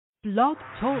Blog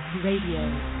Talk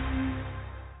Radio.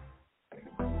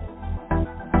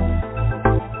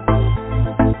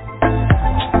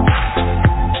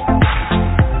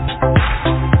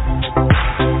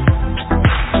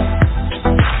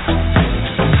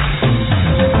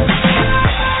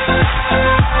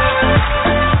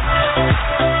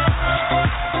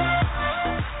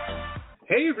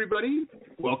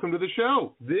 Welcome to the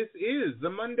show. This is the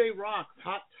Mon-Roxx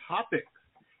Hot Topixx.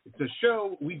 It's a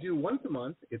show we do once a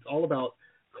month. It's all about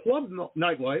club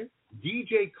nightlife,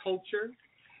 DJ culture,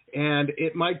 and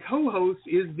my co-host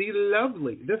is the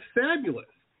lovely, the fabulous,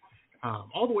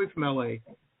 all the way from LA,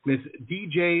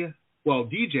 DJ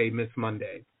Miss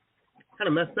Monday. Kind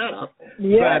of messed that up.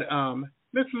 Yeah. But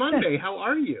Miss Monday, how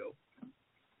are you?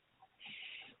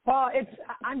 Well,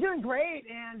 I'm doing great,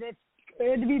 and it's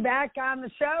good to be back on the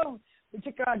show. We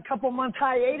took a couple month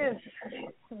hiatus.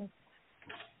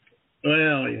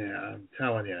 Well, yeah, I'm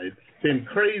telling you, it's been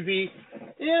crazy.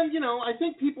 And, I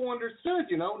think people understood,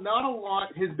 not a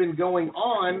lot has been going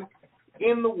on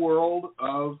in the world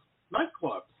of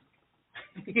nightclubs.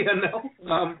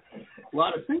 A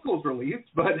lot of singles released,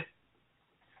 but,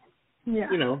 yeah.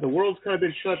 The world's kind of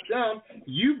been shut down.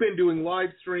 You've been doing live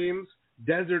streams,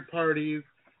 desert parties,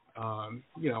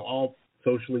 all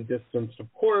socially distanced,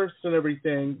 of course, and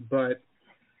everything, but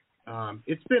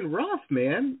it's been rough,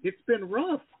 man. It's been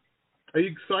rough. Are you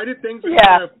excited things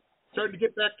are starting to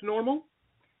get back to normal?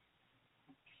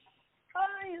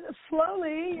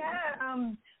 Slowly, yeah.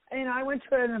 I went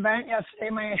to an event yesterday.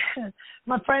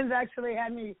 My friends actually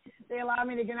they allowed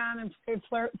me to get on and stay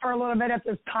for a little bit at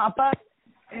this pop-up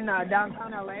in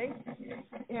downtown LA.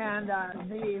 And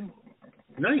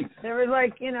nice. There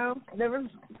was there was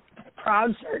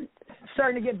crowds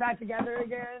starting to get back together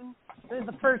again. This is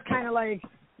the first kind of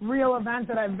real event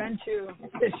that I've been to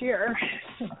this year.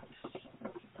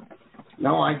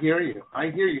 No, I hear you.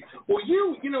 Well,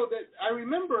 that I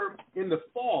remember in the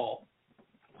fall.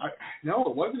 No,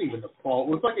 it wasn't even the fall.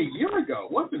 It was like a year ago,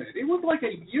 wasn't it? It was like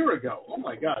a year ago. Oh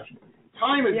my gosh,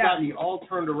 time has got me all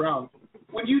turned around.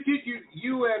 When you did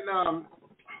you and I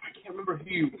can't remember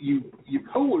who you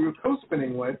were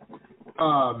co-spinning with.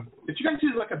 Did you guys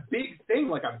do like a big thing,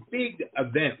 like a big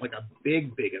event, like a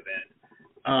big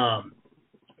event,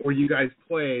 where you guys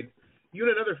played? You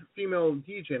and another female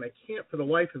DJ, and I can't for the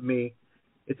life of me.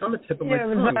 It's on the tip of my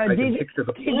tongue. I can picture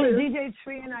the players. DJ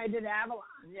Tree and I did Avalon,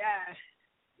 yeah.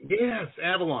 Yes,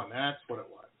 Avalon, that's what it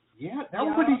was. Yeah, that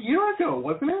was like a year ago,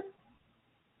 wasn't it?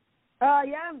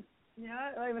 Yeah.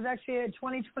 It was actually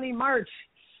 2020 March,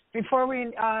 before we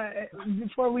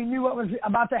knew what was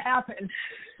about to happen.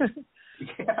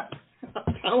 Yeah,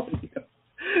 I'm telling you.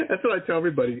 That's what I tell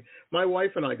everybody. My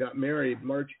wife and I got married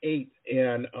March 8th,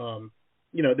 and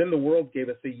then the world gave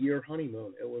us a year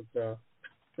honeymoon. It was, a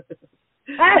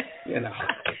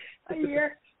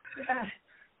year.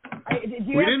 Did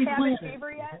you have cabin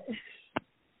fever yet?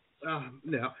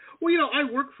 No. Well, I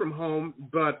work from home,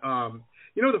 but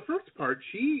the first part,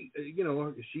 she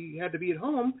had to be at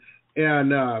home,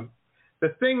 and the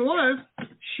thing was,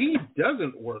 she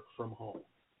doesn't work from home,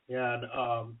 and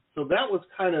so that was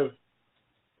kind of,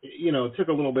 took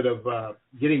a little bit of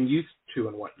getting used to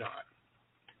and whatnot.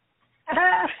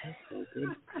 That's so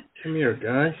good. Come here,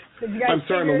 guy. I'm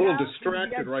sorry, I'm a little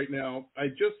distracted right now. I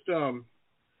just,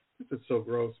 this is so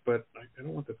gross, but I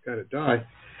don't want this guy to die.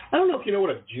 I don't know if you know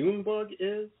what a June bug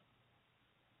is.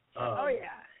 Oh,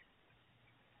 yeah.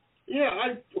 Yeah,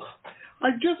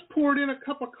 I just poured in a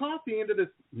cup of coffee into this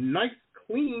nice,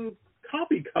 clean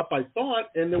coffee cup, I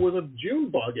thought, and there was a June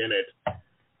bug in it.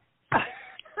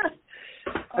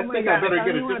 I think I better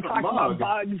get a different mug.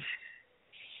 Bugs.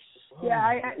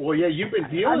 Yeah, you've been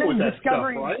dealing with that stuff,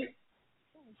 right?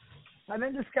 I've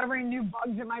been discovering new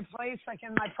bugs in my place, like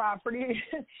in my property,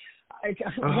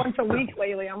 once a week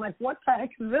lately. I'm like, what the heck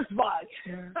is this bug?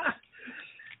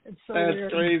 It's so That's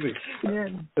weird. crazy. Yeah.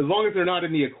 As long as they're not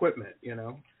in the equipment,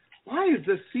 Why is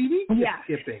the CD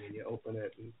skipping? And you open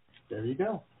it, and there you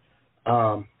go.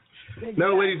 No,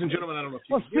 ladies and gentlemen, I don't know if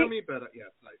you can hear me, but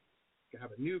yes, I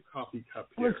have a new coffee cup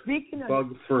here. Well, speaking of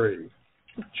bug-free.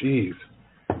 Jeez.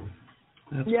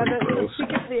 That's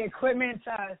speaking of the equipment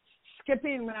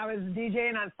skipping, when I was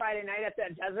DJing on Friday night at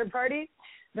that desert party,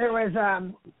 there was,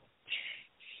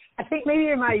 I think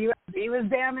maybe my USB was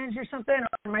damaged or something,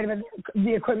 or it might have been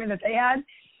the equipment that they had,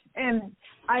 and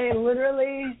I was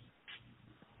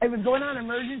going on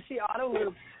emergency auto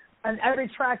loop on every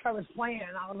track I was playing.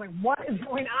 I was like, what is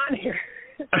going on here?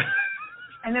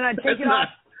 And then I'd take it off.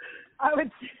 I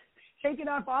would take it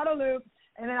off auto loop,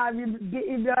 and then I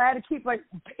had to keep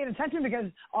paying attention, because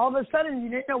all of a sudden you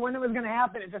didn't know when it was going to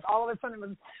happen. It just all of a sudden it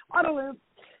was auto loop,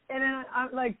 and then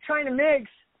I'm trying to mix,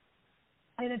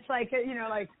 and it's like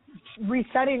like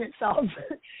resetting itself.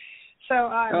 So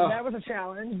that was a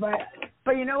challenge,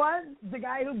 but you know what? The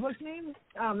guy who booked me,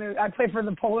 I played for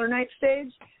the Polar Night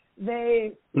stage.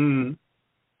 They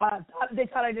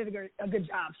thought I did a good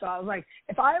job. So I was like,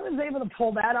 if I was able to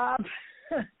pull that off,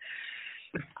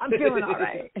 I'm feeling all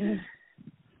right.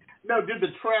 Now, did the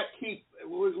track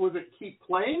was it keep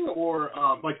playing, or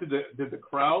like did the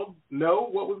crowd know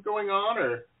what was going on,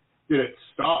 or did it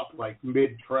stop like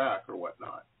mid track or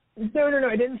whatnot? No,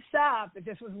 it didn't stop. It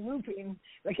just was looping.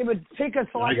 Like it would take a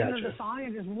selection of the song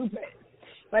and just loop it.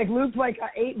 Like loop like an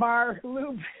 8-bar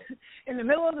loop in the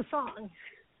middle of the song.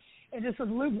 It just was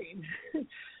looping.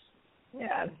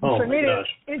 Yeah. Oh so it my made gosh.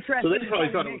 It interesting. So they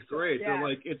probably thought it was great. Yeah. They're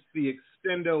like, it's the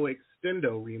Extendo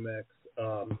remix.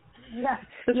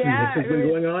 This yeah. remix has been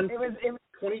going on It was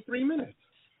 23 minutes.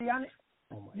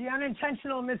 The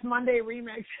unintentional Miss Monday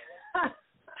remix.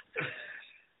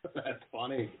 That's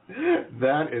funny.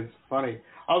 That is funny.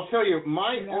 I'll tell you,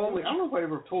 I don't know if I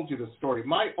ever told you this story.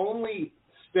 My only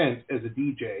stint as a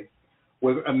DJ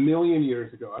was a million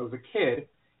years ago. I was a kid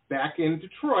back in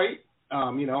Detroit,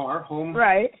 our home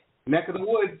neck of the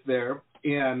woods there,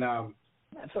 and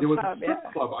there was a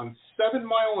strip club on 7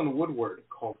 Mile and Woodward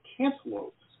called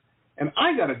Cantaloupes. And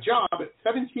I got a job at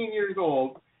 17 years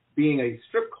old being a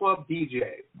strip club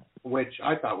DJ, which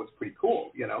I thought was pretty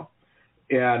cool,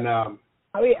 And I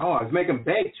was making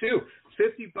bank too.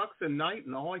 $50 a night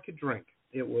and all I could drink.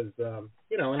 It was, and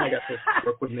I got to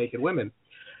work with naked women.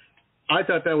 I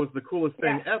thought that was the coolest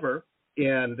thing ever,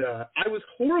 and I was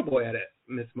horrible at it,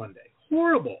 Miss Monday.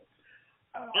 Horrible.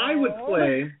 I would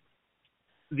play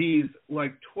these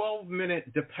like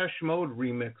 12-minute Depeche Mode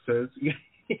remixes,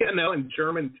 in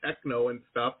German techno and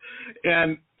stuff,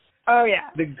 and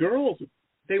the girls,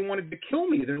 they wanted to kill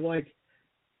me. They're like,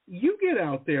 you get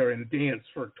out there and dance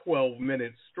for 12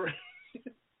 minutes straight.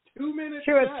 2 minutes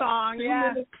to a song, 2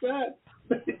 minutes set.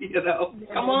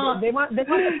 Come on. They want a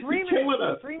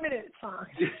 3-minute song.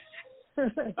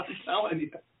 I'm telling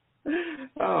you.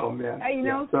 Oh man.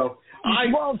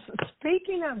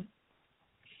 Speaking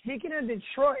of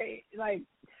Detroit, like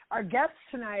our guest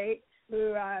tonight,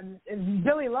 who is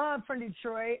Billy Love from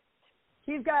Detroit.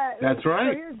 He's got. That's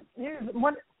right. So here's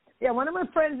one. Yeah, one of my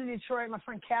friends in Detroit, my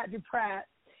friend Kat Duprat.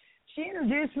 She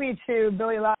introduced me to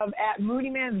Billy Love at Moody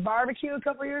Man's Barbecue a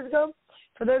couple of years ago.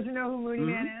 For those who know who Moody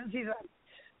Man is, he's a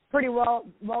pretty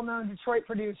well-known Detroit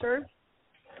producer,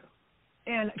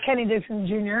 and Kenny Dixon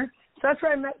Jr. So that's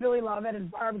where I met Billy Love at his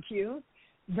barbecue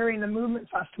during the Movement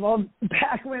Festival,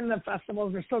 back when the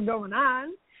festivals were still going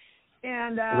on.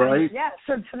 And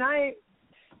so tonight,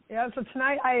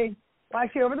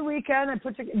 actually over the weekend,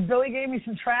 Billy gave me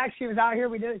some tracks. He was out here.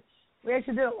 We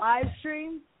actually did a live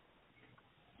stream.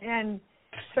 And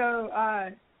so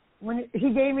when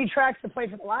he gave me tracks to play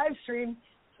for the live stream,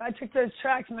 so I took those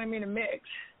tracks and I made a mix,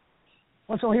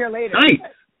 which we'll hear later. Nice.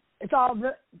 It's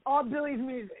all Billy's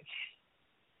music.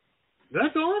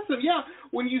 That's awesome. Yeah,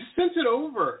 when you sent it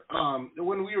over,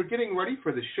 when we were getting ready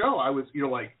for the show, you're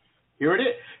like, here it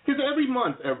is. Because every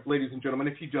month, ladies and gentlemen,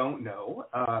 if you don't know,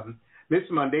 Miss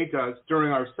Monday does,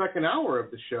 during our second hour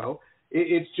of the show,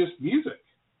 it's just music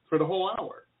for the whole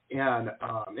hour. And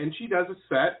she does a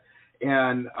set,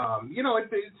 and,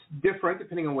 it's different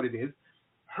depending on what it is.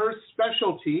 Her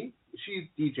specialty, she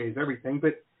DJs everything,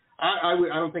 but I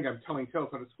don't think I'm telling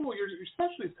tales out of school. Your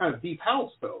specialty is kind of deep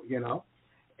house, though,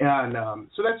 And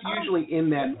so that's usually in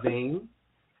that vein.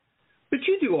 But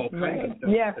you do all kinds of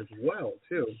stuff as well,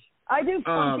 too. I do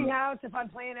funky house if I'm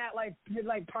playing at like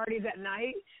parties at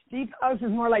night. Deep house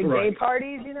is more like day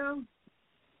parties,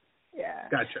 Yeah.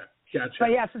 Gotcha. But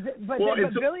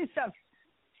but Billy's stuff,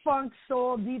 funk,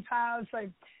 soul, deep house, but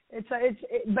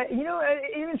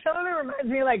even some of it reminds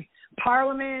me of like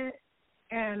Parliament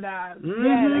and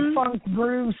like funk,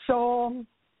 groove, soul.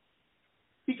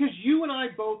 Because you and I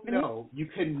both know you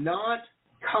cannot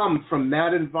come from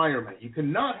that environment. You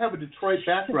cannot have a Detroit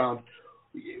background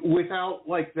without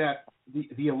like that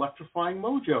the electrifying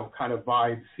mojo kind of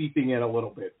vibe seeping in a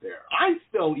little bit there. I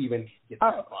still even get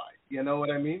that vibe. You know what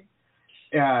I mean?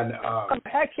 And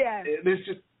heck yeah.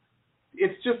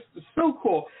 It's just so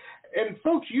cool. And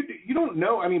folks, you don't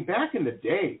know. I mean, back in the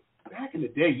day,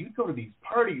 you'd go to these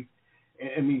parties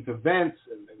and these events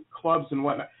and clubs and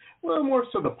whatnot. Well, more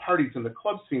so the parties and the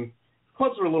club scene.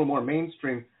 Clubs were a little more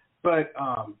mainstream, but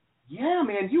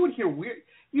man, you'd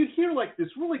hear like this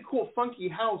really cool funky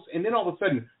house, and then all of a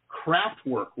sudden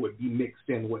Kraftwerk would be mixed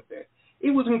in with it.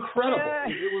 It was incredible. Yeah.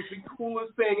 It was the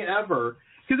coolest thing ever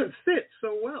because it fits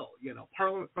so well.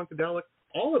 Parliament, Funkadelic,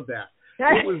 all of that.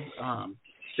 It was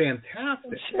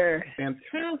fantastic. Sure.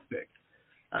 Fantastic.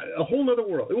 a whole other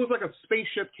world. It was like a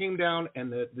spaceship came down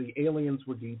and the aliens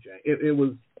were DJ. It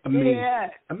was amazing. Yeah.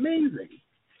 Amazing.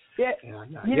 Yeah.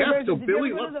 So did Billy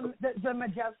you ever loved go to the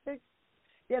Majestic?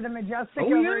 Yeah, the Majestic Oh,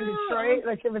 over yeah. in Detroit.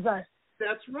 Like it was a.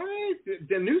 That's right.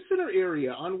 The New Center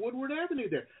area on Woodward Avenue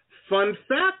there. Fun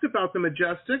fact about the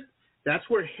Majestic, that's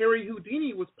where Harry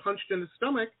Houdini was punched in the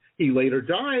stomach. He later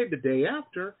died the day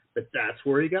after, but that's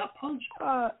where he got punched.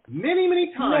 Many,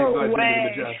 many times I've been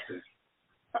to the Majestic.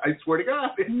 I swear to God.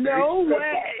 No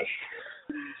way.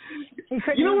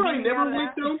 You know where I never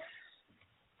went, though?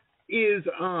 Is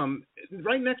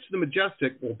right next to the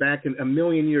Majestic, well, back in a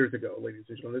million years ago, ladies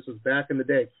and gentlemen, this was back in the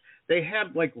day, they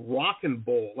had like Rock and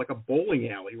Bowl, like a bowling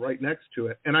alley right next to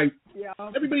it. And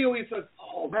everybody always says,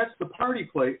 oh, that's the party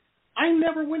place. I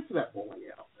never went to that bowling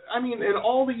alley. I mean, in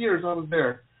all the years I was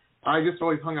there, I just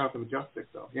always hung out at the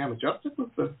Majestic, though. Yeah, Majestic was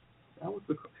the.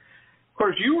 Of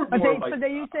course, you were more they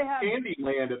used to have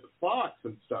Candyland at the Fox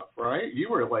and stuff, right? You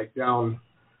were like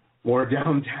more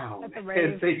downtown, at the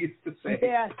rave. as they used to say.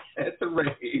 Yeah. At the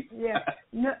rave. Yeah.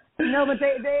 No, but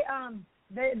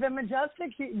the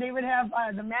Majestic, they would have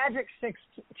the Magic Six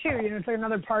too. You know, it's like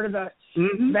another part of the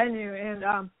venue,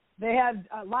 and they had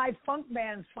live funk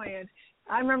bands playing.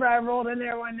 I remember I rolled in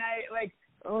there one night, like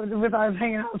I was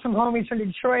hanging out with some homies from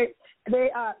Detroit.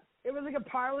 It was like a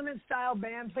Parliament style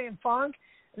band playing funk.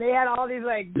 They had all these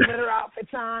like glitter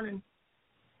outfits on, and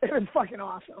it was fucking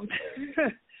awesome.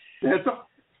 That's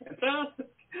fantastic.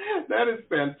 That is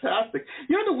fantastic.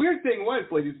 You know, the weird thing was,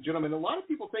 ladies and gentlemen, a lot of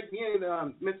people think me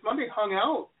and Miss Monday hung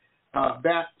out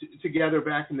together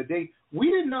back in the day. We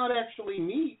did not actually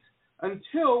meet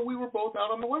until we were both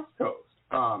out on the West Coast.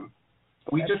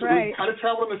 We kind of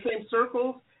traveled in the same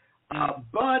circles,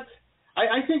 but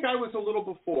I think I was a little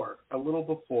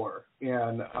before,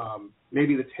 and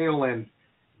maybe the tail end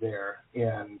there.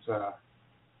 And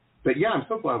but yeah, I'm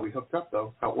so glad we hooked up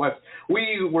though out west.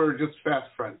 We were just fast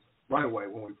friends right away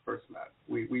when we first met.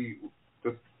 We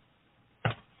just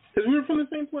because we were from the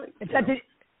same place. It's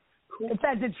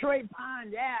at Detroit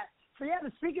Pond, yeah. So yeah,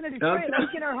 speaking of Detroit,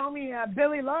 let's get our homie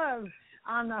Billy Love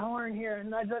on the horn here,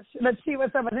 and let's see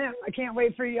what's up with him. I can't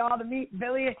wait for you all to meet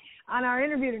Billy on our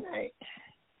interview tonight.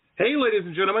 Hey, ladies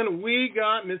and gentlemen, we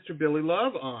got Mr. Billy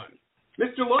Love on.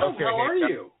 Mr. Love, how are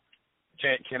you?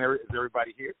 Can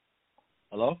everybody hear?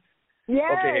 Hello?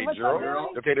 Yeah. Okay, hey,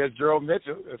 Gerald. Okay, there's Gerald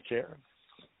Mitchell. That's Karen.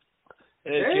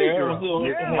 Hey Karen.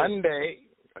 It's Monday.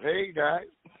 Hey, guys.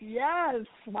 Yes.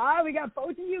 Wow, we got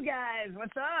both of you guys.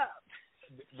 What's up?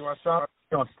 Do I sound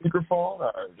on speakerphone?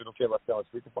 Is it okay if I sound on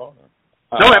speakerphone?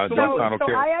 No,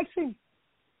 absolutely.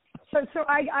 So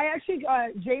I actually,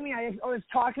 Jamie, I was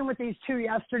talking with these two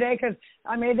yesterday because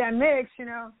I made that mix, you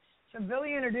know. So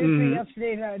Billy introduced me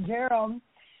yesterday to Gerald.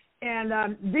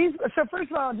 And so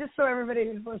first of all, just so everybody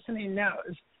who's listening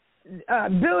knows,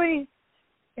 Billy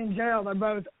and Gerald are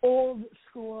both old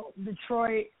school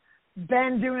Detroit,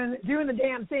 been doing the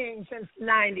damn thing since the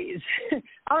 90s.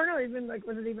 I don't know, even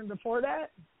was it even before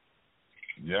that?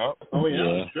 Yeah. Oh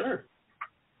yeah, sure.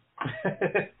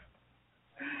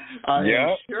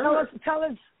 Sure. Tell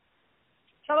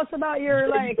us about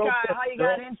your how you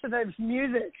got into the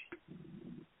music.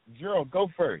 Gerald, go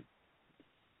first.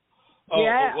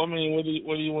 Yeah. I mean, what do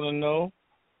you want to know?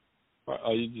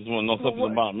 Or you just want to know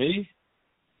something about me?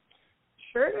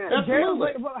 Sure. Gerald,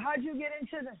 how'd you get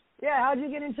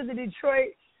into the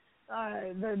Detroit,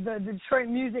 the Detroit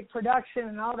music production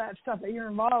and all that stuff that you're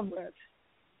involved with?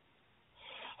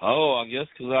 Oh, I guess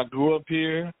because I grew up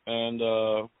here and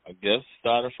I guess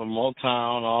started from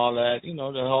Motown, all that, you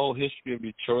know, the whole history of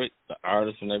Detroit, the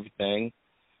artists and everything.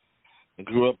 I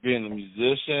grew up being a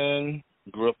musician,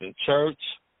 grew up in church.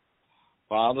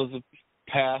 Father's a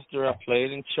pastor. I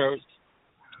played in church.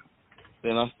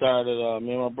 Then I started,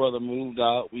 me and my brother moved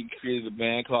out. We created a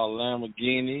band called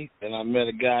Lamborghini. Then I met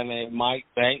a guy named Mike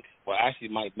Banks. Well, actually,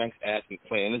 Mike Banks asked me to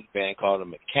play in this band called the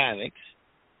Mechanics.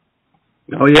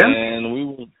 Oh, yeah? And we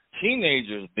were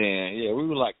teenagers then. Yeah, we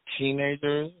were like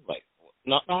teenagers, like,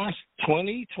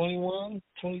 20, 21,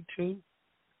 22.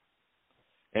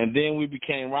 And then we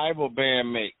became rival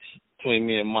bandmates between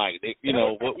me and Mike. We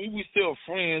were still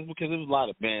friends because there was a lot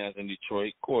of bands in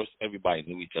Detroit. Of course, everybody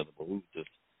knew each other, but we were just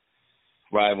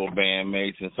rival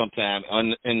bandmates and sometimes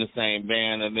in the same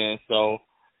band. And then so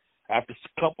after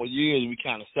a couple of years, we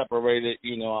kind of separated.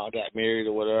 You know, I got married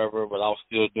or whatever, but I was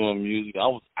still doing music.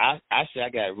 I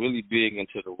got really big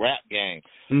into the rap game,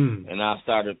 and I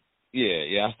started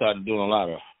doing a lot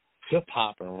of hip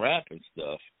hop and rap and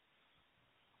stuff.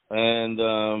 And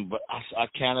but I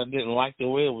kind of didn't like the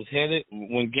way it was headed.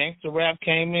 When gangster rap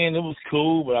came in, it was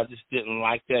cool, but I just didn't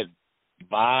like that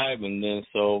vibe. And then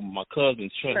so my cousin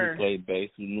Trent, who played bass,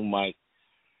 who knew Mike,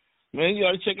 Man, you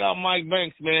got to check out Mike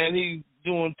Banks, man. He's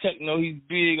doing techno. He's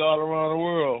big all around the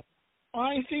world.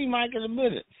 I ain't seen Mike in a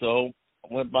minute. So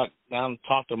I went back down and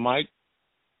talked to Mike.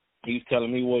 He was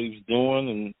telling me what he was doing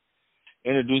and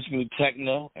introduced me to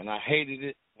techno, and I hated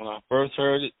it when I first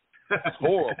heard it. It's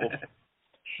horrible.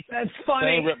 That's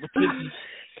funny. Same repetition.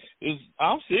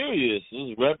 I'm serious. It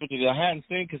was repetitive. I hadn't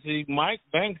seen, because Mike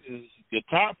Banks is a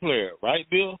guitar player, right,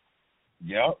 Bill?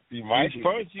 Yep. He was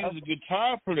a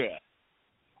guitar player.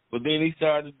 But then he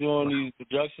started doing these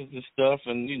productions and stuff,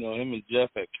 and, him and Jeff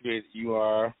had created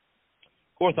UR. Of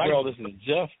course, I used to listen to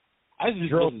Jeff. I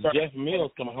used to listen to Jeff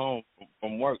Mills coming home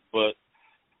from work, but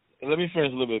let me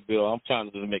finish a little bit, Bill. I'm trying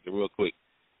to make it real quick.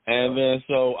 And then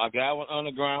so I got with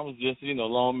Underground, was just, make a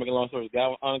long story, got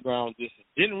with Underground, just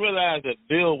didn't realize that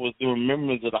Bill was doing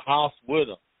Memories of the House with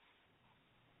him.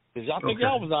 Because I think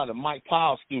y'all was out of Mike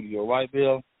Powell's studio, right,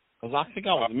 Bill? Because I think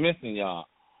I was missing y'all.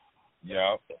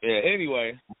 Yeah. Yeah,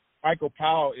 anyway. Michael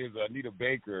Powell is Anita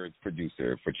Baker's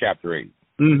producer for Chapter 8.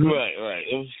 Mm-hmm. Right.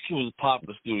 She was a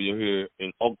popular studio here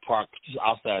in Oak Park, just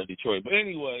outside of Detroit. But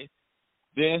anyway,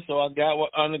 then so I got with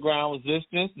Underground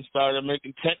Resistance and started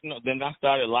making techno. Then I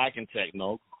started liking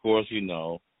techno. Of course, you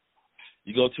go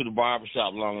to the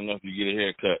barbershop long enough, you get a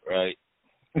haircut, right?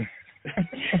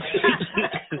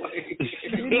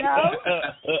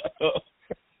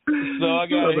 So I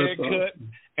got a haircut,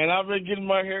 and I've been getting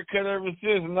my haircut ever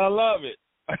since, and I love it.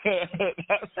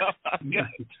 That's how I got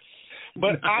it.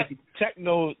 But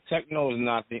techno is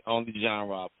not the only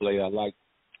genre I play. I like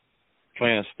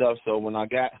playing stuff. So when I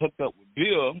got hooked up with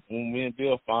Bill, when me and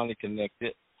Bill finally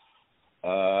connected,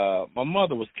 my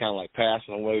mother was kind of like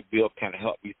passing away. Bill kind of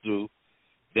helped me through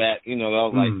that. I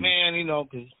was like, man,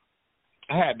 because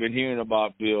I had been hearing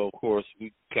about Bill. Of course,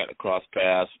 we kind of crossed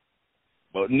paths,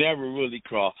 but never really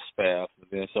crossed paths. And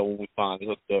then so when we finally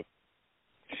hooked up,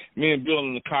 me and Bill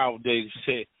in the car one day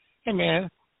said, hey, man,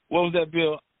 what was that,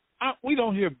 Bill? We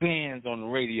don't hear bands on the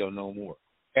radio no more.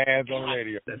 Bands on the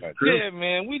radio. Yeah,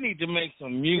 man, we need to make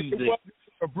some music. It wasn't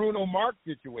a Bruno Mars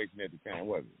situation at the time,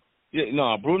 was it? Yeah,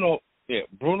 no,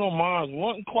 Bruno Mars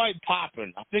wasn't quite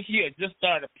popping. I think he had just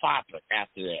started popping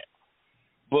after that.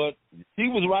 But he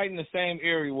was right in the same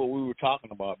area what we were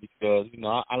talking about because,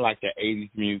 I like that 80s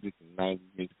music and 90s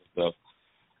music and stuff.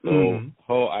 So the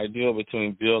whole idea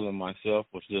between Bill and myself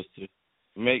was just to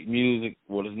make music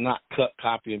what is not cut,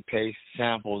 copy, and paste,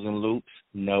 samples and loops.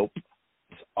 Nope.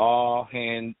 It's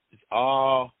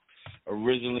all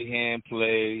originally hand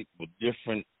played with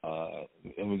different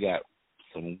and we got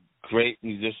some great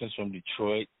musicians from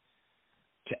Detroit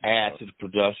to add to the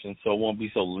production so it won't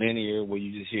be so linear where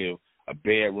you just hear a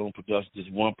bedroom production,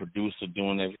 just one producer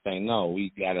doing everything. No,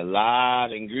 we got a lot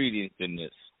of ingredients in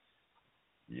this.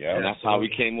 Yeah. And that's how we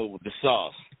came up with the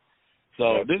sauce.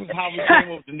 So this is how we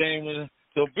came up with the name of it.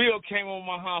 So Bill came on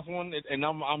my house one, and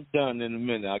I'm done in a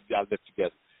minute. I'll let you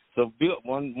guess. So Bill,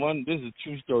 this is a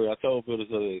true story. I told Bill this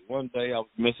other day. One day I was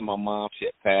missing my mom. She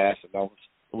had passed, and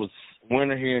it was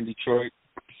winter here in Detroit.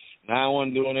 And I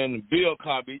wasn't doing it, and Bill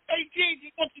called me. Hey,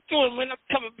 Gigi, what you doing, man? I'm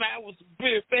coming back with some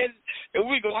beer, man, and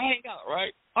we gonna hang out,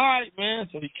 right? All right, man.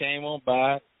 So he came on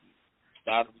by,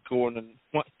 started recording,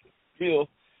 and Bill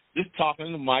just talking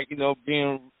to the mic,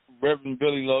 being Reverend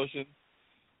Billy Lotion.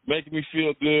 Making me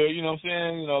feel good, you know what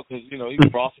I'm saying? Because, he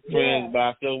brought some friends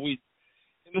by. So we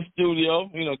in the studio,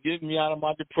 getting me out of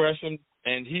my depression.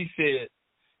 And he said,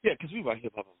 yeah, because we were here,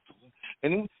 blah, blah, blah.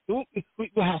 And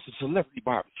we'll have some celebrity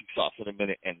barbecue sauce in a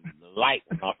minute. And the light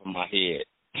went off in my head.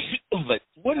 I was like,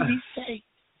 what did he say?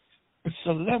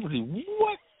 Celebrity,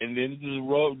 what? And then it just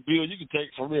rolled. Bill, you can take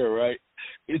it from here, right?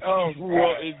 It's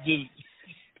just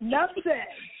nothing.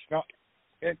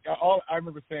 I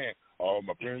remember saying, all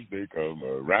my friends, they come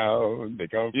around. They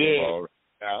come from all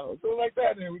around. So like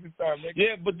that, and then we just started making.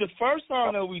 Yeah, but the first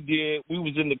song that we did, we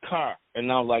was in the car,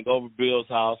 and I was like over Bill's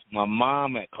house. My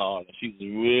mom had called, and she was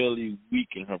really weak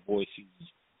in her voice. She was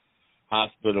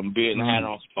hospital and Bill and I had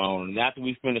on his phone. And after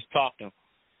we finished talking,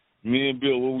 me and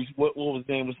Bill, what was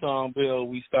the name of the song, Bill?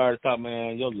 We started talking,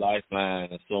 man, your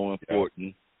lifeline is so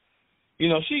important.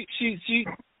 She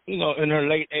in her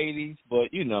late 80s, but,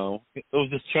 it was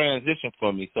this transition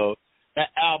for me. So that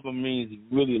album means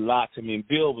really a lot to me. And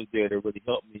Bill was there to really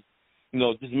help me.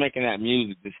 Just making that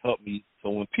music just helped me. So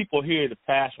when people hear the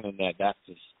passion of that, that's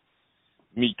just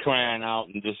me crying out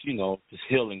and just, just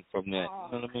healing from that.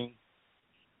 You know what I mean?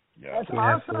 Yeah, that's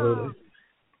awesome. Absolutely.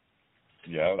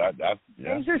 Yeah, that's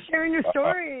Thanks for sharing your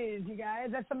stories, you guys.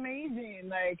 That's amazing.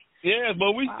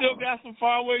 But we still got some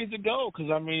far ways to go.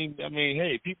 Because I mean,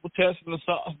 hey, people testing the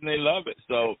sauce and they love it.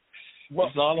 So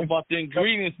it's all about the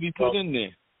ingredients we put in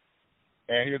there.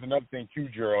 And here's another thing too,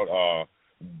 Gerald.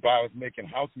 by us making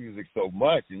house music so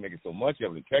much and making so much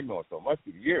of it, and techno and so much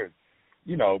through the years,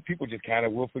 you know, people just kind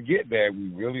of will forget that we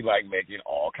really like making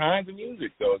all kinds of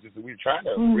music. So it's just that we're trying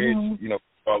to bridge, you know,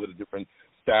 all of the different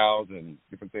styles and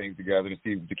different things together to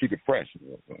keep it fresh. You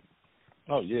know, so.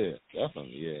 Oh yeah,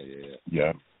 definitely,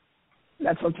 yeah.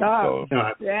 That's what's up.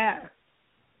 So, yeah.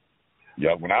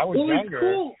 Yeah, when I was younger,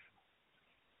 cool.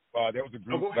 there was a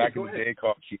group back in the day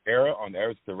called Kiera on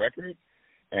Arista Records,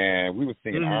 and we were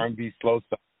singing R&B slow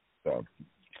stuff.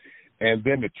 And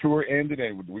then the tour ended,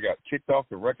 and we got kicked off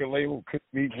the record label.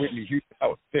 Couldn't meet Whitney Houston. I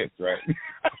was pissed, right?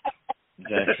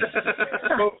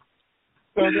 so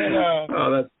then,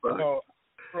 that's fun. So,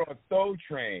 we're on Soul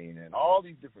Train and all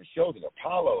these different shows at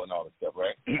Apollo and all this stuff,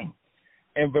 right?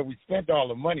 But we spent all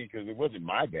the money because it wasn't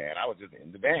my band. I was just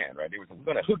in the band, right? They were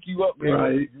going to hook you up, man.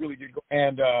 Right. You really get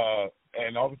going.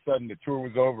 And all of a sudden the tour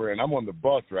was over, and I'm on the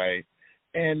bus, right?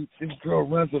 And this girl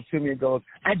runs up to me and goes,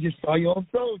 "I just saw you on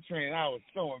Soul Train." I was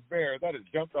so embarrassed. I just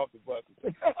jumped off the bus. I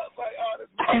was like, "Oh,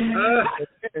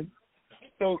 this is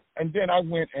So, and then I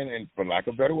went, and for lack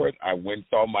of better words, I went and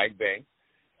saw Mike Banks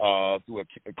through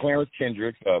a Clarence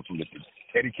Kendricks, from the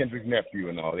Eddie Kendrick's nephew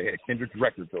and all. They had Kendrick's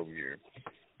Records over here.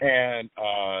 And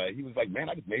he was like, "Man,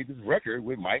 I just made this record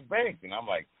with Mike Banks." And I'm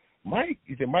like, "Mike?"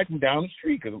 He said, "Mike from down the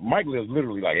street," because Mike lives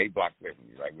literally like 8 blocks away from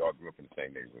me. Like, we all grew up in the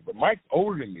same neighborhood. But Mike's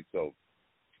older than me, so,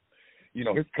 you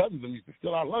know, his cousins used to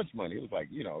steal our lunch money. It was like,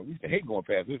 you know, we used to hate going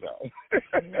past his house.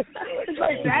 It's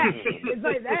like that. It's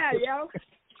like that, yo.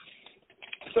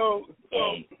 So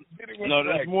no,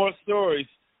 there's more stories.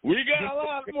 We got a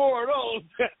lot more of those.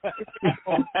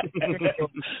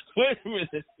 Wait a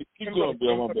minute. Keep going,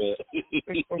 Bill, my bad.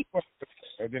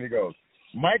 And then he goes,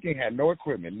 "Mike ain't had no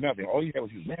equipment, nothing. All he had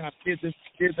was his, man, I did this,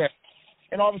 did that."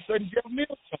 And all of a sudden, Jeff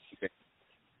Mills comes in.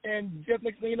 And just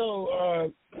next thing you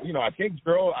know, I think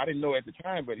Gerald, I didn't know at the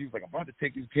time, but he was like, "I'm about to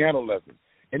take these piano lessons."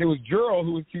 And it was Gerald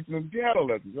who was teaching him piano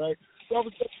lessons, right? So all of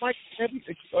a sudden, Mike had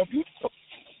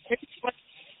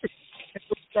and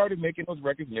so started making those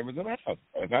records members in the house.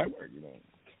 That's how it worked, you know.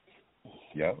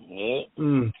 Yeah.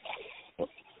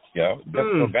 Yeah.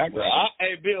 That's the background.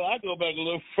 Hey, Bill, I go back a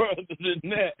little further than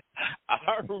that.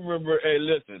 I remember, hey,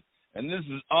 listen, and this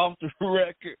is off the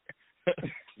record.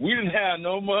 We didn't have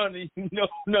no money, no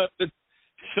nothing.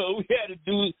 So we had to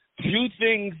do a few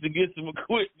things to get some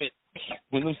equipment.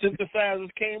 When the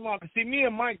synthesizers came out, see, me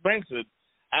and Mike Banks,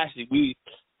 actually, we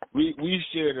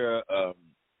shared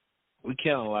we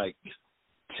kind of like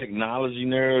technology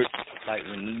nerds, like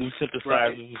when the new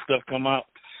synthesizers and stuff come out.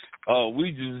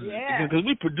 We just, because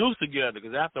we produce together,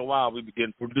 because after a while we began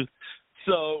to produce.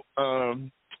 So,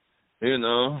 you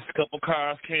know, a couple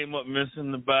cars came up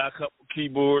missing, to buy a couple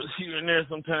keyboards here and there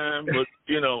sometime, but,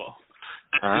 you know,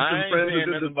 I ain't saying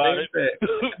nothing about it.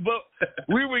 But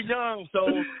we were young, so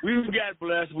we got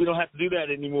blessed. We don't have to do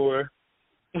that anymore.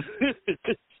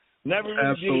 Never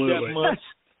really did that much.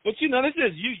 But, you know, this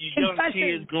is you young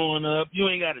kids growing up. You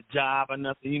ain't got a job or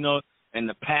nothing, you know, and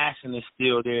the passion is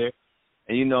still there.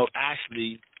 And, you know,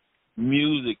 actually,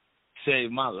 music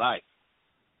saved my life,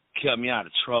 kept me out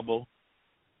of trouble.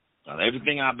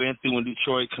 Everything I've been through in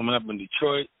Detroit, coming up in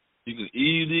Detroit, you can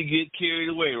easily get carried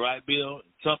away, right, Bill?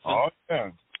 Something. Oh,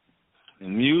 yeah.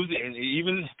 And music, and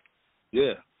even,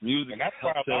 music. And that's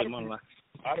why a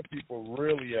lot of people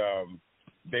really,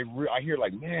 I hear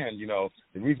like, man, you know,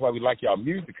 the reason why we like y'all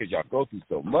music because y'all go through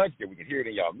so much that we can hear it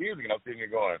in y'all music. And I'm sitting there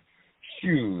going,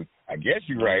 shoot, I guess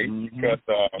you're right. Because,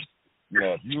 you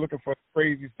know, if you're looking for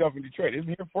crazy stuff in Detroit, it's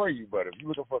here for you. But if you're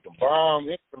looking for some bomb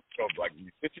instruments, like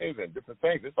musicians and different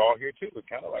things, it's all here too. It's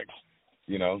kind of like,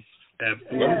 you know.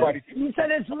 Everybody. You said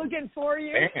it's looking for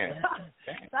you? Man.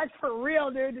 That's for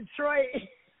real, dude. Detroit.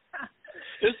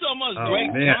 There's so much great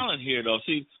talent here, though.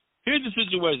 See, here's the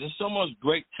situation. There's so much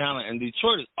great talent, and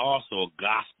Detroit is also a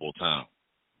gospel town.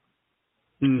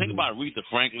 Think about Aretha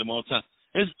Franklin all the time.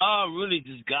 It's all really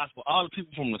just gospel. All the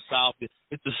people from the South,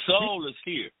 it's the soul is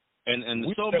here. And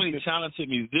there's so many talented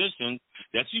musicians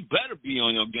that you better be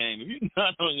on your game. If you're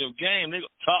not on your game, they're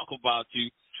going to talk about you.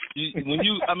 It's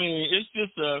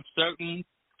just a certain,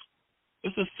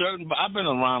 I've been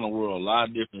around the world, a lot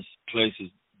of different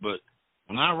places, but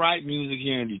when I write music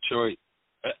here in Detroit,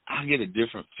 I get a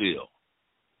different feel.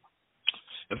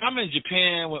 If I'm in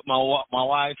Japan with my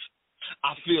wife,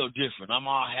 I feel different. I'm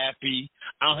all happy.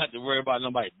 I don't have to worry about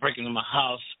nobody breaking in my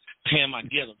house, paying my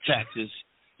ghetto taxes.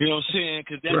 You know what I'm saying?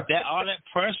 Because that all that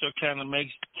pressure kind of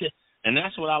makes, and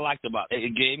that's what I liked about it.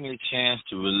 It gave me a chance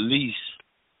to release.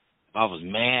 If I was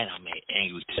mad, I made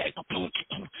angry techno.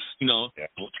 You know.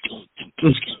 Fuck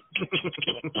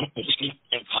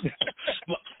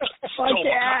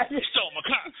yeah. Stole my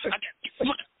car. I got.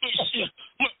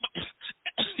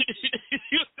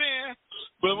 You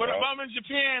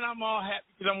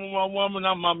woman,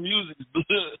 my music is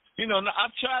good. You know, I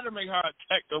try to make hard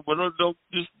techno, but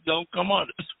don't come on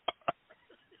it.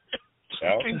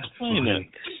 I can't explain that.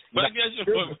 But I guess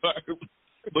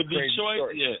but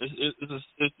Detroit, yeah,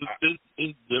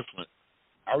 it's different.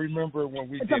 I remember when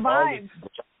we did all this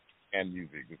and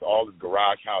music, with all this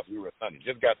garage house. We were in London,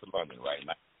 just got to London right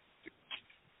now.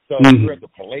 So we were at the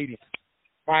Palladium,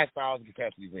 5,000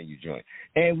 capacity venue joint,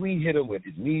 and we hit them with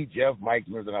it's me, Jeff, Mike,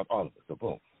 all of us. So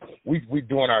boom, we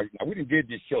did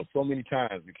this show so many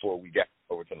times before we got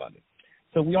over to London.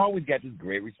 So we always got this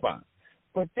great response.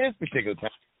 But this particular time,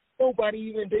 nobody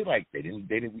even they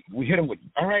didn't. We hit them with,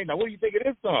 all right, now what do you think of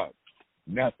this song?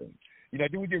 Nothing. You know,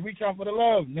 then we did Reach Out for the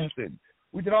Love. Nothing.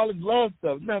 We did all this love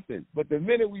stuff. Nothing. But the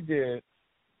minute we did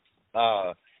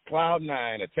Cloud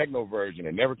 9, a techno version,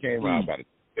 it never came out by the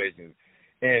station,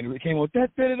 and it came on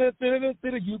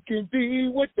you can be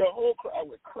what the whole crowd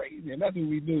went crazy, and that's when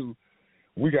we knew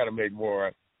we got to make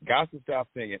more gospel style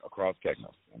singing across techno,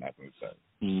 and that's what it said.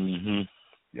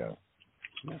 Yeah.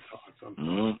 That's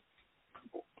awesome.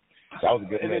 That was a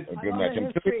good match.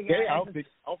 And to this day, I don't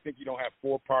think you don't have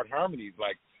 4-part harmonies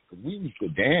because we used to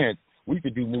dance. We used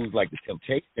to do moves like the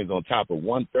Temptations on top of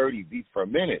 130 beats per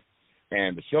minute,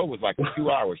 and the show was like a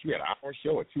 2-hour. We had an hour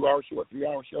show, a 2-hour show, a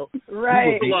 3-hour show.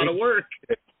 Right, a lot of work.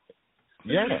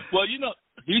 Yeah. Well, you know,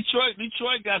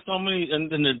 Detroit got so many,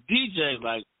 and then the DJs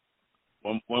like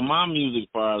when my music, as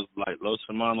far as like Los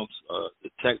Hermanos, the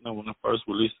techno when I first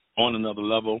released On Another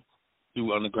Level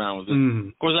through Underground was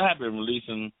just, of course I have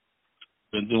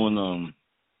been doing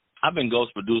I've been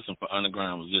ghost producing for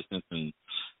Underground Resistance and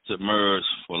Submerged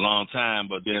for a long time,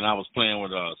 but then I was playing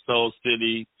with Soul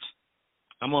City.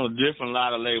 I'm on a different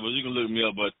lot of labels. You can look me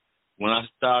up, but when I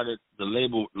started the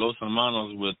label Los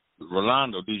Hermanos with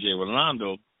Rolando, DJ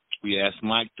Rolando, we asked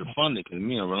Mike to fund it because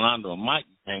me and Rolando and Mike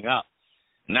hang out.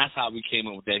 And that's how we came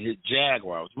up with that hit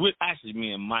Jaguar. Actually,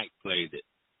 me and Mike played it.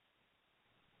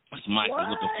 Mike was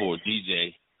looking for a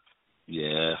DJ.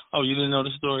 Yeah. Oh, you didn't know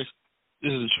the story?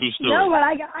 This is a true story. No, but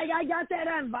I got that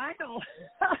on vinyl.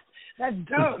 That's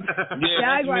dope.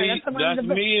 Yeah, that's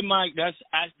me and Mike.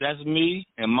 That's me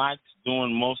and Mike's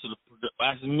doing most of the.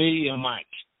 That's me and Mike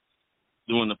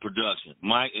doing the production.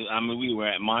 Mike, we were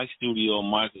at Mike's studio.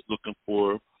 Mike was looking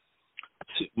for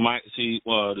Mike. See,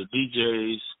 the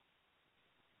DJs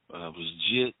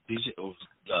was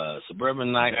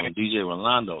Suburban Night and DJ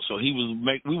Rolando. So we would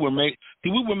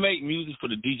make music for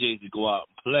the DJs to go out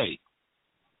and play.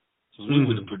 So we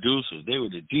were the producers, they were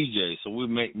the DJs. So we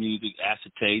make music,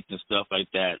 acetates and stuff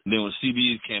like that. And then when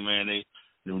CBs came in,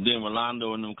 then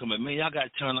Rolando and them come in, man, y'all got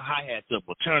to turn the hi-hats up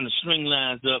or turn the string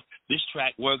lines up. This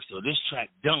track works or this track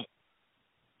don't.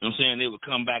 You know what I'm saying? They would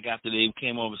come back after they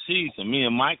came overseas. And me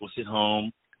and Mike would sit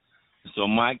home. So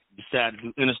Mike decided to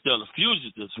do Interstellar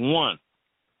Fugitives one,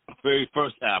 very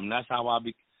first album. That's how I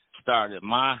started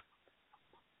my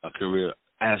career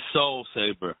as Soul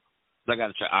Saber. I got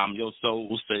to try I'm Your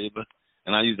Soul Saber,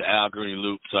 and I used the Al Green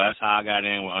loop, so that's how I got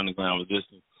in with Underground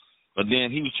Resistance. But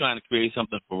then he was trying to create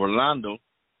something for Rolando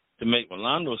to make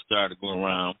Rolando start to go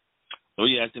around. So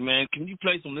he asked me, man, can you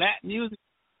play some Latin music?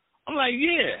 I'm like,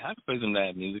 yeah, I can play some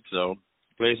Latin music. So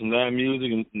played some Latin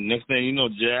music, and next thing you know,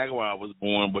 Jaguar was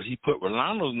born, but he put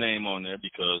Rolando's name on there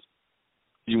because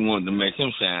he wanted to make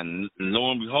him shine. And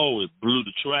lo and behold,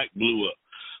 the track blew up.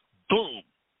 Boom.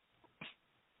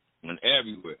 And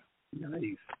everywhere.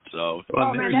 Nice. So,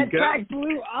 man, that track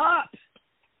blew up.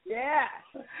 Yeah.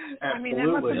 Absolutely. I mean, that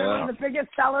must have been one of the biggest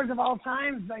sellers of all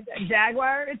time. Like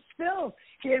Jaguar, it's still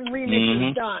getting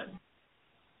remixes done.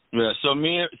 Yeah. So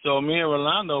me and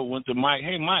Rolando went to Mike.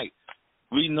 Hey, Mike,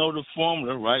 we know the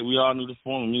formula, right? We all knew the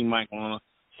formula. Me, and Mike, Rolando.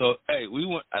 So, hey, we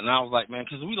went, and I was like, man,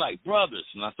 because we like brothers.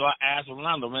 And so I asked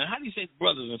Rolando, man, how do you say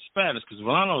brothers in Spanish? Because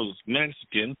Rolando is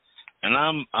Mexican, and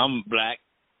I'm black.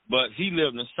 But he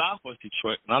lived in Southwest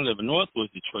Detroit, and I live in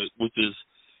Northwest Detroit, which is,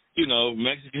 you know,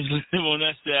 Mexicans live on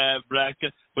that side, black.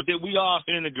 But then we all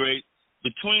integrate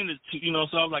between the two, you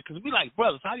know. So I was like, because we like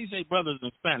brothers. How do you say brothers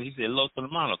in Spanish? He said Los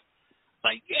Hermanos.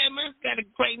 Like, yeah, man, it's got a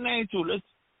great name to it.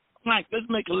 Let's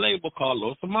make a label called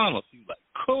Los Hermanos. He was like,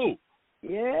 cool.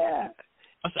 Yeah.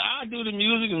 I said, I'll do the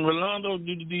music, and Rolando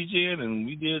do the DJing, and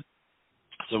we did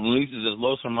some releases as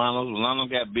Los Hermanos. Rolando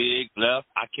got big,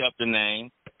 left. I kept the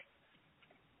name.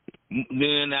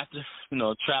 Then after, you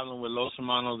know, traveling with Los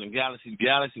Hermanos and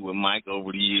Galaxy with Mike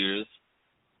over the years,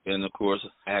 and of course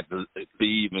I had to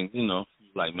leave, and you know,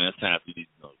 like, man, it's time for you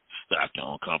to start your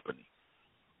own company.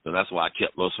 So that's why I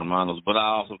kept Los Hermanos. But I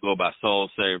also go by Soul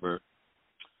Saver,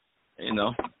 you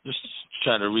know, just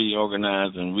try to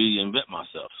reorganize and reinvent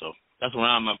myself. So that's where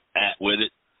I'm at with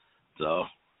it. So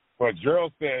But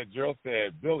Gerald said,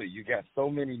 Billy, you got so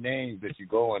many names that you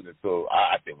go under. So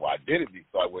I said, well, I did it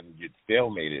so I wouldn't get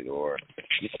stalemated or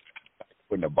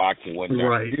put in a box in one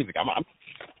genre of music. I'm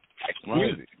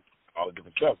music, all the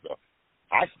different stuff. So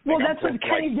that's what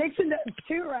Kenny Dixon does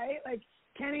too, right? Like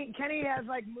Kenny has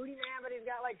like Moody Man, but he's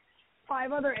got like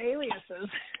 5 other aliases.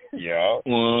 Yeah.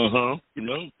 Uh-huh.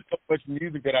 So much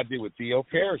music that I did with Theo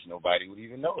Parrish, nobody would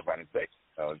even know if I didn't say it.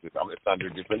 It's under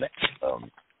a different name.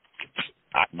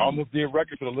 I almost did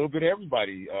records with a little bit of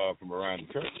everybody from around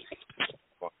the church.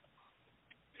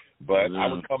 But I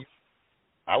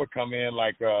would come in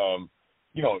like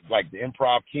like the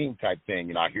improv king type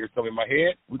thing. I hear something in my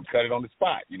head, we can cut it on the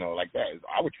spot, like that.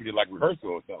 I would treat it like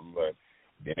rehearsal or something, but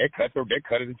then they cut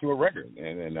it into a record.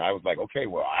 And I was like, okay,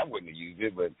 well, I wouldn't have used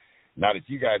it, but now that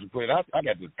you guys have put it out, I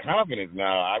got this confidence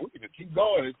now. We can just keep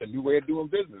going. It's a new way of doing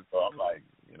business. So I'm like,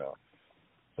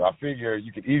 So I figure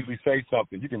you can easily say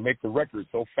something. You can make the record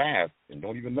so fast and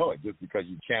don't even know it just because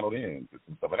you channeled in to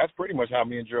some stuff. And that's pretty much how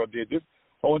me and Gerald did this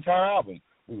whole entire album.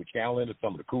 We would channel into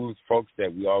some of the coolest folks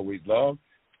that we always loved.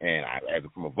 And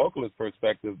from a vocalist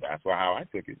perspective, that's how I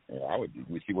took it.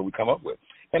 We see what we come up with.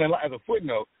 And then as a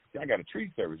footnote, I got a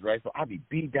tree service, right? So I'd be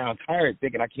beat down, tired,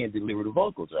 thinking I can't deliver the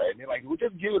vocals, right? And they're like, well,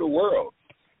 just give it a whirl.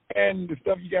 And the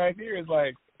stuff you guys hear is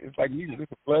like, it's like music.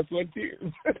 It's blood, sweat, and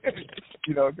tears.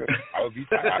 I would be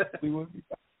tired. I actually would be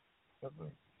tired.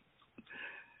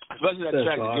 Especially that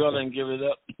track, awesome. The Girl Ain't Give It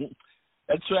Up.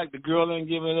 That track, The Girl Ain't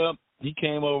Give It Up, he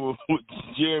came over with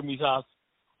Jeremy's house,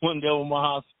 went over my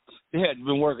house. They had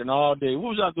been working all day. What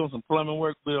was y'all doing, some plumbing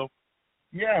work, Bill?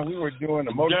 Yeah, we were doing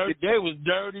the most. They was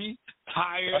dirty,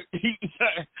 tired.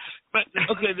 But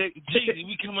okay, Jeezy,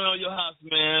 we coming on your house,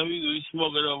 man. We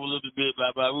smoking over a little bit,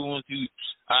 blah blah. We want you.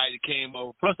 All right, it came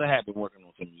over. Plus, I had been working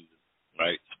on some music.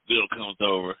 Right, Bill comes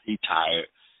over. He tired.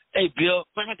 Hey, Bill,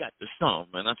 man, I got this song,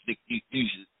 man. I think you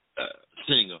should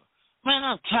sing it. Man,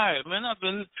 I'm tired, man. I've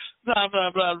been blah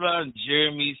blah blah blah. And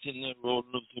Jeremy sitting there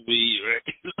rolling up to me. Right?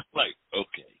 Like,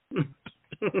 okay.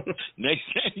 Next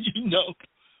thing you know,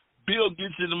 Bill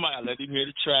gets in the mic. I let him hear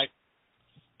the track.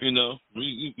 We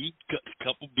got a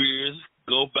couple beers,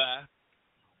 go by.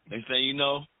 They say,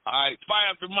 all right, fire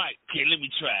up the mic. Okay, let me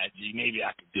try it, G. Maybe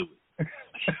I can do it.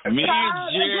 Me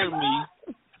and Jeremy.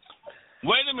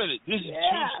 Wait a minute. This is a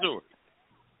true story.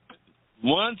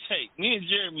 One take. Me and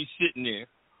Jeremy sitting there.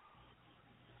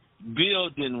 Bill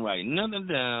didn't write nothing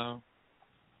down.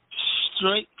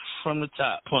 Straight from the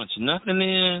top. Punch nothing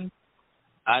in.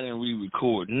 I didn't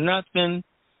re-record nothing.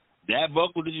 That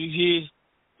vocal that you hear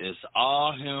is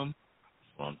all him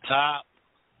from top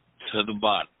to the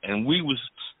bottom. And me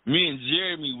and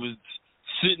Jeremy was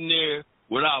sitting there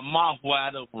with our mouth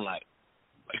wide open, like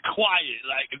quiet.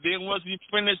 And then once we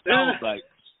finished, I was like,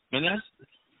 man,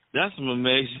 that's some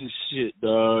amazing shit,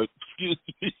 dog.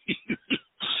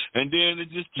 And then it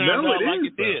just turned out like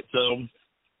it did. So,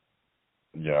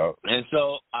 yeah. And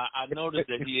so I noticed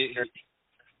that he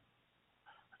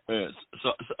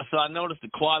So I noticed the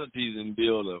qualities in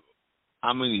Bill of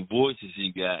how many voices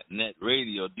he got in that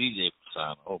radio DJ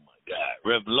persona. Oh my God,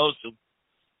 Revolution.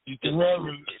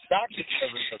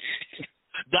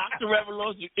 Dr.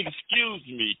 Revolution, excuse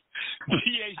me,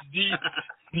 PhD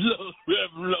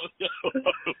Revolution.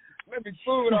 Let me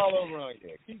food all over on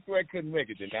you. Keith Sweat couldn't make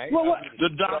it tonight. Well, the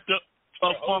doctor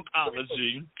of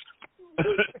funkology.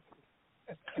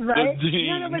 Right?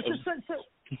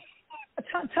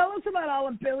 Tell us about all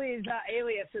of Billy's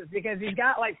aliases, because he's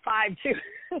got like 5 too.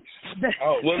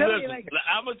 Well, listen,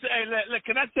 I'm gonna say,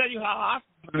 can I tell you how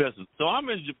I listen? So I'm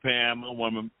in Japan, my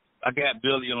woman. I got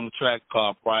Billy on the track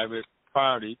called Private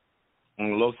Party on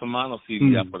the Los Hermanos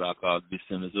CD I put out called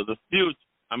Descendants of the Future.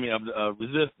 Of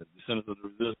Resistance, Descendants of the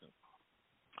Resistance.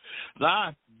 So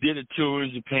I did a tour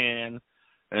in Japan,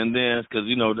 and then because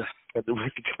at the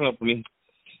record company,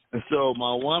 and so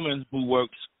my woman who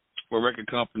works for a record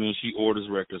company and she orders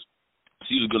records,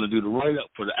 she was going to do the write-up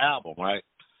for the album, right,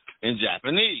 in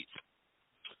Japanese.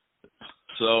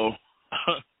 So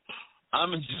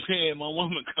I'm in Japan. My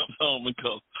woman comes home and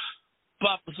goes,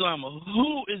 Papa Sama,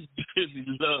 who is Busy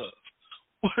Love?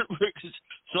 What records?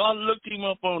 So I looked him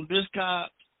up on Discogs,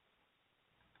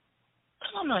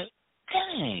 and I'm like,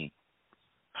 dang,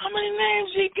 how many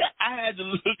names he got? I had to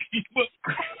look him up.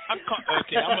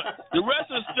 The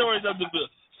rest of the story is up to Bill.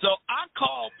 So I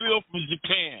called Bill from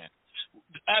Japan.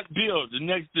 Ask Bill the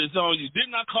next day, on you.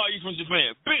 Didn't I call you from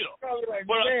Japan? Bill. I was like,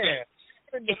 man,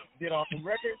 get off the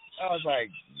record. I was like,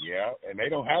 yeah, and they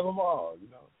don't have them all,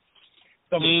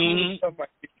 Some of the stuff like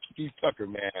Steve Tucker,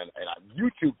 man, and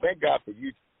YouTube, thank God for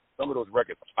YouTube. Some of those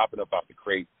records are popping up out the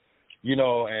crate,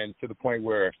 and to the point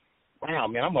where, wow,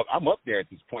 man, I'm up there at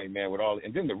this point, man, with all,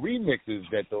 and then the remixes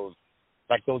that those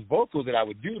like those vocals that I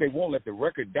would do, they won't let the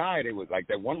record die. They was like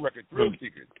that one record, Thrill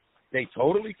Seekers. They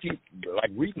totally keep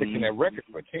like remixing that record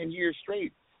for 10 years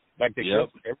straight. Like they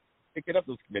pick it up.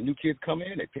 The new kids come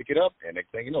in, they pick it up, and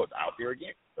next thing you know, it's out there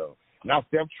again. So now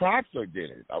Steph Troxler did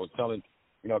it. I was telling,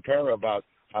 Kara about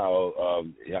how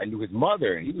I knew his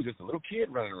mother, and he was just a little kid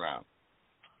running around.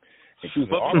 And she was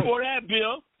before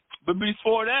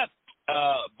that,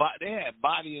 they had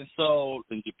Body and Soul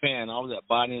in Japan. I was at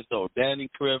Body and Soul. Danny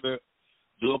Criver,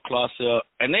 Bill Clausell,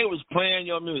 and they was playing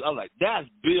your music. I was like, that's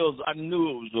Bill's. I knew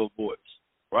it was your voice,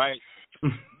 right?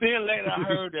 Then later I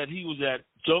heard that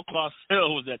Joe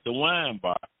Clausell was at the wine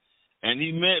bar, and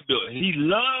he met Bill. He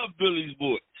loved Billy's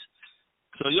voice.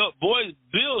 So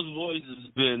Bill's voice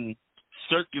has been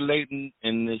circulating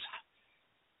in this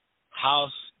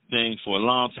house thing for a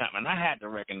long time, and I had to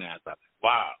recognize that.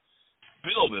 Wow,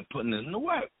 Bill been putting this in the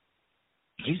work.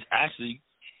 He's actually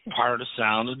part of the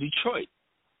sound of Detroit.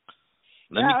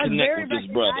 Let me connect with this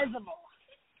brother.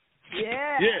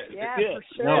 Yeah, for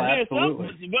sure. No,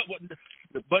 absolutely.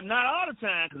 But not all the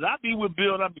time, because I be with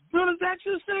Bill, and I be, Bill, is that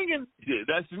you singing? Yeah,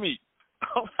 that's me.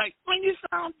 I'm like, man, you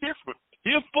sound different.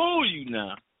 He'll fool you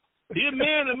now. He's a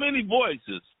man of many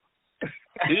voices.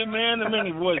 I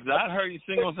heard you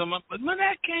sing on something, but man,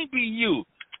 that can't be you.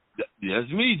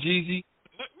 That's me, Jeezy.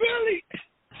 Really?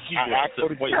 I go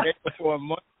to Jamaica for a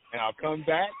month, and I'll come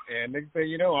back, and next thing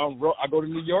you know, I go to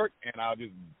New York, and I'll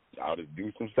just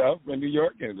do some stuff in New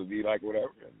York, and it'll be like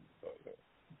whatever. And so,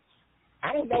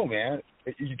 I don't know, man.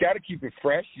 You got to keep it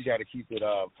fresh. You got to keep it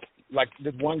like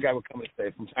this one guy would come and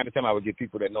say, from time to time, I would get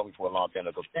people that know me for a long time.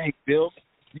 They go, "Thanks, Bill.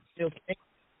 You still sing?"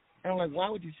 And I'm like, why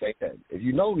would you say that? If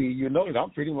you know me, you know that I'm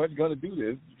pretty much going to do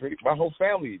this. My whole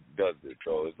family does this.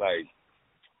 So it's like,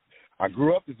 I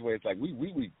grew up this way. It's like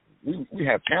we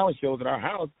have talent shows in our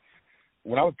house.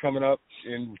 When I was coming up,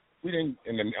 and we didn't,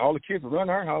 and then all the kids would run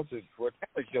our houses for a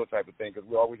talent show type of thing because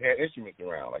we always had instruments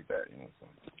around like that,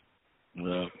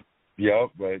 So. Yeah,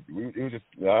 but it was just,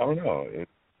 I don't know.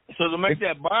 So to make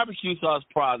that barbecue sauce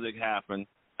project happen,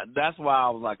 that's why I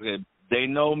was like, they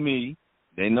know me.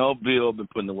 They know Bill been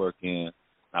putting the work in.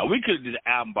 Now, we could have did the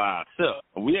album by ourselves.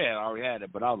 We had already had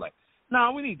it, but I was like,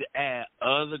 no, we need to add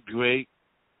other great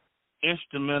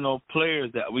instrumental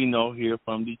players that we know here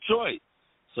from Detroit.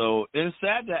 So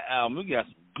inside that album, we got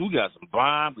some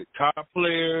bomb guitar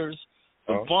players,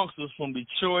 some funksters from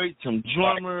Detroit, some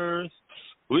drummers.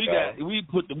 We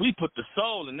put the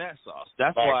soul in that sauce.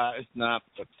 That's why it's not,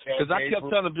 because I kept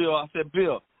telling Bill, I said,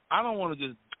 Bill, I don't want to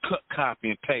just cut, copy,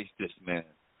 and paste this, man.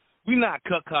 We not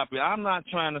cut, copy. I'm not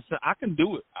trying to. I can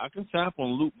do it. I can sample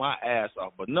and loop my ass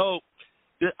off. But no,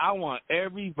 I want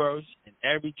every verse and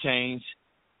every change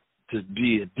to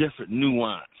be a different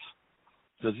nuance.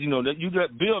 Because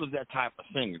that Bill is that type of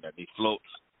singer that he floats.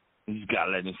 And you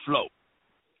gotta let him float.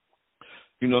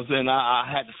 You know what I'm saying?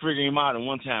 I had to figure him out at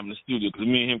one time in the studio because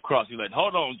me and him crossed. He's like,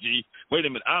 hold on, G. Wait a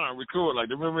minute. I don't record. Like,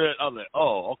 remember that? I was like,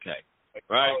 oh, okay.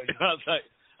 Right? I was like,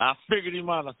 I figured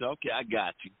him out. I said, okay, I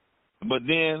got you. But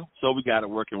then, so we got a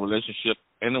working relationship,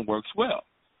 and it works well.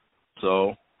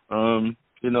 So,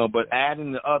 but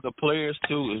adding the other players,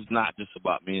 too, is not just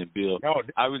about me and Bill. No,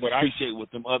 I really appreciate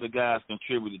what them other guys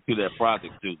contributed to that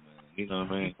project, too, man. You know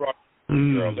what I mean?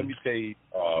 Girl, let me tell you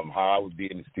how I would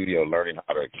be in the studio learning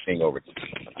how to sing over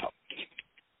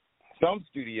some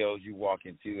studios you walk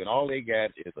into, and all they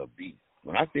got is a beat.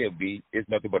 When I say a beat, it's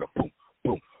nothing but a boom,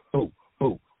 boom, boom,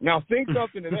 boom. Now, sing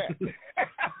something to that.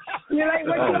 You're like,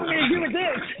 what do you want me to do with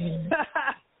this?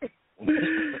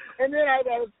 And then I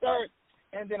got to start.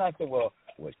 And then I said, well,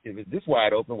 if it's this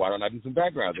wide open, why don't I do some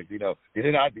background?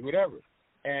 Then I do whatever.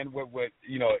 And what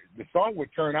the song would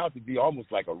turn out to be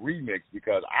almost like a remix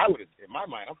because I would, in my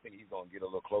mind, I'm thinking he's going to get a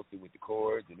little closer with the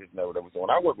chords and this and that, whatever. So when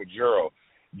I work with Gerald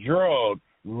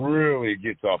really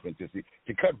gets off into,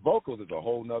 to cut vocals is a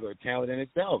whole nother talent in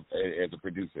itself as a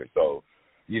producer. So,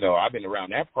 I've been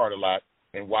around that part a lot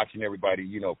and watching everybody,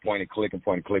 point and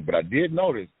click. But I did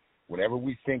notice whenever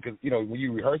we sing, because, when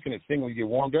you're rehearsing and sing, when you get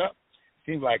warmed up,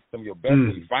 it seems like some of your best,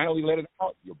 when you finally let it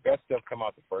out, your best stuff come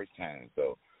out the first time.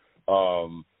 So,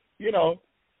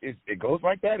 it goes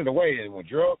like that in a way. And when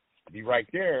Gerald be right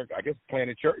there, I guess playing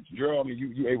in church, Gerald,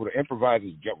 you able to improvise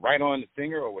and jump right on the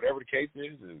singer or whatever the case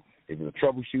is. And if it's a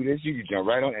troubleshoot issue, you jump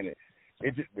right on. And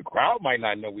it just, the crowd might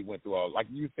not know we went through all, like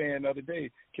you were saying the other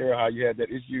day, Carol, how you had that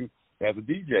issue as a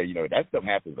DJ. That stuff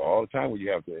happens all the time when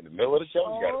you have to, in the middle of the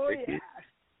show, you got to fix it.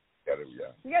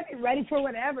 You got to be ready for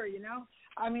whatever,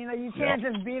 I mean, you can't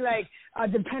just be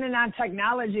dependent on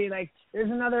technology. Like,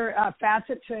 there's another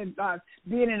facet to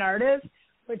being an artist,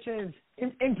 which is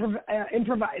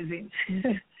improvising.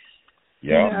 I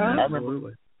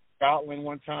remember Scotland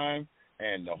one time,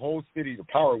 and the whole city, the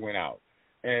power went out.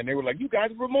 And they were like, you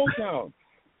guys are from Motown.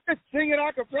 Just sing it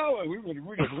a cappella. We just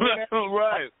went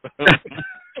right.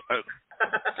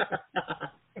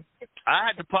 I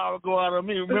had the power go out on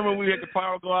me. Remember we had the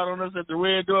power go out on us at the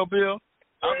Red Door Bill?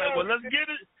 I was like, well, let's get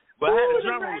it. But I had the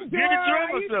drummer. Get the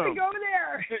drummer some. I used to go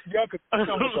there.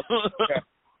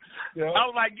 I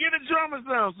was like, get a drummer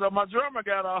some. So my drummer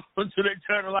got off until they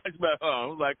turned the lights back on. I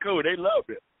was like, cool, they loved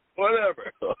it.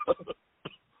 Whatever.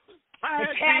 I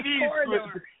had CDs.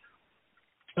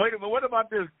 Wait a minute, what about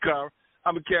this, Carl?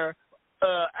 I'm a Kara.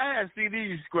 I had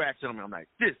CDs scratched on me. I'm like,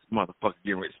 this motherfucker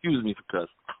getting ready. Excuse me because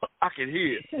I can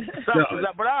hear it.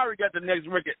 But I already got the next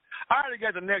record.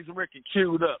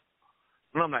 Queued up.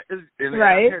 And I'm like,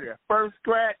 right. I heard that first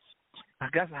scratch. I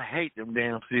guess I hate them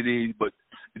damn CDs, but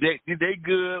they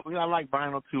good. I like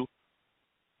vinyl too.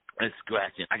 And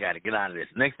scratching. I got to get out of this.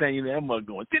 Next thing you know, that mother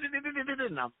going,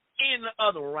 and I'm in the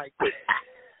other one right quick.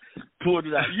 Pulled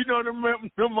it out. You know the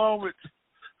moments.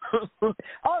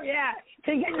 Oh yeah,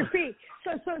 to get your feet.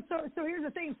 So here's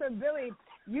the thing. So Billy,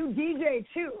 you DJ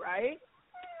too, right?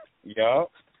 Yeah,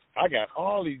 I got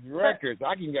all these records.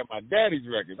 I can get my daddy's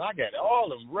records. I got all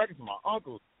them records from my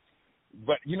uncles.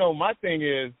 But my thing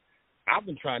is, I've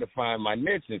been trying to find my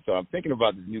niche, and so I'm thinking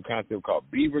about this new concept called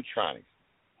Beavertronics,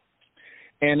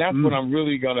 and that's what I'm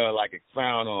really gonna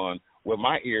expound on. What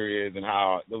my ear is and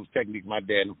how those techniques my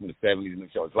dad knew from the 70s and the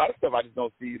shows. A lot of stuff I just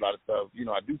don't see. A lot of stuff,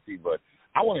 I do see, but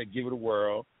I want to give it a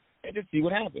whirl and just see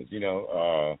what happens,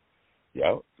 My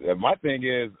thing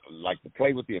is, to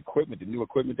play with the equipment, the new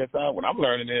equipment that's out. What I'm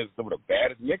learning is some of the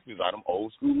baddest mixers are them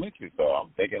old school mixers. So I'm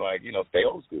thinking, stay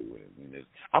old school with it.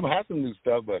 I'm going to have some new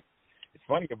stuff, but it's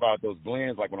funny about those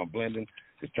blends, when I'm blending,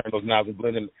 just turn those knobs and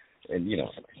blending. And,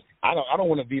 I don't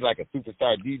want to be like a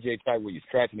superstar DJ type where you're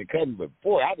scratching and cutting, but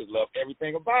boy, I just love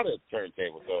everything about a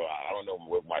turntable. So I don't know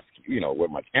what my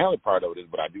talent part of it is,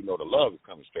 but I do know the love is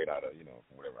coming straight out of,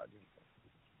 from whatever I do.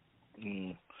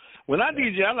 When I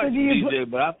DJ, I like to DJ,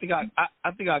 but I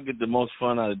think I get the most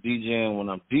fun out of DJing when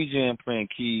I'm DJing, playing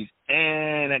keys,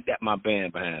 and I got my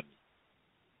band behind me.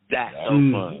 That's so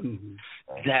fun.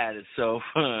 That is so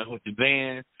fun with the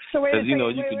band. So wait,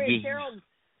 wait, Gerald.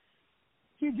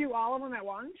 You do all of them at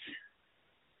once?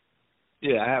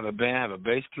 Yeah, I have a band. I have a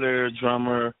bass player,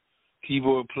 drummer,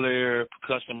 keyboard player,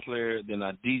 percussion player. Then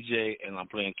I DJ, and I'm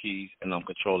playing keys, and I'm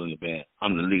controlling the band.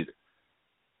 I'm the leader.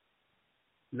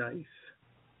 Nice.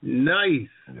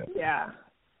 Yeah.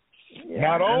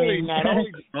 Not only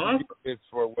it's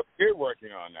for what you're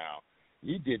working on now.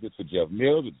 He did this for Jeff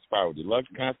Mills with the Spiral Deluxe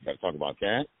concert. Got to talk about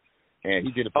that. And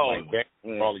he did it for all the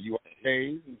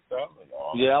USAs and stuff.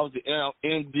 Yeah, I was the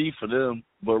MD for them.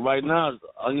 But right now,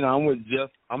 I'm with Jeff.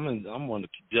 I'm one of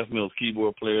Jeff Mills'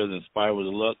 keyboard players in Spiral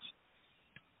Deluxe.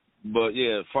 But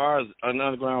yeah, as far as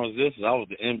Underground Resistance, I was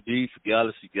the MD for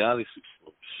Galaxy.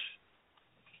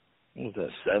 What was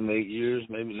that? 7, 8 years,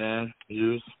 maybe 9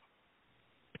 years.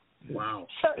 Wow.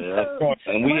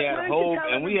 And we had a whole,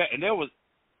 and there was,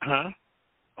 huh?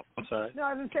 I'm sorry. No,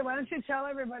 I was going to say, why don't you tell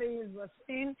everybody who's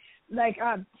listening,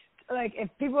 if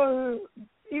people who,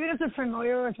 even if they're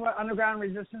familiar with what Underground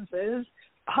Resistance is,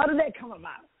 how did that come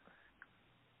about?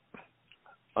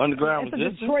 Underground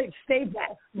Resistance? It's a Detroit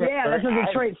staple. Yeah, that's a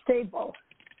Detroit staple.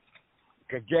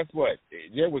 Because guess what?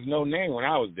 There was no name when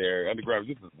I was there. Underground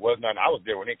Resistance was not. I was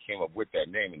there when they came up with that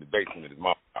name in the basement of his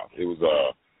mom's house. It was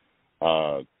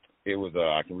I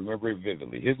can remember it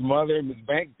vividly. His mother, Miss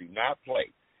Banks, do not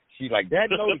play. She like, that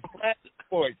nose flat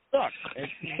boy sucks.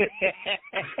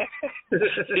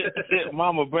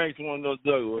 Mama Banks one of those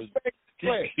dogs.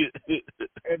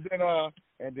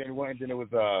 and then it was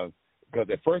because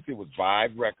at first it was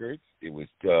Vibe Records. It was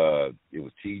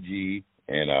TG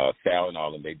and Sal and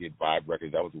all, and they did Vibe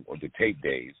Records. That was the tape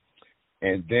days.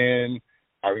 And then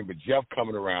I remember Jeff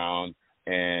coming around,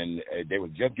 and they were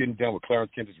just getting done with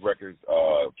Clarence Kent's records,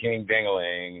 King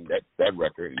Dang-a-Lang, that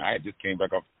record, and I had just came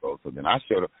back off the show. So then I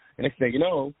showed up. And next thing you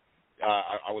know,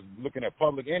 I was looking at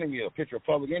Public Enemy, a picture of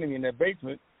Public Enemy in that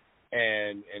basement,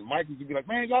 and Mike would be like,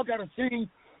 man, y'all got to sing,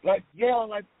 yell,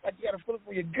 like you got to feel it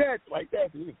for your guts, like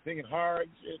that. So he was singing hard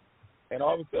and shit. And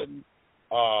all of a sudden,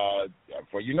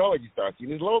 before you know it, you start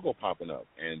seeing his logo popping up.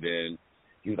 And then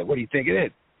he was like, what do you think it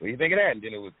is? What do you think of that? And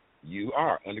then it was, you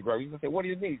are Underground Resistance. I said, what do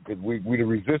you need? Because we the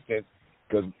Resistance,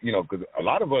 because a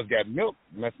lot of us got milk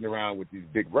messing around with these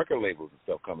big record labels and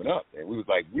stuff coming up. And we was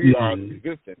like, we are the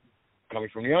Resistance coming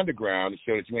from the underground to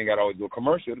show that you ain't got to always do a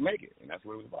commercial to make it. And that's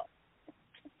what it was about.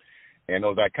 And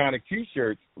those iconic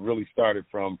T-shirts really started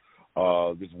from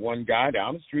this one guy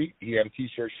down the street. He had a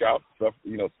T-shirt shop,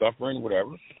 suffering,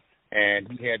 whatever.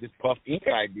 And he had this Puff Ink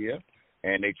idea,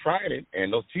 and they tried it,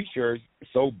 and those T-shirts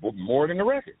sold more than the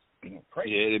records. Crazy.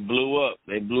 Yeah, they blew up.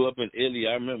 They blew up in Italy.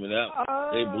 I remember that.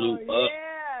 They blew up.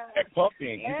 Yeah. That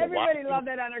Puffin. Everybody loved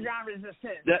that underground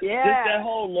resistance. Just that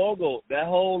whole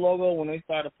logo when they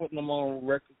started putting them on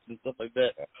records and stuff like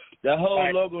that. That whole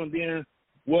logo, and then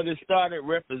what it started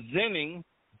representing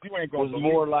was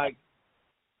more like.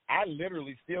 I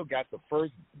literally still got the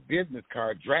first business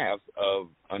card drafts of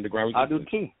Underground Resistance.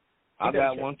 I do too. I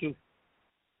got one too.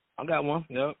 I got one.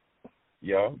 Yep.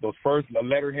 Yeah, those first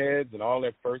letterheads and all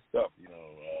that first stuff,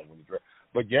 when the draft.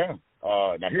 But yeah,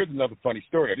 now here's another funny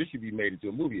story. This should be made into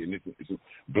a movie. And it's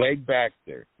Blake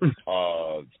Baxter,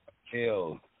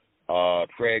 Hill,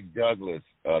 Craig Douglas,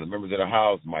 the members of the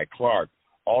House, Mike Clark.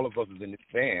 All of us was in this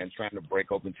band trying to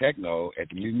break open techno at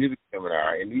the New Music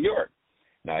Seminar in New York.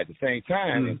 Now, at the same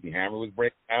time, MC Hammer was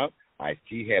breaking out.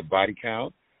 Ice-T had Body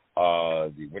Count.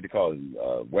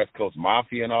 West Coast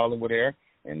Mafia and all of them were there.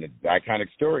 And the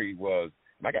iconic story was,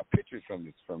 and I got pictures from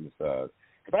this, because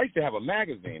I used to have a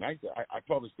magazine. I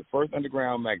published the first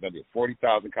underground magazine. I did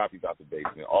 40,000 copies out the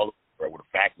basement, all with a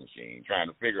fax machine, trying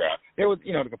to figure out. There was,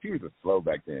 the computers were slow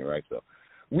back then, right? So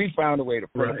we found a way to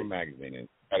print up a magazine and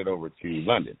got it over to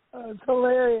London. Oh, it's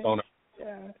hilarious.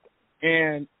 Yeah.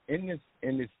 And in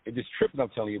this trip that I'm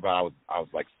telling you about, I was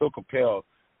like so compelled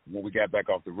when we got back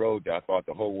off the road that I thought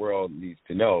the whole world needs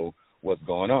to know what's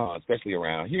going on, especially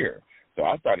around here. So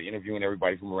I started interviewing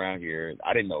everybody from around here.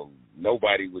 I didn't know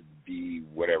nobody would be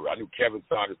whatever. I knew Kevin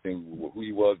Saunderson, who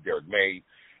he was, Derek May,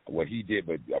 what he did,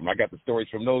 but I got the stories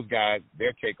from those guys,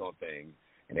 their take on things,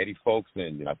 and Eddie Folks,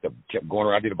 and I kept going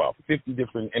around. I did about 50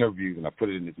 different interviews, and I put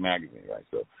it in this magazine, right?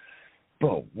 So,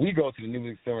 boom, we go to the New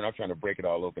Music Seminar. I'm trying to break it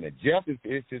all open. And Jeff is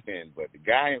just in, but the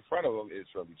guy in front of him is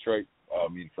from Detroit,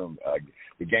 from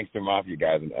the Gangster Mafia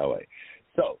guys in L.A.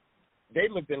 So they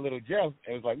looked at little Jeff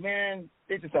and was like, man,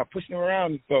 they just started pushing him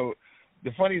around. And so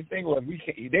the funniest thing was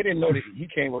they didn't know that he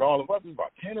came with all of us. There was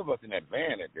about 10 of us in that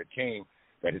van that came,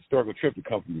 that historical trip to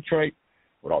come from Detroit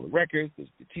with all the records, the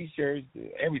T-shirts,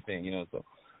 everything, So,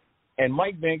 and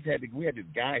Mike Banks we had this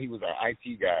guy, he was our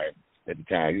IT guy at the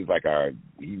time. He was like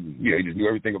he just knew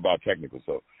everything about technical.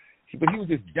 So, but he was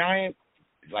this giant,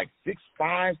 like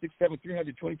 6'5", 6'7",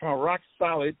 320-pound rock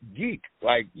solid geek.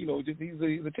 Like, he's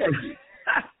a tech geek.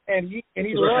 And he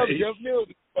loves Jeff Mills.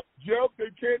 Jeff, they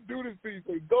can't do this to you.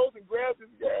 So he goes and grabs this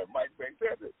guy, Mike Banks.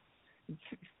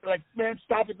 Like, man,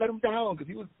 stop it, let him down, because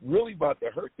he was really about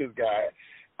to hurt this guy.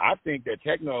 I think that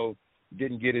techno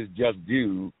didn't get his just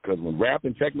due, because when rap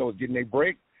and techno was getting their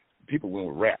break, people went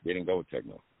with rap. They didn't go with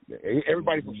techno.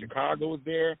 Everybody from Chicago was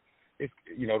there. It's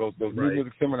those New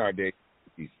Music Seminar days.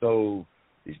 It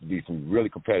used to be some really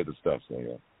competitive stuff. So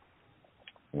yeah,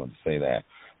 I want to say that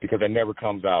because that never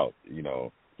comes out.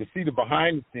 To see the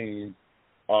behind the scenes,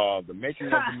 the making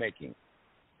of the making,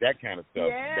 that kind of stuff.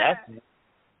 Yeah. That's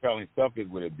telling stuff is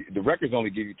what the records only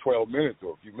give you 12 minutes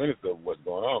or a few minutes of what's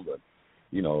going on, but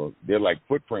they're like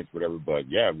footprints, whatever. But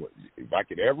yeah, if I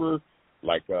could ever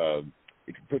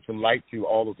it could put some light to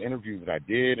all those interviews that I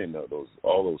did and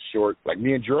all those short, like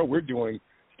me and Gerald, we're doing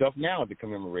stuff now to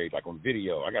commemorate, like on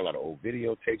video. I got a lot of old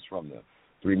video tapes from the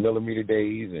 3mm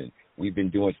days, and we've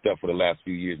been doing stuff for the last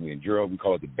few years. Me and Gerald, we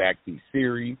call it the Backseat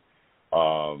Series,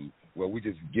 where we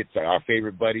just get our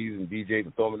favorite buddies and DJs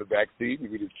and throw them in the backseat,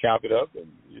 and we just chop it up, and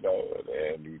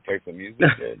and we play some music,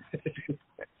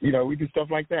 and we do stuff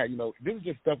like that. This is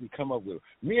just stuff we come up with.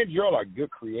 Me and Gerald are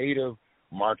good creative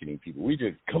marketing people. We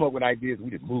just come up with ideas and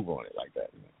we just move on it like that.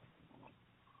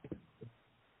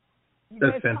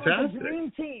 That's fantastic. The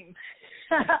dream team.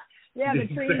 Yeah, the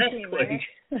dream team, right?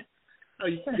 How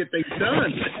you get things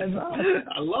done.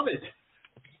 I love it.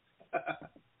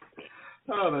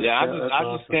 I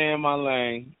just stay in my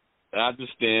lane.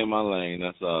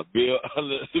 That's all. Bill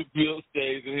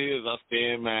stays in his. I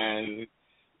stay in mine.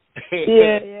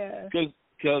 Yeah.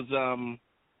 Because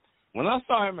when I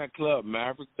saw him at Club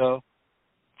Maverick, though,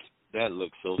 that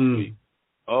looked so sweet.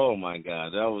 Oh my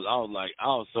God, I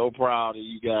was so proud of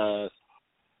you guys.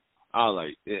 I was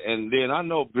like, and then I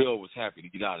know Bill was happy to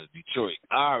get out of Detroit.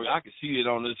 I could see it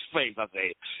on his face. I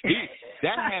said,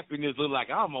 that happiness looked like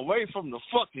I'm away from the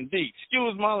fucking D.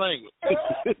 Excuse my language.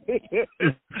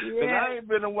 Because I ain't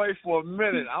been away for a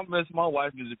minute. I miss my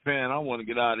wife in Japan. I want to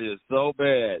get out of here so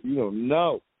bad. You don't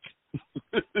know.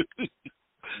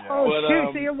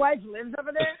 So your wife lives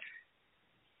over there?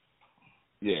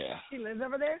 Yeah. She lives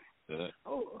over there? Yeah.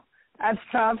 Oh, that's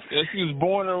tough. Yeah, she was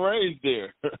born and raised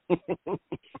there.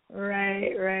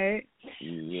 Right.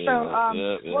 Yeah,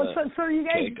 so you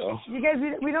guys,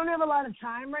 we don't have a lot of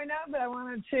time right now, but I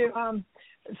wanted to.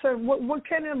 So what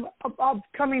kind of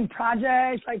upcoming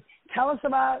projects? Like, tell us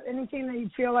about anything that you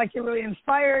feel like you're really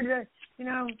inspired.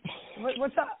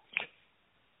 What's up?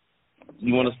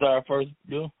 You want to start first,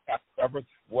 Bill?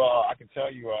 Well, I can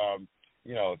tell you,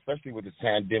 especially with this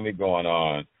pandemic going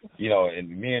on,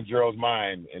 in me and Gerald's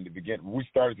mind in the beginning, we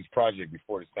started this project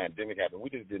before this pandemic happened.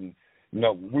 We just didn't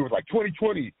know. We were like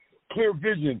 2020, clear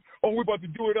vision. Oh, we're about to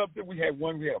do it up. Then we had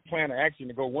a plan of action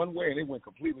to go one way, and it went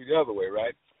completely the other way,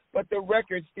 right? But the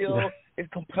record still is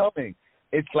compelling.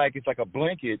 It's like a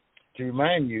blanket to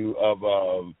remind you of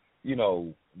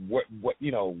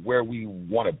where we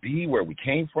want to be, where we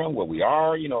came from, where we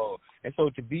are, and so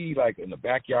to be like in the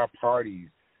backyard parties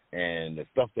and the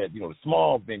stuff that, the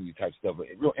small venue type stuff,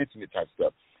 real intimate type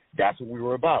stuff, that's what we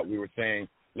were about. We were saying,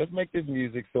 let's make this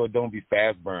music so it don't be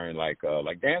fast burn like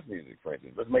dance music, for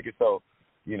instance. Let's make it so,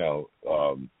 it'll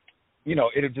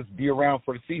just be around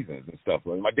for the seasons and stuff.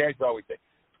 My dad used to always say,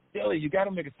 Billy, you got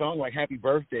to make a song like Happy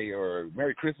Birthday or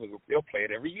Merry Christmas. They'll play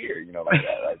it every year, like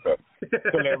that. Right? So,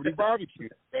 Celebrity Barbecue.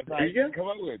 That's how you come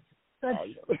up with.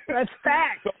 That's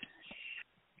fact.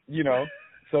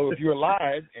 So if you're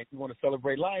alive and you want to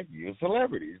celebrate life, you're a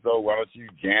celebrity. So why don't you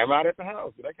jam out at the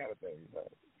house, that kind of thing.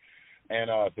 And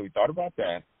so we thought about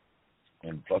that,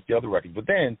 and plus the other records. But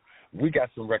then we got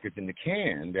some records in the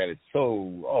can that is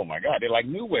so, oh my God, they're like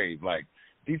new wave, like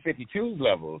D52's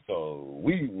level. So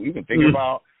we've been thinking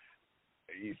about.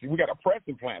 You see, we got a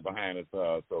pressing plant behind us,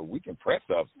 so we can press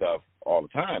up stuff all the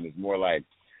time. It's more like,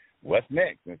 what's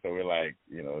next? And so we're like,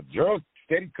 Gerald's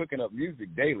steady cooking up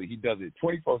music daily. He does it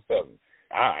 24/7.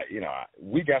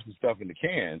 We got some stuff in the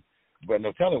can, but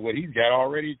no telling what he's got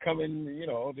already coming,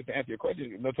 just to answer your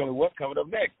question, no telling what's coming up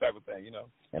next type of thing,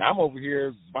 And I'm over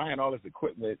here buying all this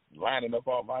equipment, lining up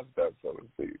all my stuff, so to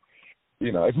speak.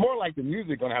 It's more like the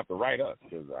music going to have to write us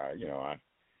because,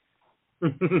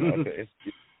 it's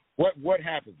what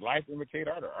happens? Life imitate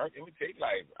art or art imitate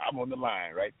life? I'm on the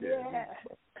line right there. Yeah.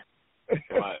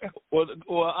 Right. Well,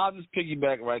 I'll just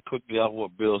piggyback right quickly off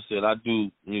what Bill said. I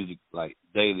do music like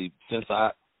daily since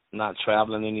I'm not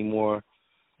traveling anymore.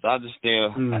 So I just stay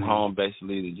at home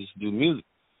basically to just do music.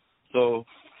 So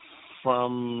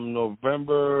from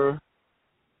November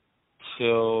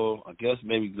till I guess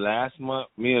maybe last month,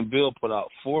 me and Bill put out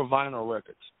 4 vinyl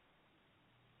records.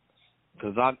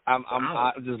 Because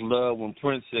I just love when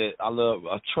Prince said, I love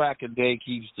a track a day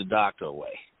keeps the doctor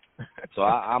away. So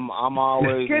I'm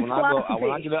always when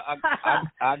I get up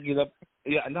I get up.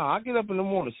 Yeah, no, I get up in the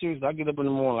morning. Seriously, I get up in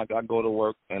the morning like I go to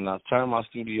work and I turn my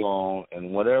studio on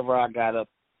and whatever I got up,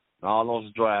 all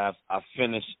those drives, I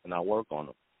finish and I work on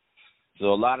them. So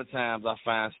a lot of times I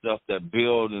find stuff that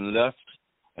build and left,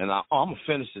 and I'm gonna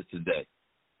finish it today,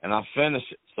 and I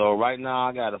finish it. So right now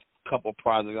I got a couple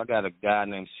projects. I got a guy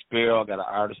named Sparrow. I got an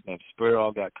artist named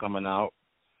Sparrow I got coming out.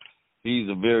 He's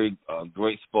a very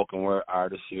great spoken word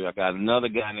artist here. I got another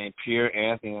guy named Pierre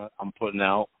Anthony I'm putting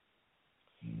out.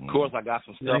 Of course, I got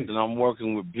some stuff that I'm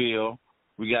working with Bill.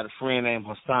 We got a friend named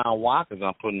Hassan Walkers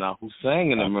I'm putting out who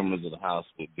sang in the Members of the House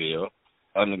with Bill,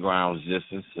 Underground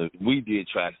Resistance. So we did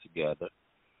tracks together.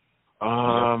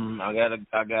 I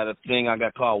got a thing I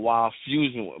got called Wild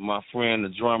Fusion with my friend, the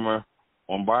drummer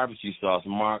on Barbecue Sauce,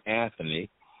 Mark Anthony.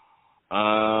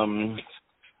 I'm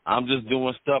just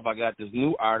doing stuff. I got this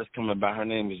new artist coming by. Her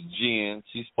name is Jen.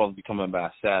 She's supposed to be coming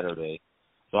by Saturday.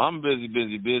 So I'm busy.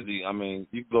 I mean,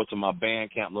 you can go to my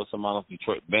Bandcamp, Los Hermanos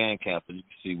Detroit Bandcamp, and you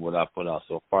can see what I put out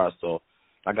so far. So,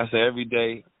 like I said, every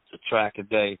day, a track a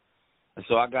day. And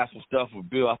so I got some stuff with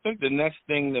Bill. I think the next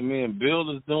thing that me and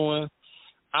Bill is doing,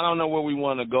 I don't know where we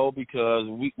want to go because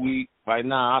we right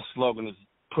now our slogan is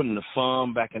putting the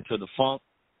fun back into the funk.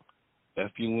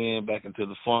 F-U-N, back into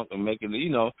the funk and making it,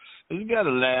 you got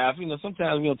to laugh.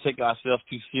 Sometimes we don't take ourselves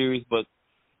too serious, but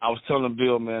I was telling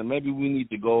Bill, man, maybe we need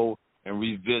to go and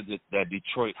revisit that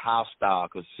Detroit house style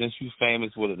because since you're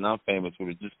famous with it and I'm famous with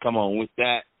it, just come on with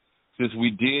that since we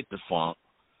did the funk.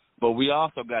 But we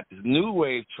also got this new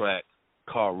wave track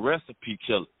called Recipe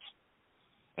Killers,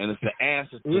 and it's the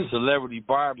answer to Celebrity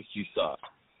Barbecue Sauce.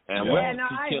 And Recipe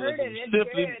I Killers heard it.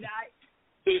 It's good.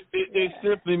 It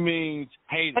simply means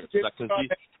haters. Because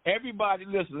everybody,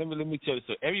 listen, let me tell you,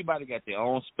 so everybody got their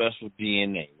own special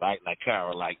DNA, right? Like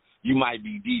Carol, like you might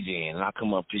be DJing and I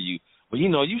come up to you, but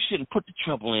you shouldn't put the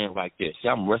treble in like this. See,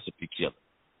 I'm Recipe Killer.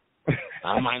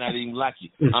 I might not even like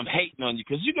you. I'm hating on you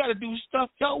because you got to do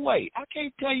stuff your way. I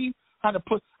can't tell you how to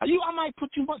put. I might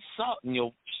put too much salt in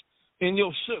your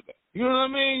sugar. You know what I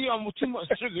mean? I'm too much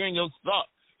sugar in your salt.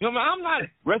 You know what I mean? I'm not.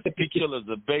 Recipe Killer is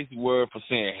a basic word for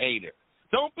saying hater.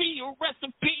 Don't be a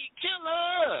recipe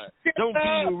killer. Don't be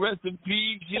a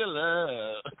recipe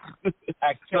killer.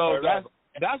 So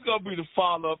that's gonna be the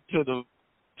follow up to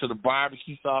the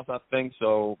barbecue sauce, I think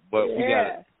so. But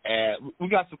we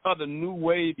got some other new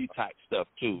wavy type stuff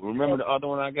too. Remember the other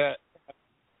one I got?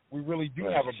 We really do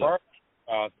have a barbecue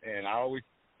and I always,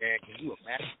 man, can you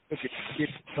imagine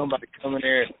somebody come in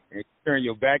there and turn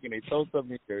your back and they throw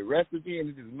something in the recipe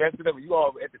and just mess it up and you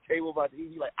all at the table about to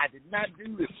eat, you're like, I did not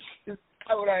do this. This is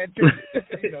not what I intended.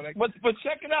 You know, like, but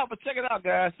check it out,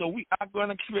 guys. So we are going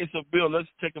to create, so Bill, let's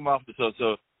take him off.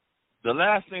 So the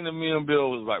last thing that me and Bill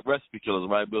was like recipe killers,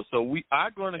 right, Bill? So we are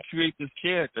going to create this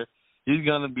character. He's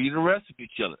going to be the recipe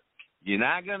killer. You're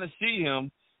not going to see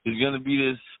him. He's going to be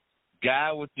this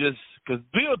guy with this, because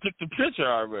Bill took the picture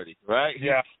already, right?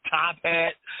 Yeah. Top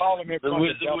hat. Call him in front of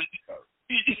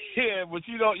yeah, but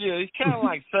you don't, he's kind of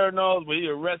like Sir Nose, but he's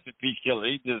a recipe killer.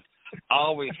 He just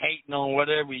always hating on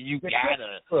whatever you got.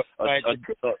 Right.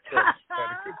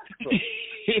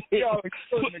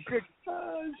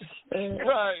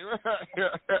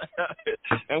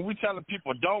 And we telling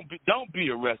people don't be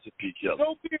a recipe killer.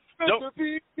 Don't be a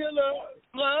recipe killer.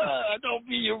 Don't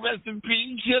be a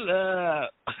recipe killer.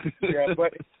 Yeah,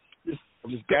 but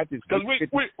we got this because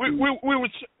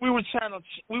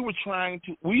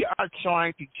we are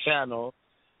trying to channel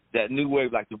that new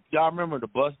wave, like y'all remember the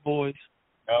Bus Boys?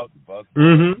 Oh, the Bus Boys.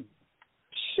 Mm-hmm.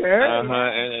 Sure.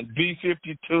 And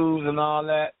B-52s and all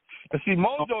that. And see,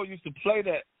 Mojo used to play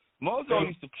that. Mojo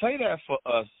used to play that for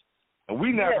us, and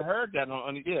we never heard that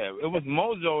on. Yeah, it was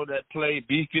Mojo that played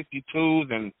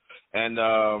B-52s and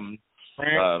all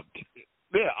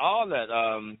that.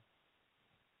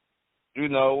 You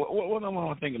know, what am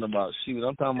I thinking about? Shoot,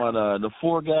 I'm talking about the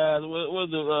four guys. What was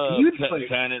the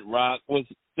Planet Rock? Was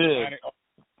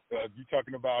you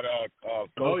talking about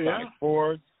Sonic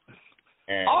Force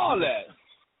and all that?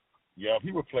 Yeah,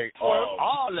 he would play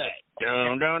all that.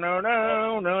 No.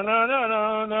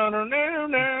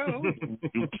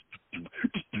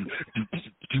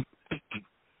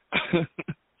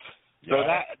 So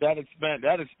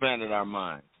that expanded our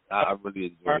minds. I really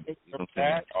enjoyed it. You know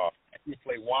he would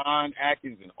play Juan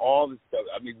Atkins and all this stuff.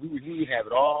 I mean, we would have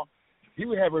it all. He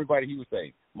would have everybody. He would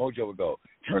say, Mojo would go,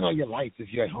 turn on your lights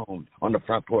if you're at home on the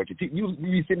front porch. You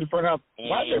be sitting in front of the house.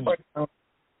 Why is everybody?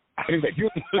 He's like,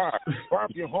 you're in the car.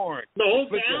 Bark your horn. The whole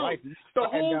flip your town. lights. The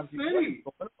whole city.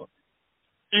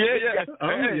 Yeah.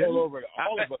 All over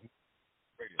all of us.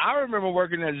 I remember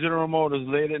working at General Motors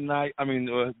late at night. I mean,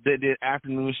 they did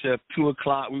afternoon shift,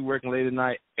 2:00. We working late at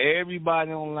night.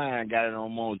 Everybody online got it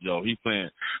on Mojo. He playing,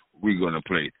 we're going to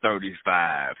play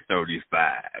 35.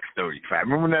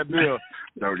 Remember that bill?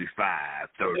 35.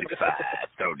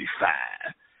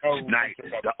 Night,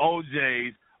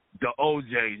 the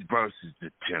OJs versus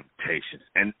the Temptations.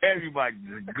 And everybody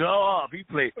just go off. He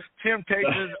played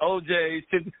Temptations, OJs.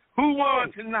 Who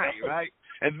won tonight, right?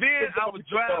 And then I would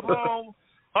drive home.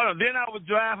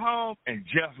 And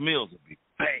Jeff Mills would be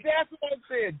banging. That's what I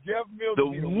said. Jeff Mills. The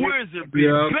Wizard would be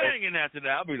banging after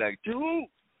that. I'd be like, dude.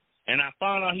 And I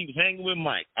found out he was hanging with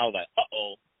Mike. I was like,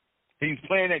 uh-oh. He was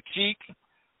playing that Cheek.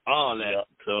 All that.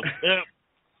 So, yeah.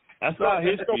 That's our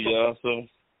history, y'all. So.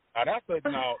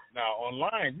 Now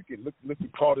online, you can look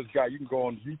and call this guy. You can go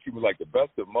on YouTube like the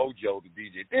best of Mojo, the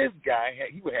DJ. This guy,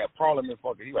 he would have Parliament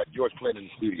Funky. He would have George Clinton in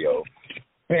the studio.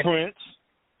 Prince.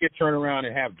 He'd turn around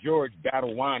and have George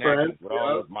battle Juan Atkins with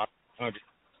all those my 100.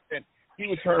 And he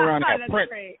would turn around and have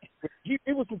Prince.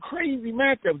 It was some crazy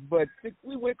matchups, but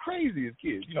we went crazy as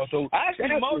kids, you know. So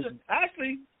Mojo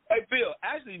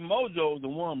was the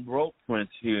one broke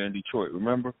Prince here in Detroit.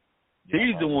 Remember,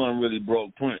 he's the one really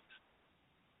broke Prince.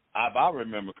 I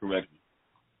remember correctly.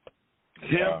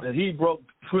 That he broke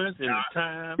Prince in his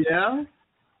time. Yeah.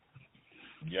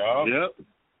 Yep.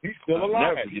 He's still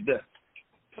alive. Never forget that.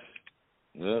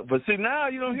 Yeah, but see, now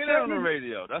you don't hear that on the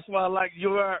radio. That's why I like you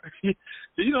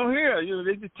don't hear it.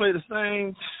 They just play the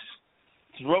same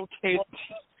rotate.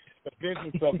 The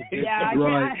business of the business. Yeah,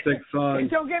 right, 6 songs.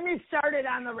 Don't get me started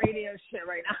on the radio shit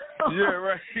right now. Yeah,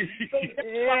 right.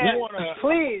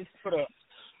 Please.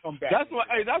 That's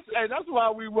why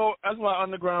we wrote. That's why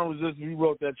Underground Resistance. We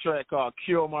wrote that track called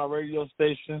 "Kill My Radio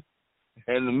Station,"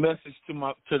 and the message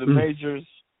to the majors.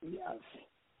 Yes.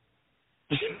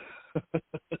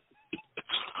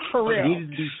 For real.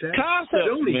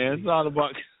 Concept, man. It's all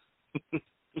about.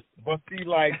 But see,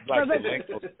 like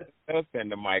the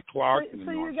and the Mike Clark and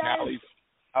the North Cali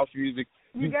house music,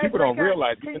 people don't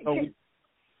realize. Can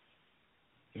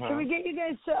we get you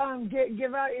guys to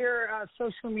give out your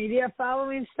social media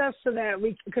following stuff so that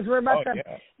because we're about to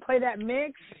play that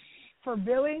mix for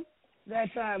Billy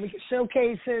that we can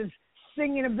showcase his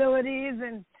singing abilities.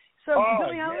 And so,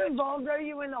 Billy, how involved are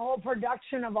you in the whole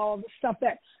production of all the stuff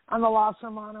that on the Los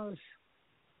Hermanos?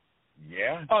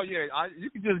 Yeah. Oh, yeah. You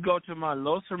can just go to my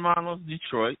Los Hermanos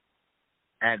Detroit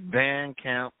at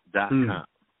bandcamp.com.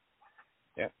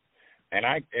 Yeah.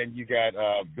 And you got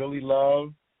Billy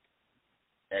Love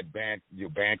at your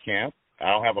Bandcamp. I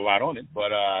don't have a lot on it,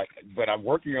 but I'm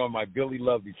working on my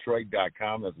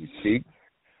BillyLoveDetroit.com as we speak,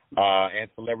 and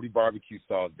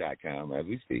CelebrityBarbecueSauce.com as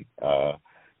we speak.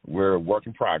 We're a work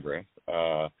in progress.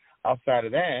 Outside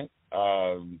of that,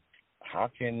 how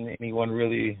can anyone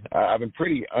really? I've been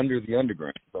pretty under the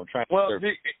underground, so I'm trying to.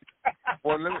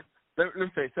 Let me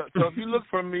say. So if you look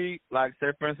for me, like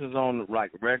say for instance on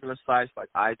like regular sites like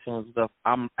iTunes and stuff,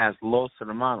 I'm as Los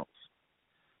Hermanos.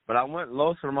 But I went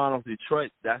Los Hermanos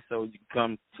Detroit. That's so you can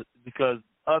come to, because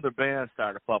other bands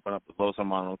started popping up with Los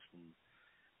Hermanos from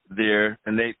there,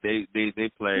 and they play.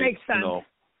 Makes sense. You know,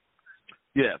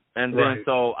 yeah, and then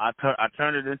so I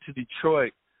turned it into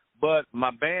Detroit, but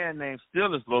my band name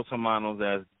still is Los Hermanos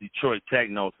as Detroit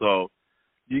Techno. So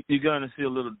you're gonna see a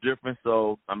little difference.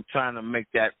 So I'm trying to make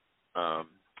that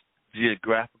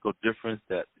geographical difference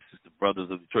that this is the Brothers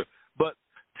of Detroit. But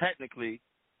technically,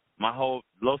 my whole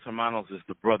Los Hermanos is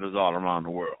the brothers all around the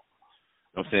world.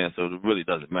 You know what I'm saying? So it really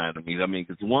doesn't matter to me. I mean,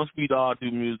 because once we all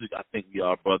do music, I think we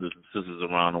are brothers and sisters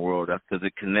around the world. That's because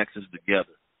it connects us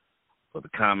together for the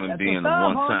common being of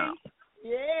one sound.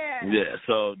 Yeah. Yeah,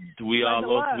 so we all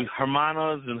we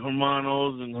hermanos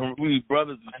and we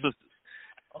brothers and sisters.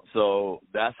 So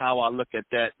that's how I look at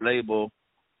that label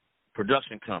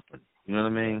production company. You know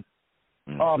what I mean?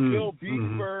 Bill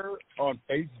Beaver on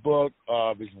Facebook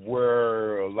is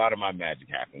where a lot of my magic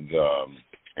happens.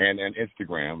 And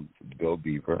Instagram, Bill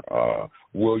Beaver,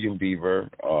 William Beaver.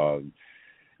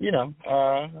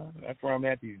 That's where I'm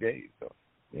at these days. So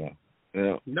yeah.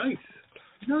 Nice.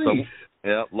 So,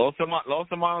 yeah, Los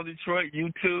Hermanos Detroit,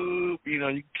 YouTube. You know,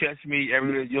 you can catch me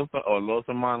everywhere. Or Los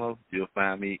Hermanos, you'll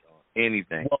find me on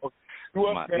anything. Well, you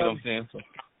know what I'm saying? So,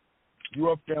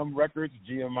 UFM Records,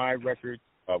 GMI Records.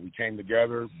 We came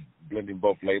together, blending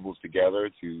both labels together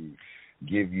to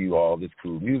give you all this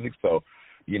cool music. So,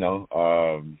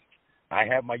 I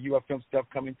have my UFM stuff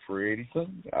coming pretty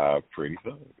soon. The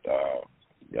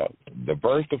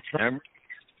birth of Trump.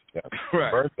 Yeah,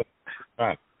 right. Birth of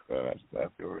Trump.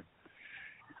 That's the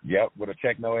Yep, with a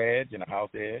techno edge and a house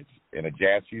edge and a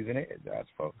jazz fusion edge. I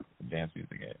suppose a jazz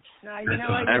fusion edge. No, you know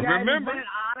what? You guys, remember, it's been an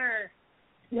honor.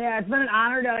 Yeah, it's been an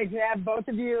honor to have both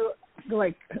of you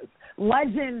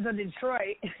legends of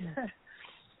Detroit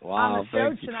on the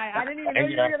show tonight. I didn't even know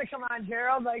you were going to come on,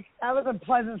 Gerald. That was a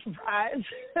pleasant surprise.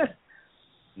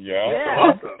 Yeah.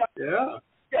 Awesome. Yeah.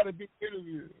 Got a big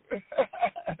interview.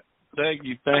 Thank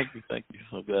you.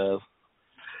 So guys,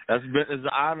 it's an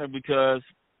honor because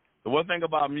the one thing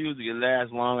about music, it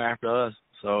lasts long after us.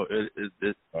 So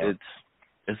it's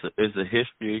a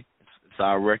history. It's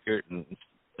our record, and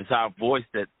it's our voice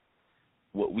that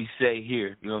what we say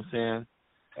here. You know what I'm saying?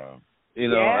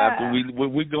 After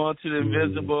we go into the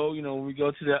invisible, when we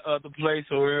go to that other place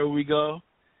or wherever we go,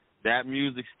 that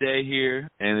music stay here,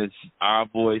 and it's our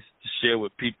voice to share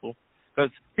with people.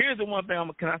 Because here's the one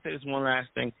thing. Can I say this one last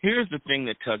thing? Here's the thing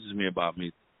that touches me about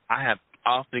music. I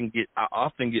often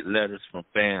get letters from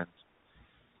fans.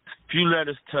 A few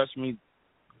letters touch me.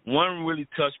 One really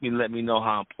touched me and let me know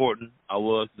how important I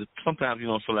was. Sometimes you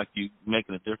don't feel like you're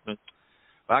making a difference.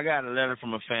 But I got a letter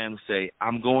from a fan who say,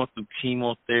 I'm going through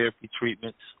chemotherapy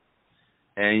treatments,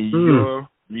 and your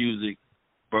music,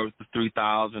 Birth of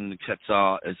 3000,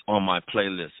 etc., is on my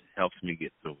playlist. It helps me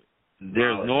get through it.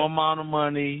 There's no amount of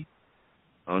money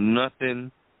or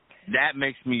nothing. That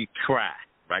makes me cry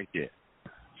right there.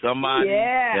 Somebody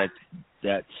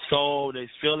that soul, they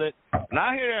feel it. And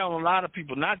I hear that from a lot of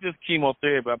people, not just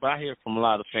chemotherapy, but I hear it from a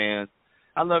lot of fans.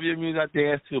 I love your music, I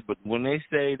dance too, but when they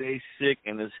say they sick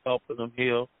and it's helping them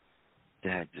heal,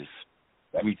 that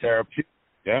therapy.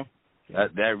 Yeah.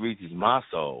 That reaches my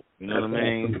soul. You know what I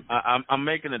mean? I'm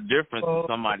making a difference in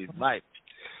somebody's life.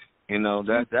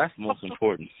 That's most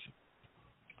important.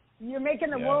 You're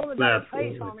making the world a better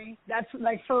place, homie. That's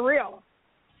for real.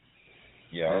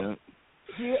 Yeah.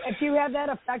 If you have that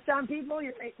effect on people,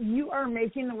 you are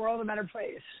making the world a better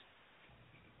place.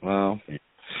 Well,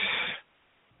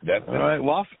 that's all right.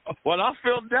 Well, I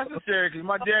feel necessary because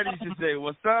my daddy used to say,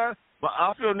 "Well, son," but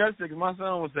I feel necessary because my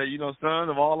son would say, "Son,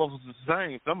 if all of us are the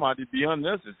same, somebody be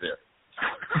unnecessary."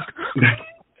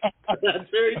 That's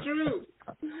very true.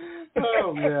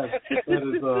 Oh man,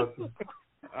 that is awesome.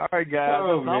 All right, guys.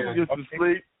 I'm gonna get some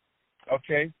sleep.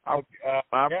 Okay. I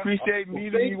appreciate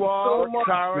meeting you all. So much,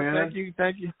 Tyra, man.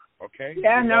 thank you. Okay.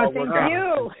 Yeah, no, thank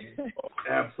you.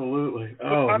 Absolutely.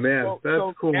 Oh man,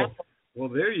 that's cool. Well,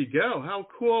 there you go. How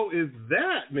cool is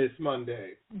that, Miss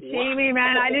Monday? Jamie,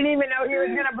 man, I didn't even know he was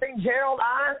going to bring Gerald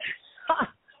on.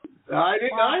 I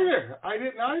didn't either.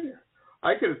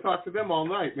 I could have talked to them all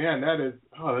night. Man,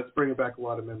 that's bringing back a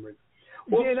lot of memories.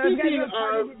 Well, those guys are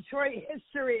part of Detroit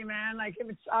history, man.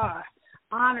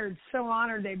 honored, so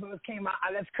honored they both came out.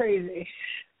 That's crazy.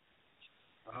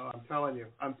 Oh, I'm telling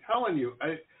you.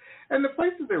 And the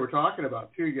places they were talking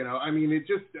about too, you know, I mean, it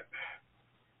just,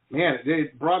 man,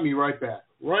 it brought me right back.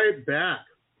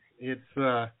 It's,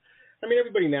 I mean,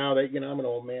 everybody now that, you know, I'm an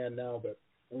old man now, but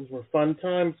those were fun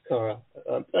times, Carl.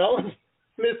 I'm telling you,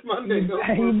 Miss Monday.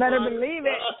 You better believe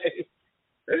it.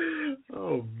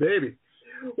 Oh, baby.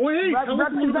 Well, hey, tell us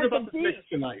a little bit about the mix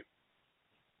tonight.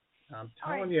 I'm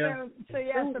telling you.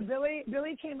 So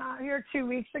Billy came out here 2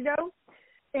 weeks ago,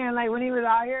 and like when he was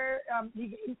out here,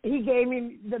 he gave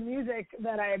me the music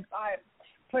that I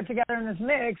put together in this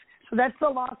mix. So that's the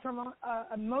Los Hermanos.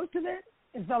 Most of it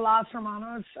is the Los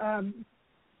Hermanos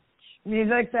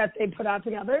music that they put out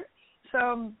together.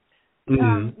 So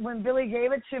when Billy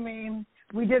gave it to me,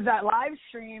 we did that live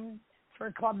stream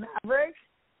for Club Maverick,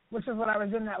 which is what I was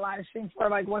doing that live stream for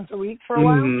like once a week for a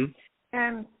while.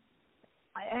 And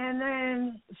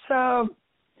then, so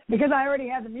because I already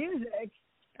had the music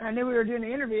and I knew we were doing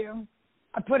the interview,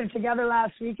 I put it together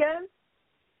last weekend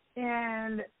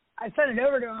and I sent it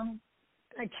over to him.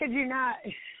 I kid you not,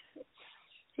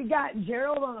 he got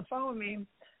Gerald on the phone with me.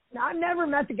 Now, I've never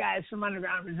met the guys from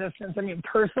Underground Resistance, I mean,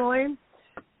 personally.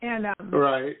 And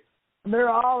right. They're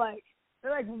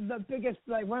like the biggest,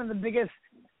 like one of the biggest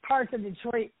parts of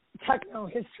Detroit techno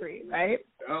history, right?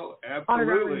 Oh,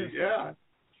 absolutely, yeah.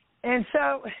 And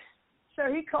so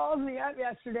he calls me up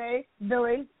yesterday,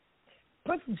 Billy,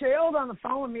 puts Gerald on the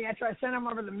phone with me after I sent him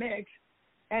over the mix,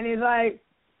 and he's like,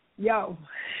 yo,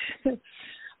 you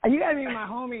got to be my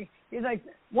homie. He's like,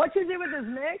 what you did with this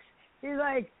mix? He's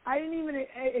like, I didn't even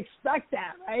expect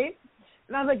that, right?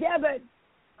 And I was like, yeah, but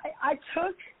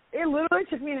it literally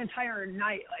took me an entire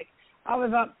night. Like, I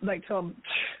was up like till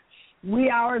wee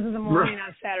hours of the morning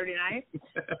on Saturday night.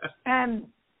 And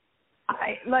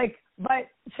but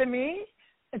to me,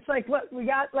 it's like, look, we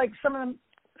got like some of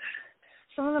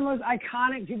the most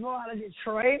iconic people out of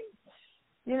Detroit,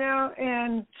 you know,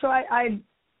 and so I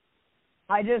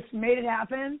just made it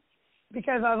happen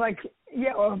because I was like,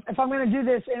 yeah, well, if I'm going to do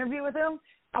this interview with him,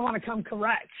 I want to come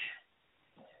correct.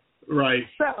 Right.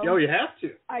 So, you have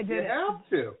to. I did. You have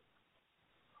to.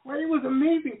 Well, it was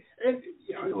amazing, and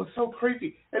you know, it was so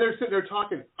crazy. And they're sitting there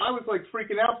talking. I was like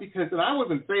freaking out and I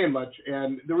wasn't saying much.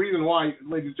 And the reason why,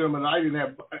 ladies and gentlemen, I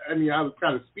was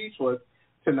kind of speechless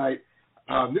tonight.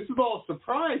 This is all a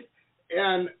surprise.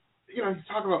 And you know, he's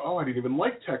talking about, I didn't even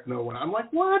like techno. And I'm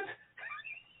like, what?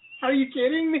 Are you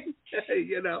kidding me?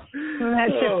 You know. Isn't that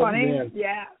shit funny? Man.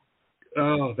 Yeah.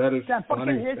 Oh, that is that funny.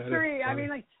 Fucking history. I mean,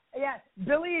 like. Yeah,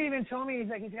 Billy even told me, he's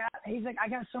like, I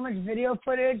got so much video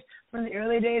footage from the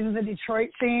early days of the Detroit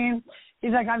scene.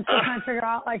 He's like, I'm still trying to figure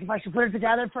out, like, if I should put it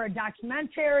together for a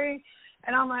documentary.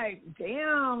 And I'm like,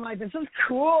 damn, like, this is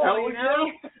cool, you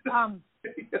know? Right.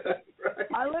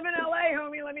 I live in L.A.,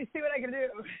 homie. Let me see what I can do.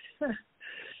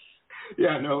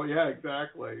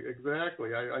 Exactly.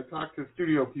 I talk to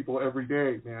studio people every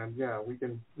day, man. Yeah, we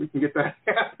can get that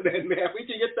happening, man. We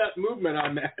can get that movement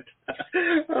on that.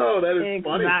 Oh, that is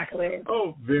funny. Exactly.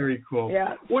 Oh, very cool.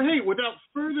 Yeah. Well, hey, without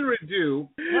further ado,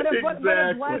 what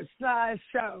a blessed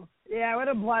show. Yeah, what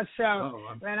a blessed show.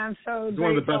 Oh, man, I'm so it's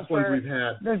one of the best ones we've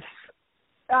had.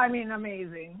 I mean,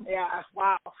 amazing. Yeah,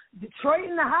 wow. Detroit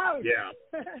in the house. Yeah.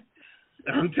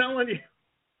 I'm telling you.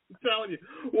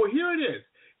 Well, here it is.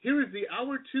 Here is the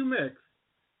Hour 2 mix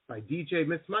by DJ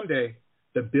Miss Monday,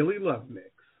 the Billy Love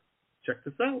mix. Check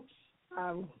this out.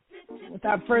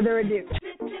 Without further ado.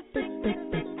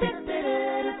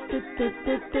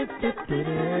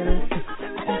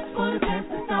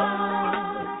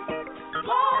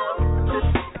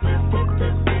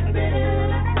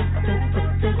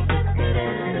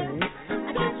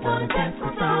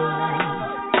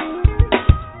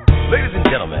 Ladies and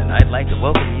gentlemen, I'd like to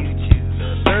welcome you to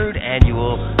the 3rd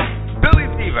annual Billy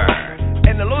Fever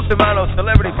and the Los Hermanos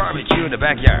Celebrity Barbecue in the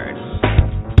backyard.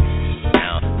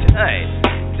 Now, tonight,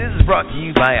 this is brought to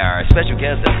you by our special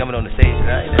guests that's coming on the stage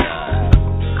tonight.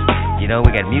 You know,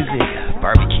 we got music,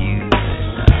 barbecues,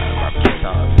 and barbecue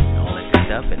sauce, and all that good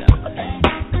stuff. And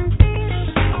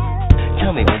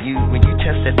tell me, when you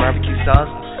test that barbecue sauce,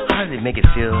 how does it make it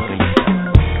feel in your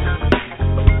stomach?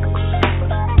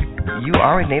 You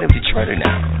are a native Detroiter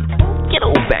now. Get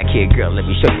on back here, girl. Let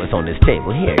me show you what's on this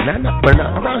table here. Now,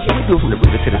 around here we do it from the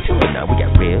rooter to the tuner. Now we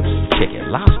got ribs,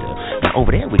 chicken, lobster. Now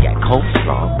over there we got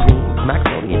coleslaw, greens,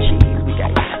 macaroni and cheese. We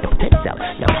got the potato salad.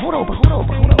 Now hold on. Now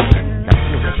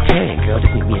you're a vegetarian, girl.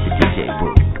 Just meet me at the DJ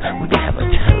booth. We can have a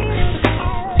toast.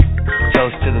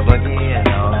 Toast to the boogie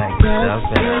and all that good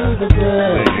stuff.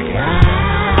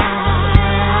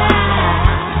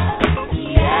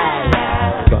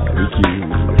 Barbecue.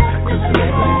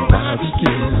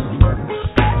 Barbecue.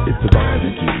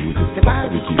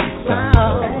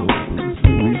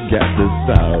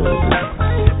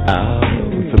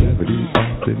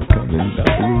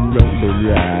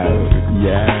 around,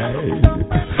 yeah.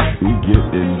 We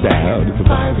getting down, it's a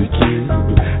barbecue.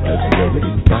 That's what it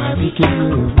is,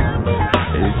 barbecue.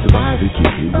 It's a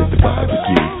barbecue, it's the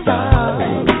barbecue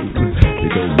style. It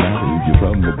don't matter if you're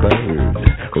from the bird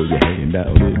or you're hanging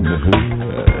down in the hood.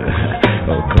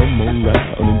 Oh, come on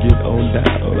round and get on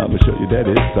down. I'ma show you that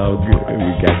it's all good. We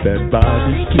got that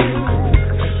barbecue.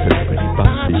 Celebrity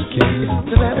barbecue.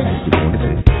 Celebrity, you want to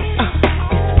say?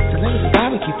 It's celebrity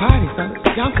barbecue party, fellas.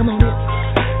 Y'all come on in.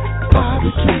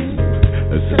 Barbecue.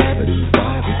 A celebrity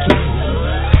barbecue.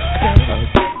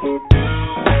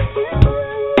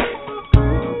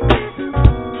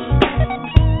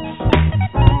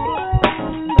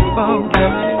 Oh,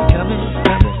 coming,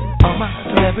 all my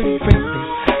celebrity friends,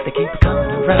 they keep coming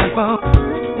around. Oh,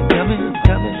 coming,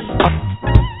 oh.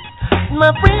 My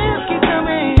friends keep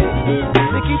coming,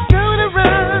 they keep coming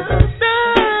around.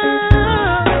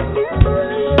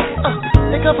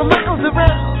 They come from miles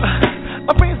around.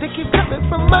 My friends, they keep coming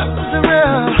from miles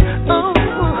around. Oh,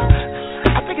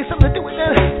 I think it's something to do with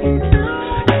that.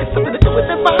 It's something to do with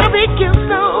that barbecue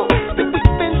song that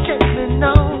we've been chasing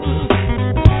on.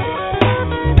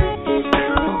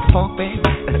 Funk, baby.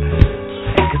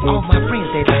 Cause all my friends,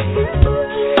 they like it.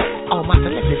 All my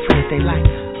celebrity friends, they like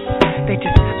it. They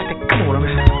just like to come on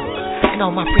around. And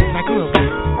all my friends I grew up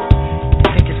with,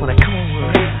 they just wanna come on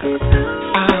around.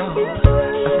 Oh,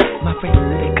 my friends,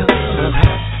 they come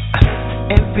around.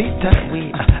 Every time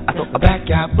we throw a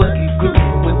backyard boogie group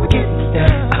when we get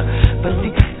down. But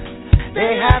see,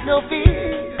 they have no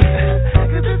fear.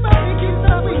 Cause this barbecue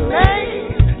song we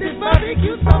made. This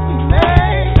barbecue song we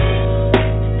made.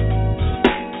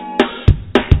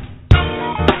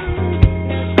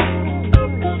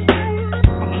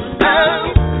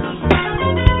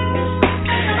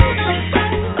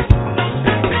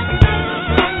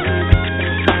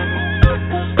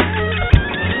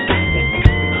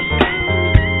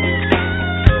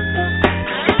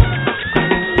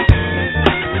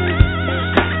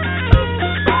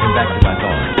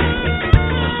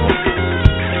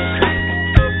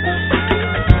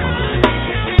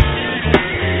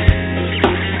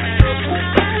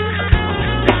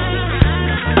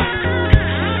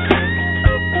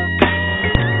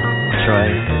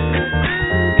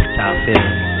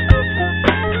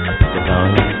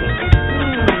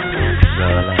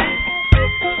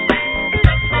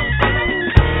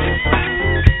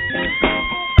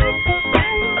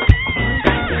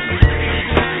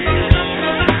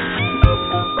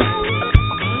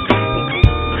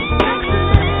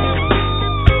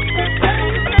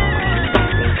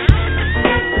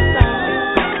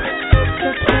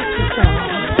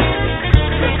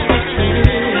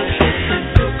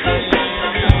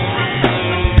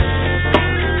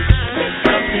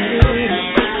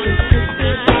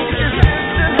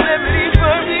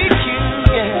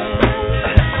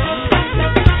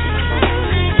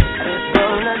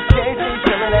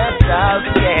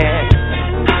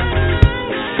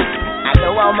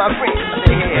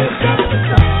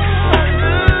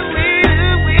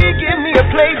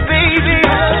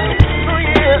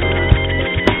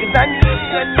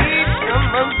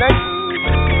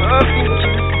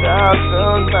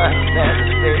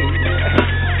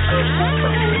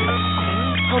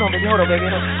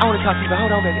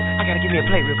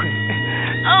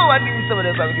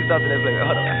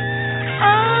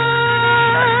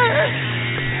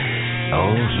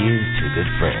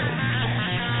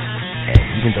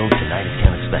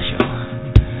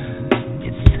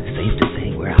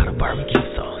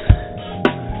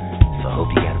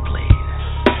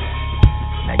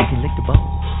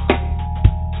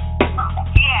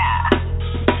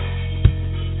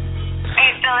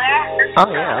 Oh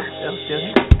yeah, I'm still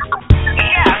here.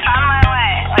 Yeah, I'm on my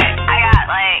way. Wait, I got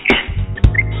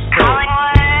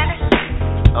Collingwood.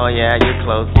 Oh yeah, you're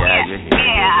close. Yeah, you're here.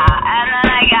 Yeah, and then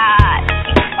I got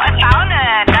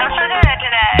Fountain. I'm so good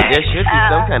today. There should be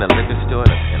some kind of liquor store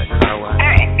and a car wash.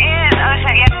 There is. Oh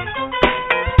shit, yeah.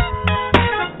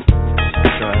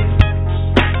 That's right.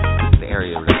 The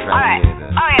area that's right. All right.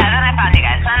 Oh yeah, then I found you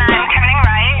guys. Then I'm turning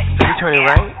right. So you're turning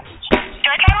right?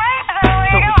 Do I turn right? Is that where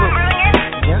you go? I'm really in?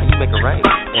 Yeah, you make a right,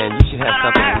 and you should have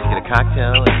something. You should get a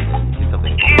cocktail and get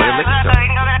something. Yeah, so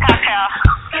we can go get a cocktail.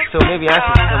 So maybe I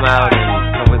should come out and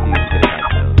come with you to get a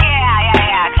cocktail.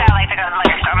 Yeah. Cause I like to go to the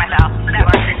liquor store myself. That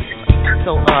works.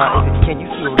 So, can you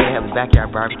see we're gonna have a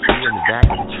backyard barbecue in the back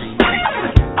of the tree?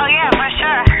 Oh yeah, for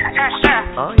sure. Sure.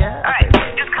 Oh yeah. All right,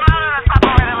 just come out and let's pop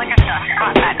over to the liquor store. Come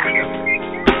on, back.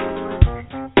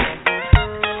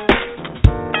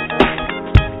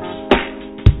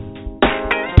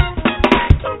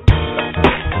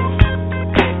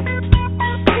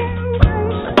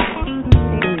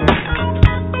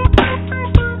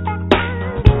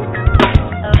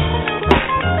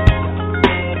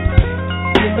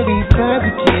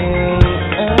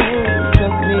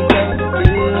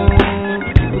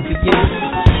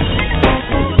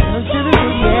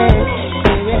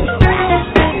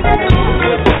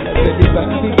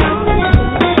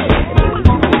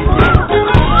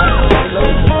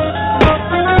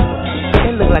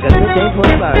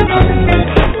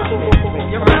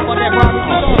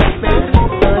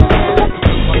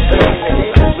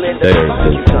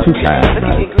 too kind.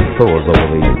 Soars over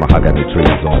these mahogany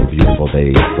trees on beautiful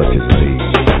days such as these.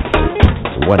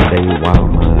 One day while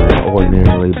my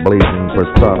ordinarily blazing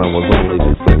persona was only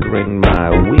flickering, my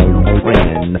winged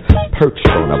friend perched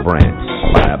on a branch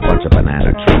by a bunch of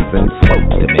banana trees and spoke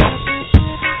to me.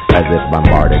 As if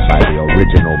bombarded by the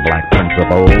original Black Prince of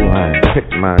old, I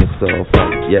picked myself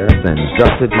up, yes, and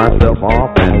dusted myself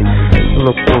off and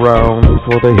looked around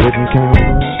for the hidden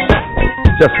camera.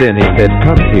 Just then he said,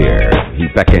 "Come here." He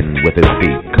beckoned with his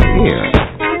feet. "Come here.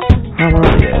 How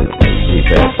are you?" He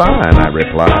said, "Fine," I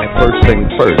replied. "First things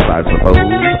first, I suppose.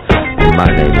 My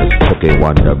name is Cookie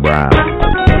Wonder Brown.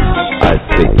 I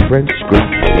speak French, Greek,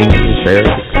 English,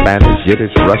 Arabic, Spanish,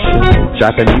 Yiddish, Russian,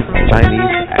 Japanese,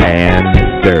 Chinese, and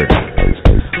dirty.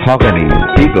 Hoganies,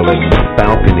 eagling,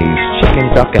 balconies, chicken,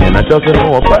 duck, and a dozen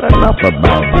more, but enough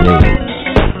about me.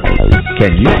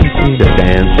 Can you teach me to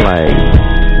dance like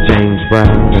James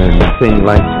Brown and sing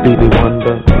like Stevie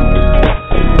Wonder?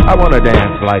 I want to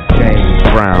dance like James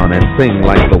Brown and sing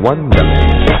like the Wonder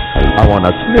Man. I want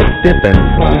to slip, dip, and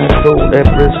slide so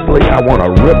effortlessly. I want to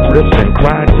rip, and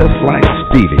cry just like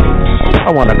Stevie.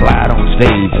 I want to glide on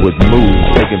stage with moves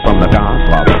taken from the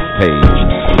Godfather's page.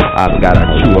 I've got to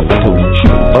chew up a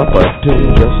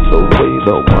tune just the way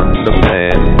the Wonder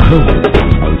Man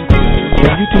moves.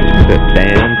 Can you teach me to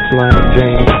dance like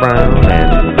James Brown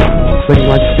and sing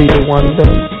like Stevie Wonder?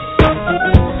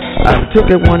 I'm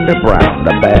Cookie Wonder Brown,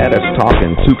 the baddest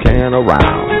talking toucan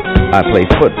around. I play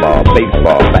football,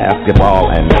 baseball, basketball,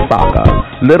 and soccer.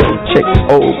 Little chicks,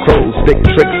 old crows, big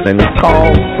tricks, and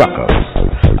tall suckers.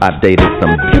 I've dated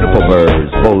some beautiful birds,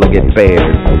 bow-legged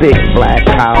bears, big black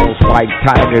cows, white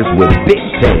tigers with big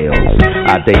tails.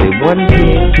 I've dated 1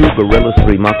 pig, 2 gorillas,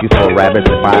 3 monkeys, 4 rabbits,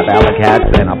 5 alley cats,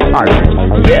 and a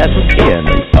partridge. Yes, in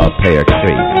a pear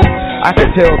tree. I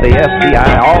could tell the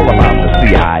FBI all about the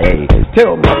CIA.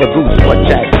 Tell Mother Goose what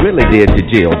Jack really did to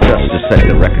Jill just to set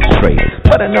the record straight.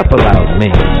 But enough about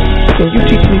me. Can you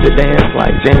teach me to dance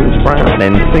like James Brown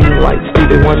and sing like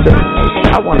Stevie Wonder?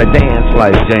 I want to dance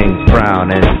like James Brown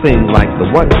and sing like the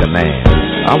Wonder Man.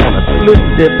 I want to slip,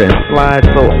 dip, and slide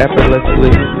so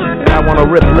effortlessly. I want to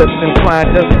rip lips and cry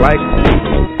just like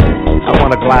Stevie. I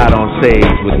want to glide on stage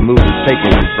with moves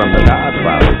taken from the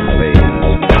Godfather's stage.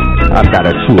 I've got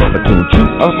to chew up a tune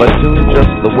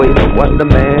just the way the Wonder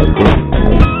Man moves.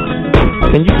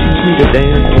 Can you teach me to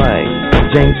dance like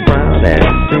James Brown and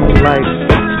sing like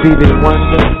Stevie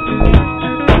Wonder?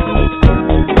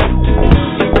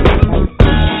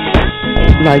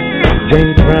 Like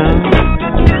James Brown,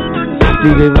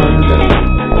 Stevie Wonder.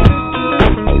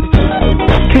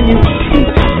 Can you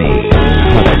teach me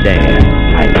how to dance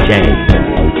like James and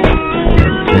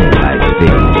sing like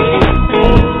Stevie?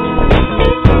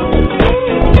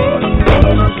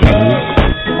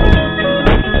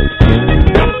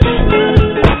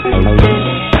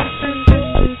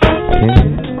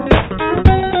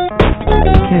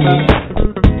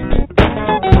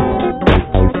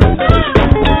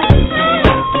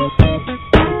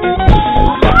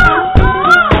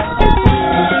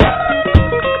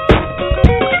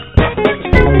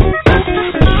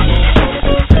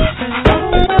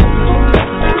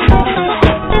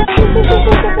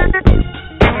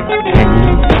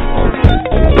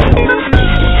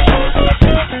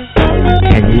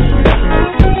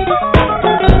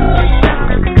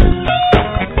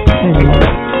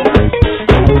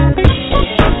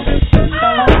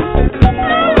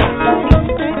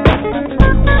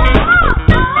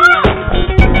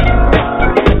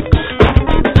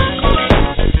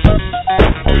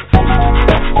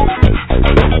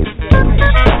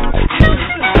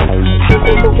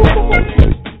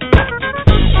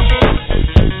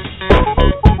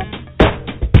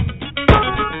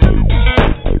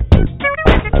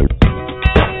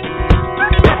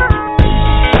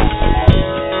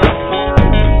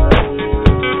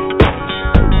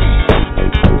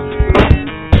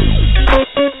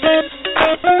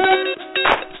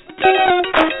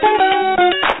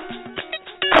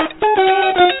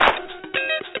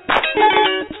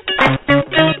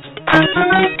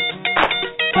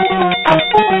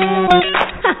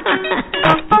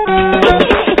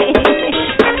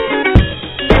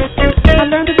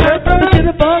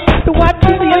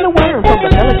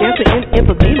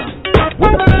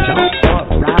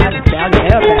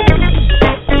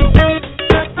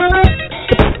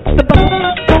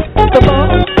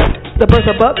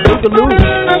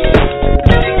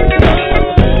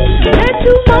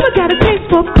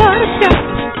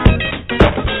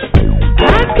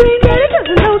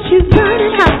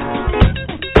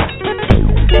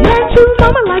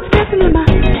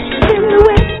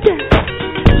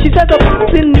 She said the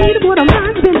mom's in need of what her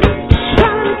mind's been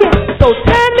trying to get. So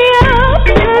turn me up,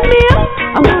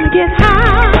 I wanna get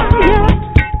higher.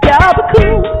 Y'all be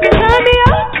cool, turn me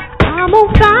up, I'm on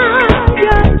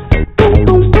fire. Boom,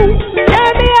 boom, boom,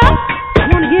 turn me up, I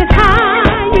wanna get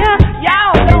higher.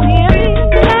 Y'all don't hear me,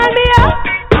 turn me up,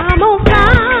 I'm on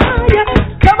fire.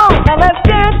 Come on, now let's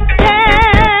dance,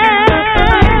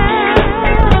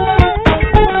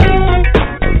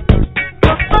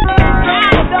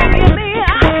 don't hear me,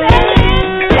 I said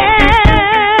dance.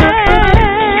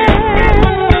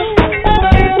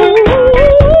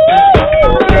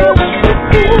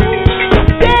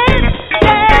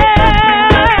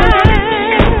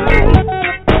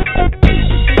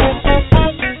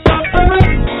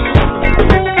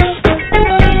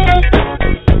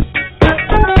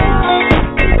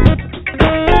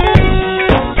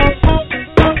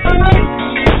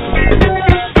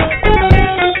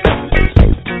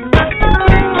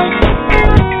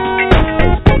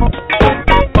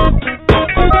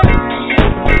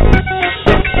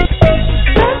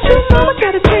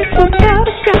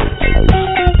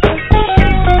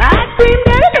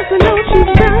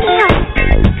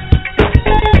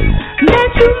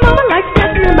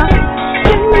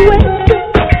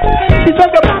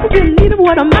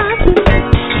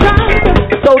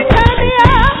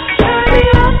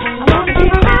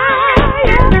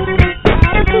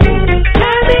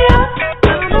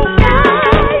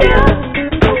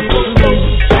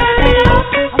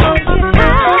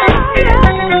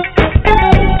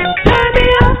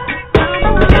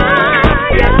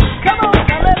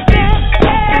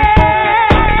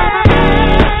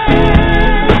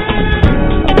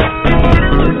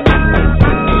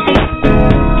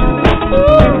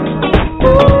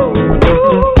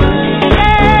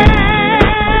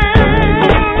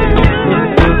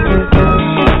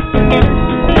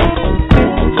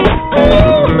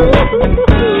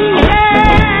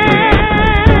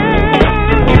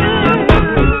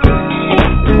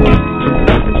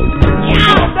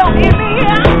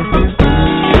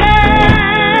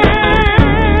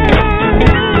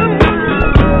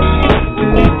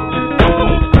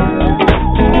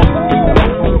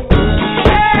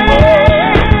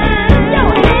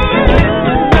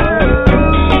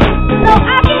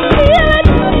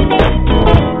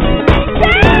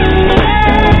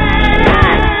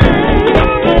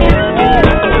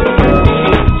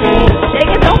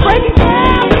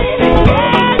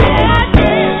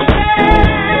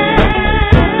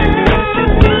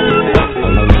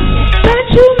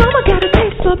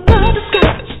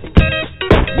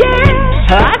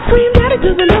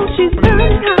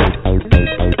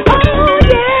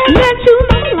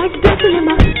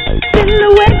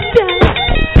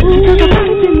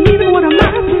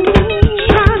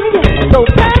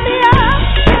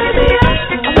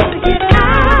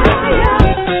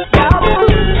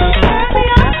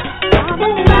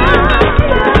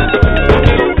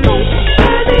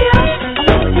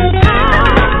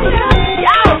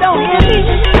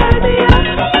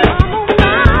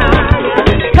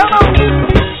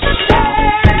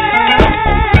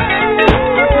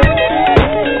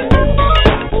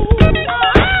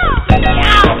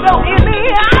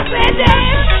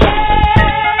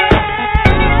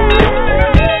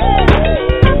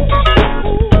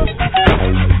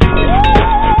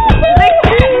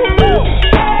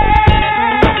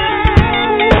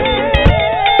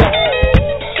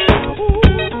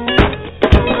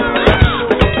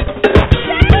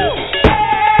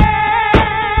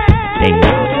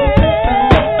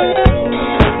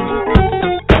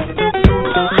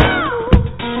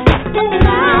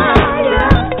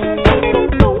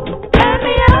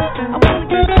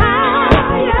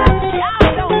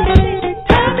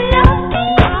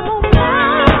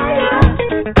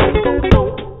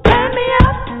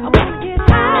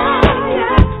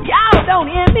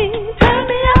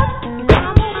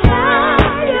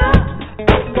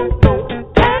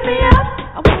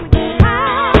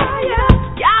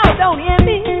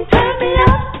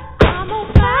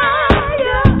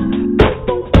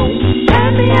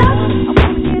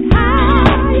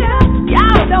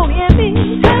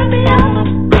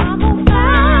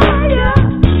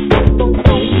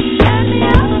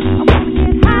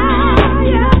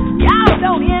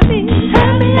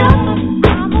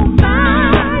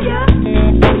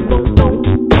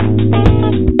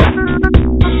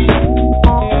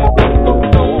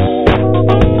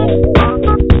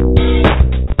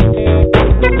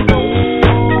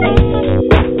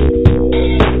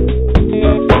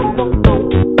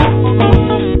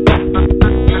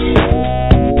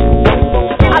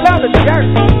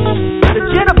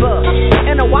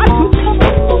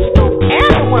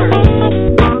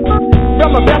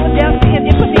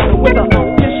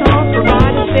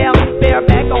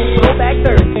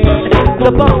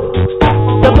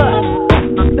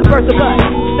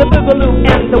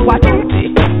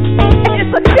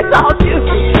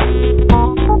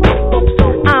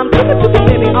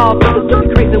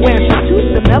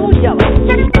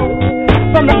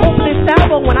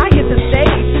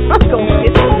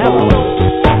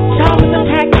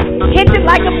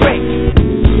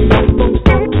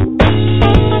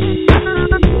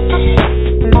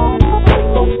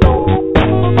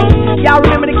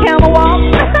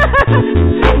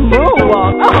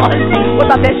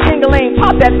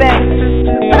 Pop that thing.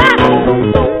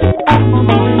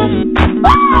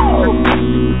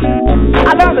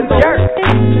 I love the jerk,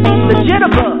 the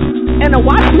jitterbug, and the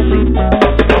Washington,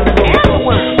 and the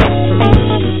worm.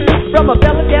 From a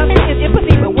Philadelphia in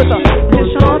Ipanema with a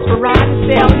Dijon, Ferrari,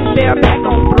 Sally, stare back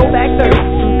on throwback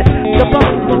Thursday. The bus,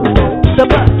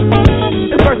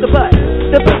 the first the butt,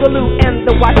 the boogaloo, and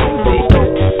the Washington.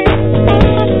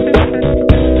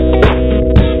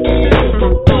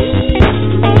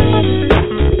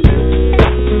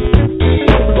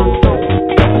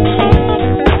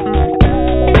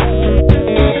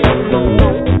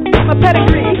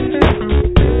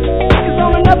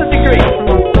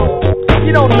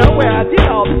 You don't know where I did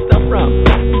all this stuff from.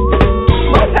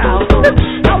 Motown,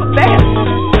 I was there.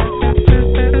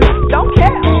 Don't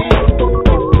care.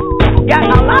 Got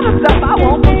a lot of stuff I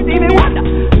want from Stevie Wonder.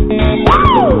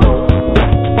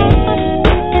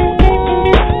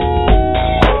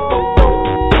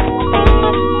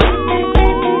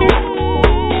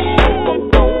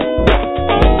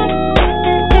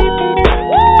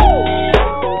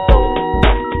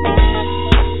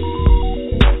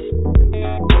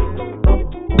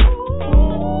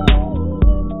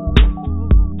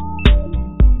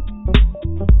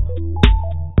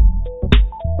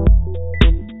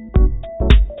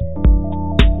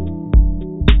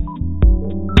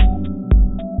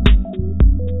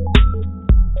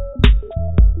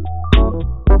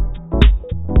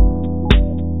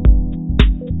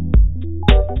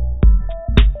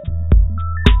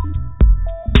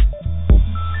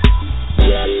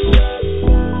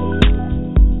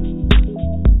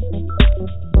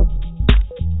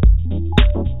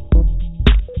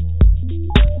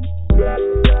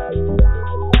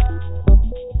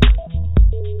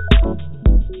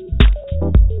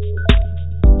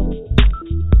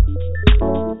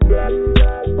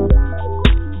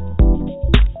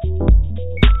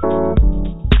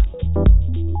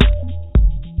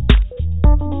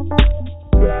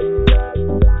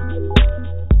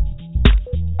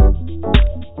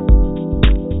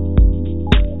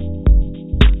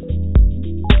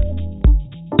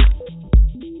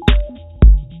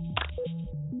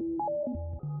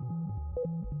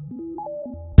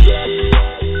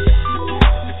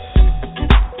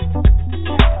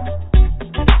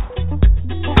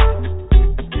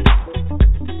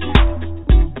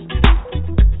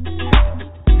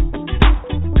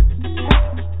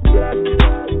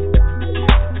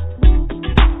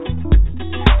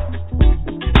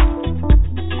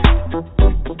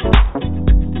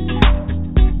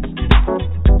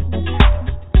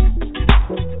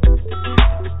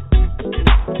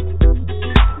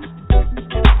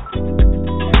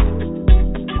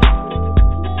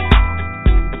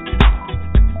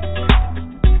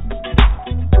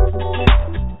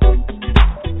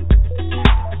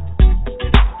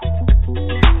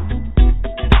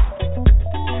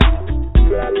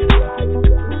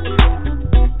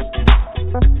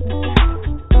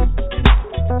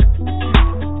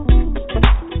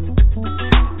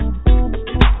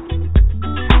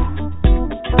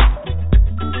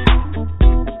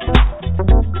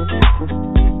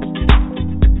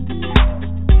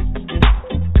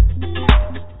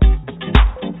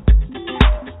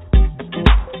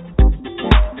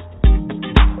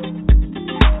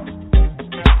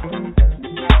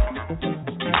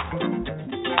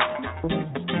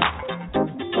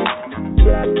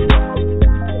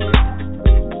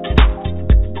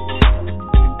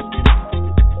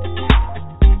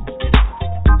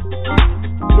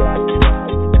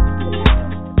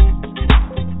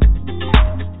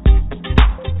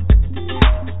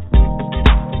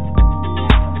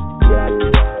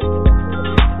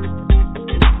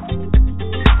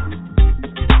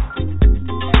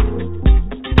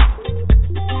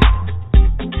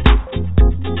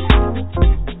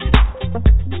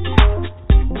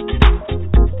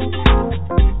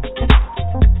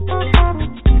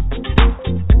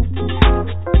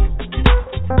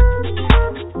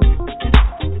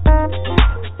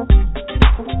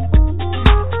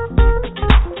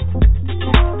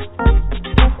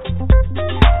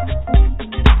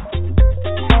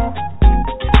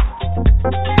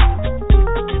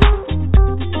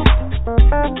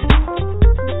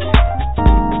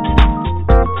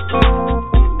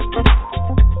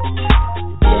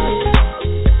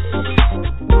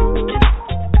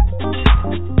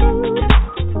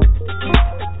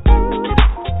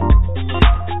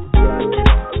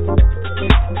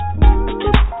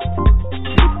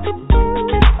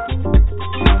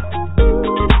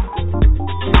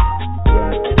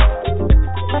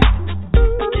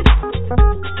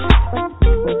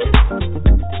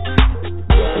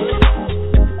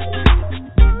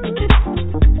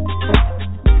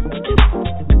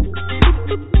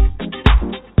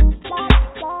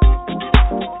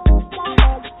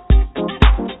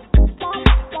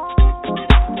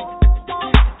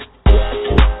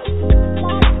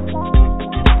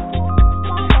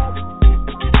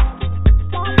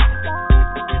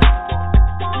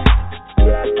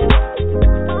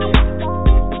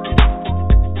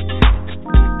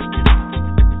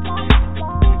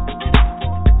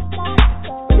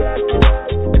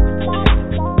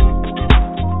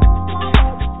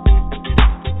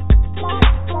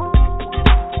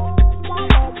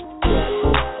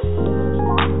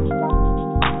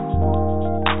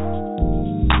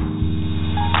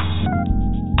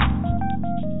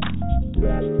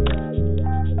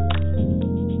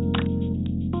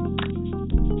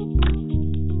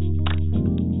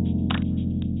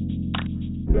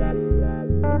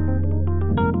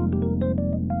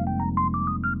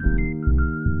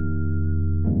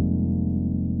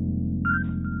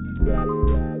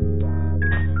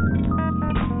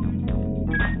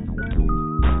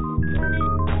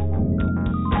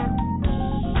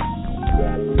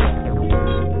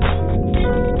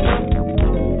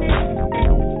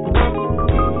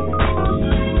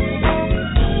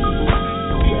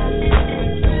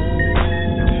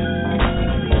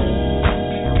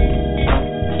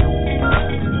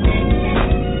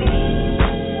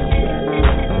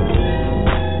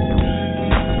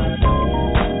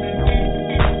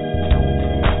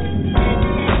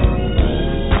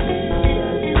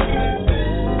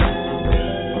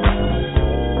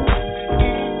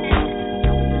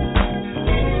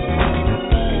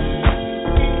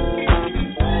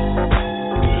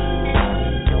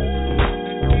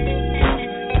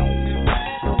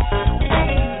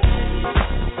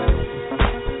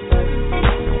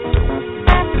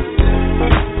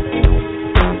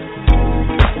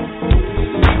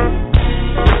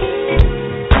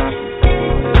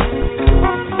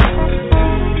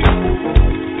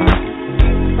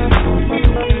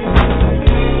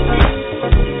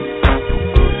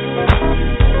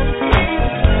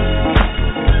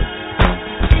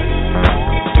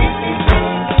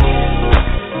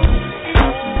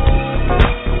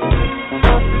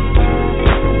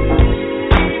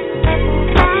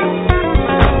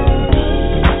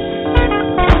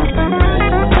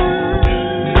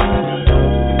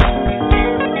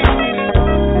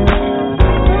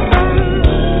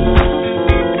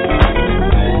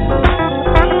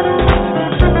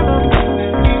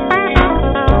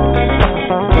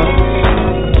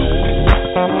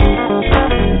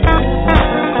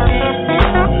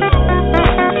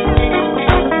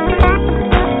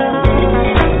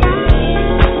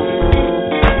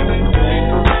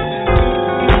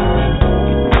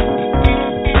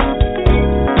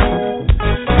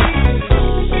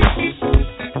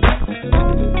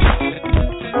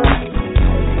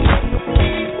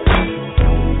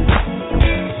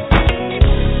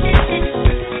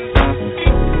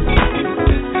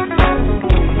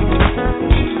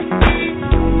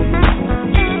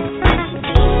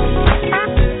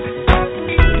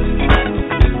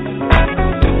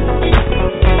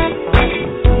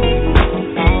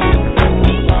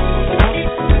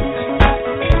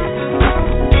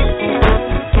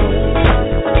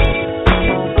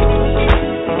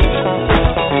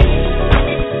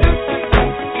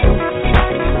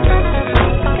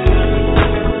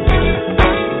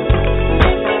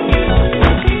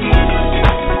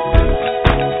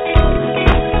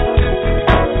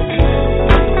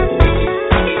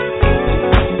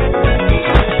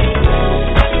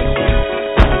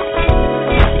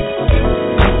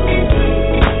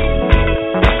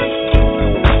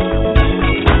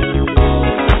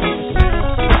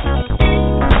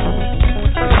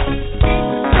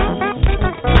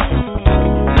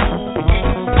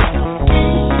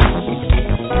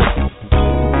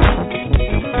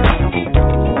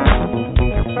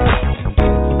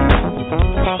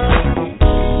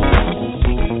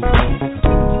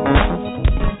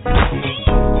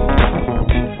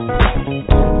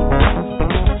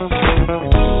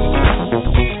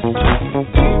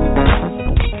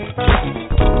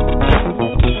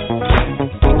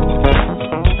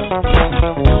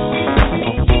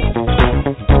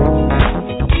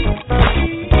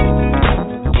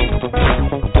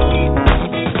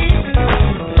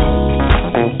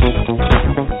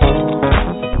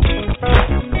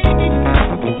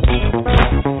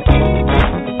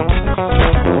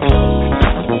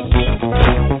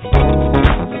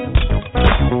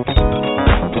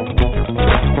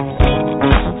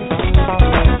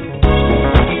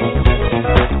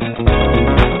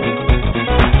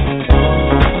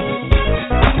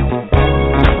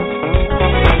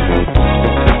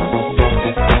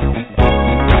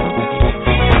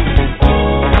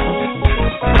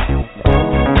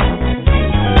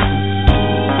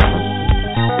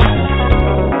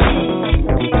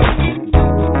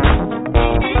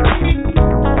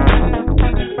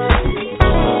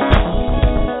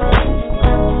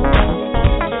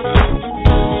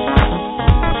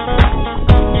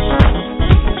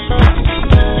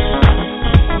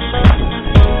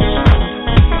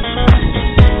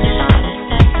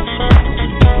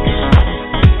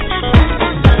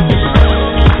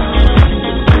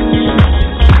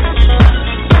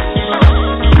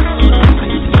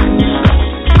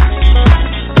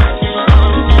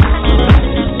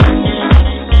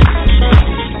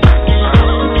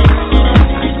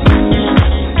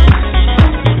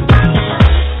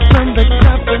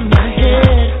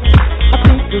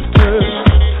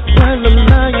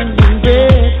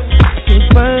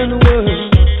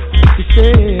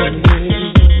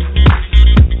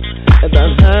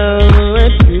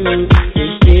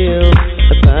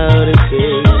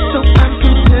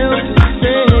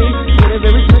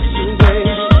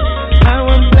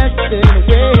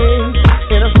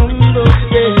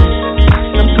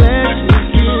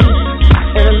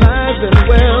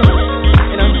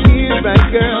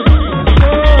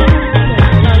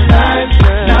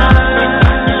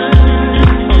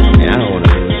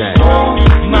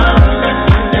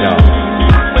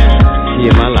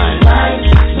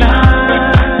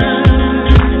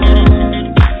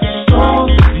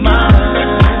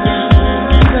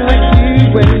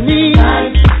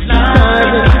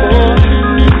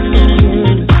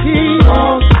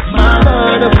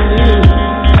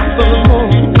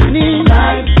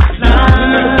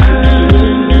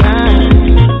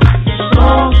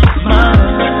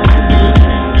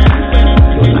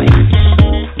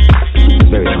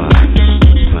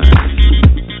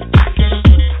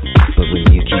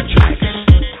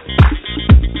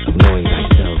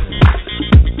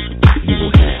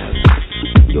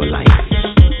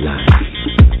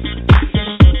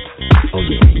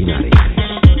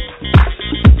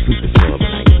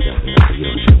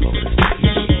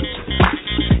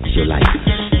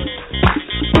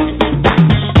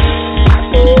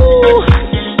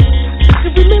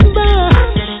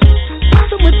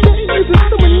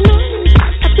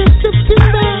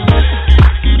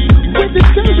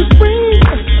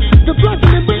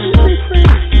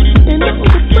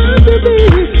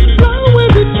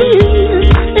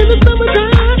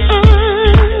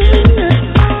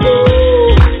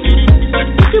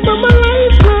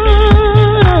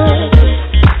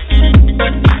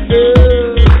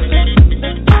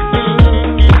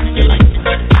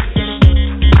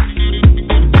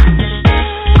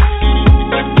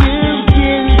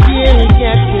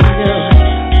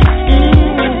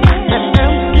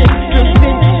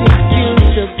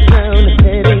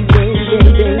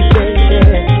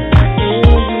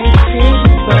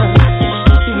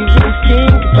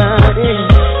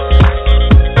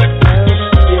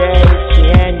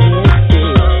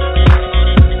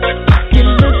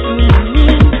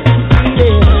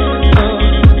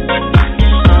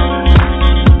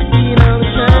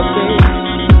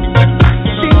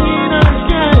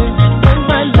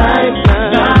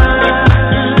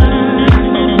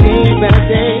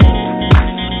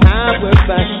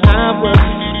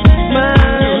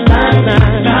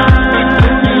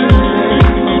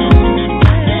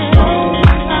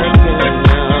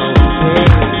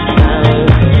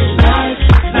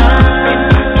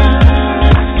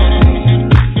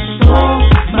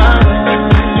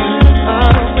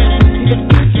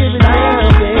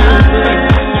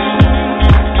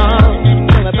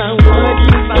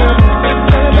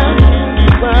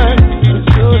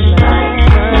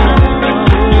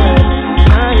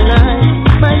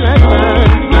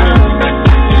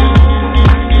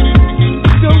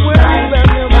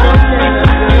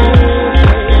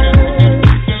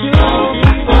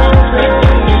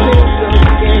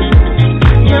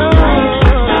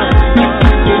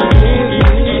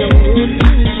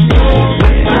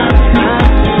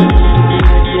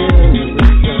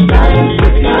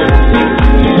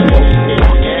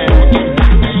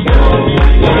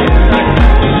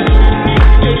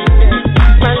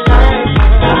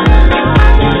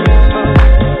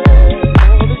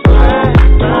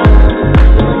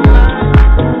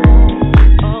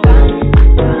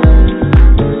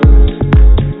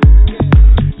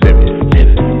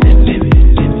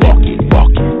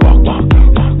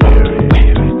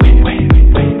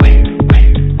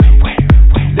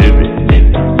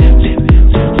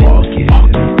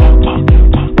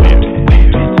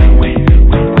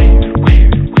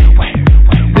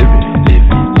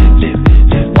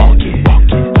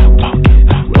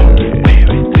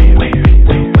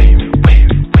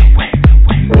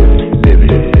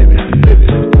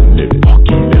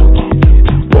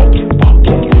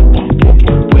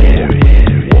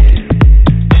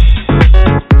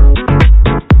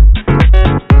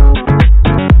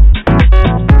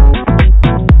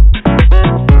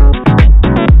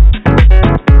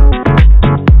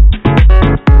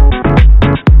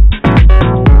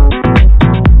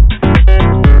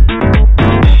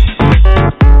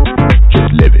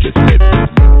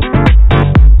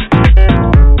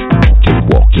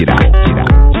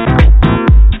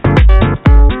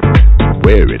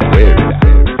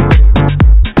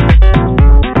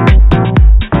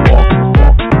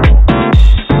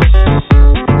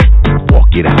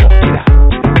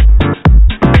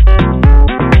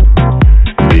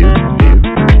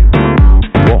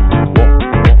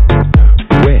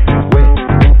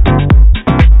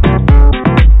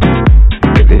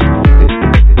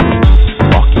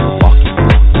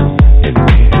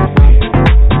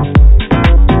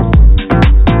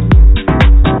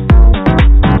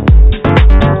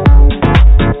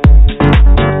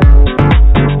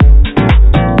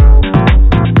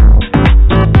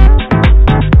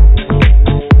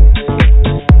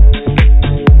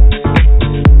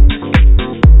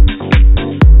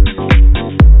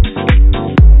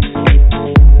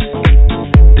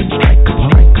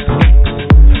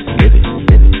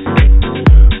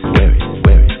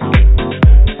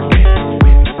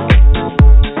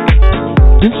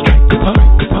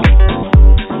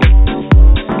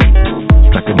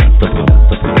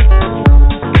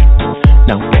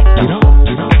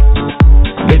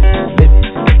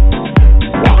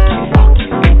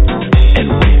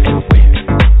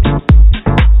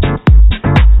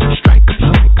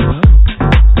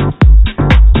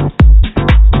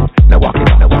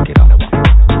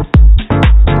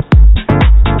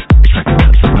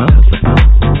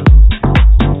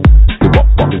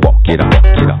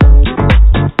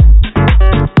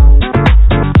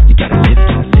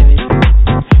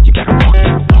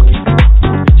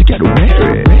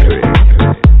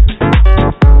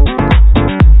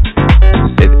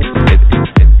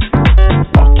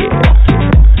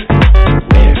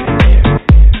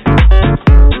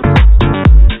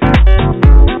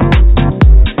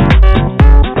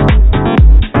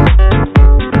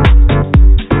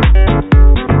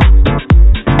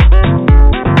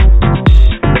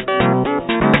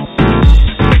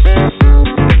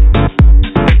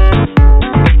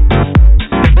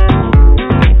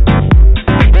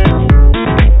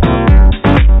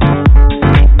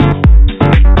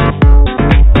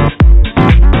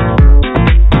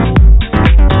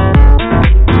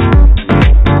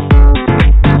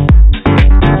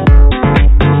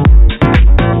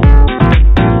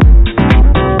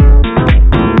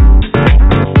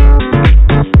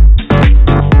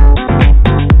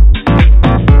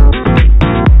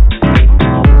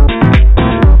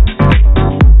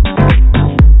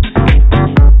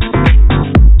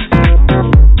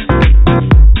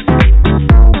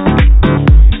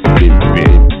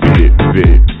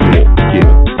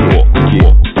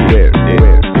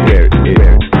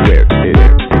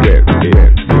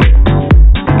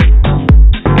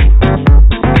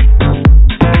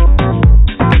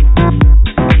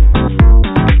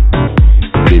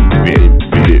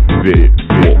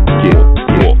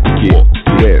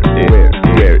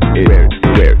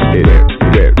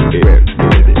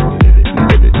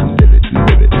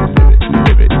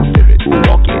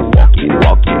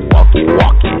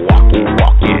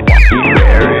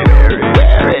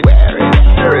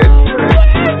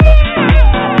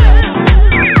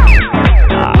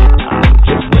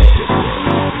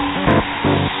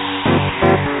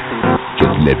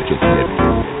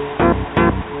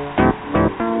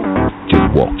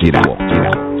 Get out.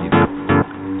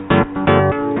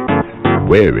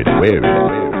 Wear it.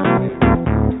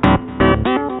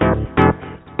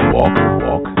 Walk.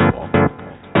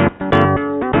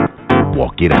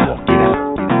 Walk it out.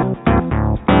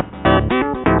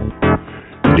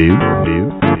 Live.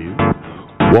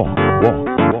 Walk.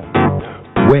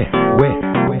 Wear. Live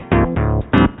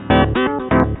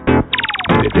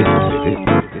it.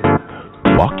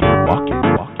 Walk it.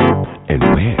 And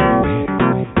wear.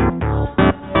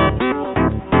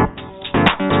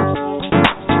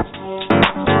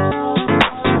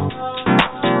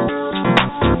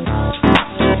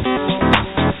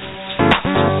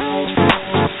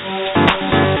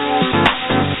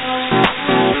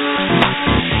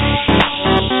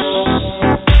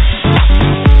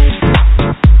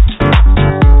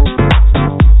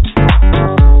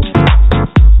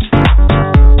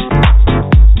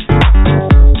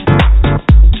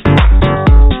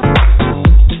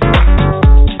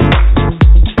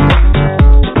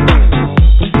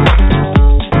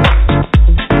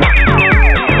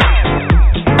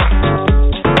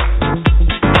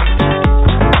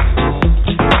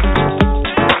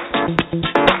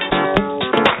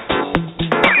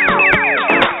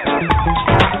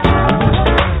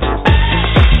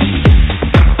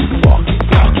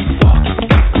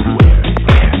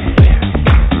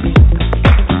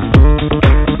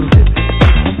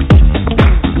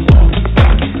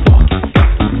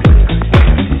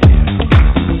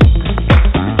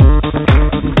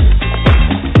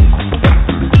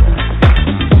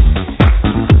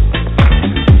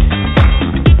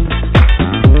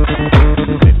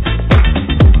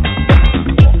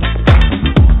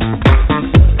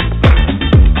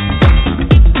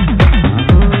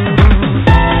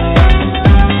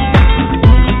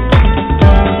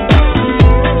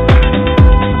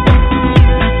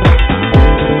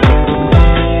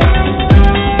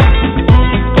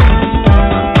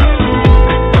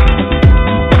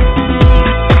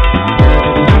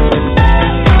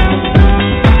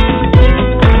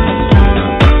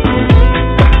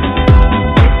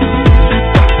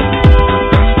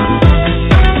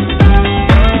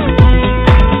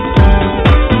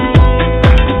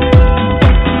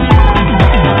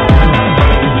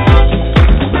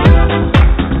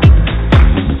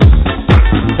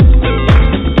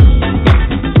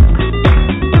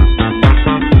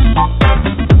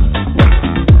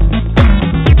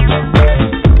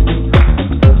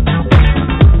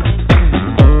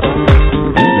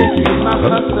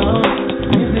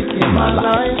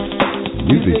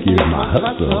 Music is my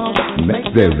hustle, makes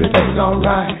everything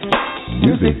alright.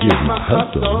 Music is my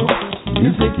hustle,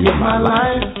 music is my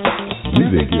life.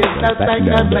 Music is that thing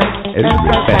that makes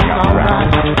everything alright.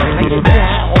 Bring it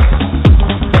down.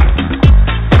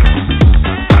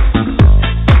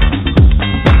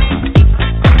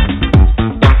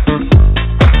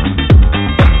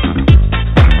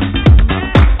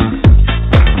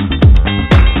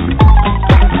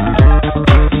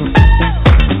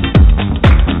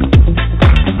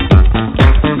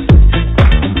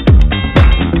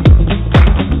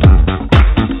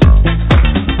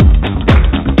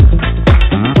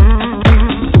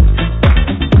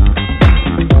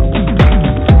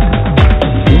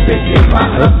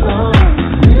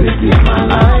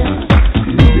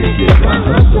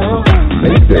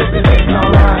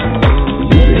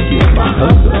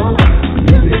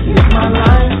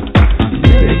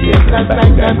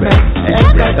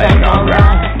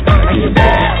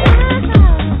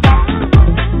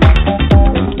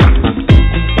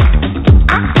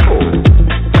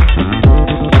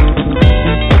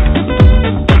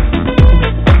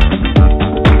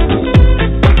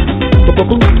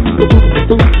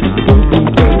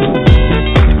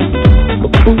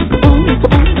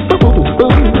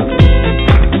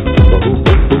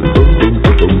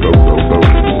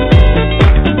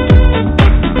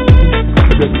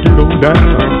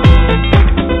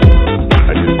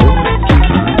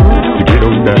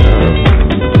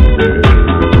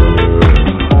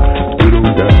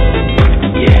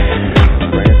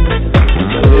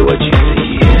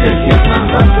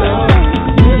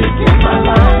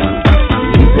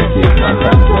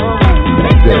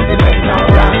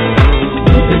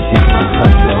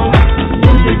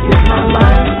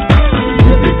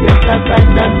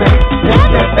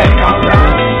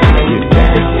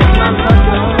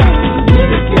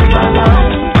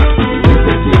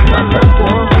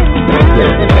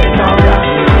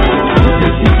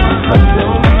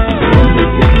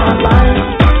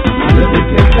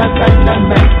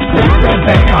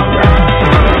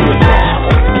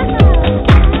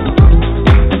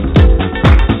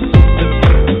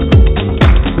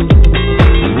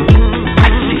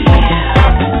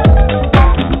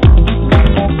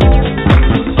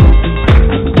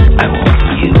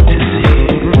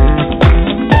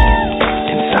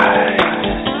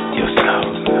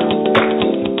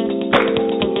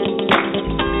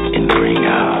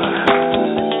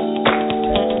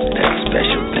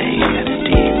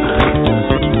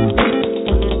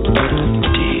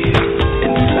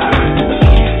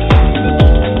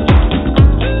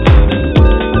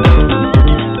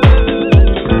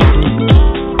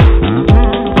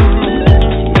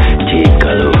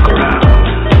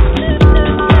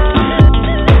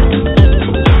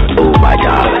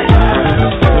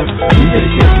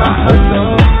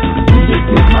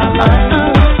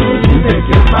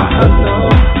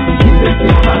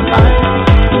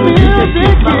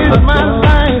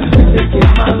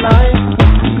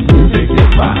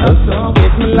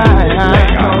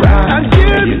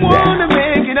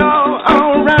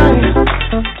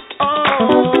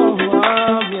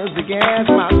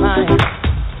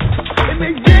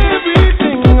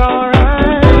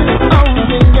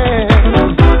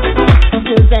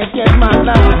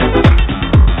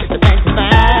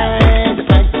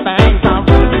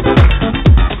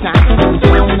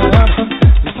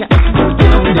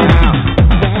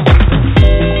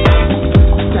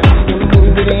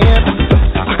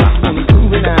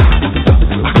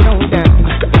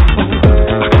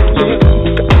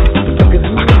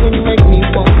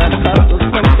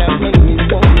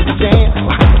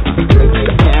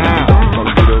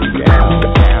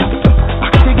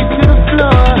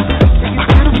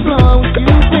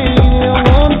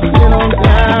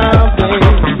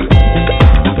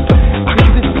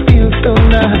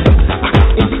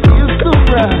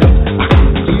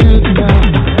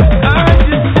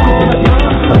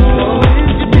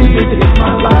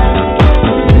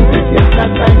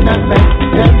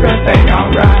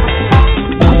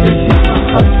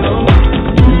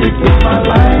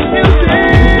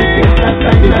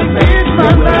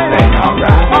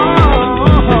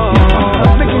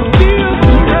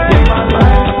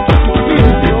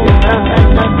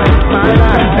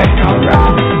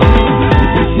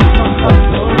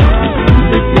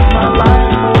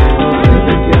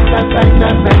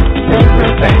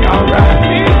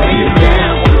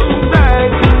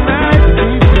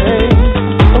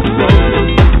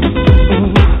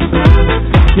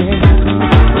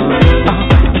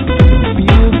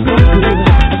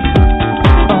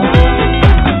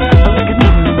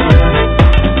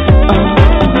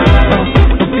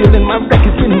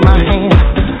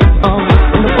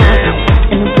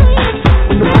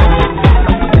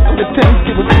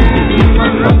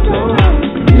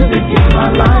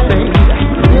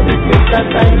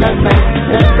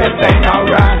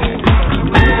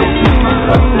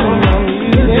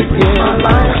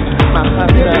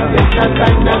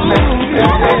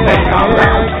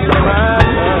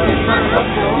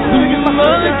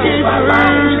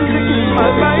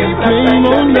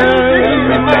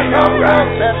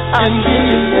 And then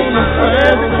you wanna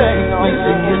everything,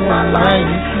 music is my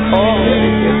life. Oh,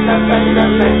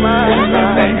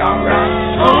 everything alright.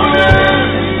 Oh yeah,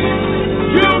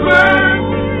 Gilbert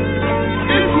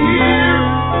is here.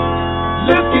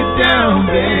 Let's get down,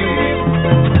 babe.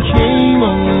 Came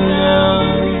on down,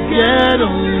 get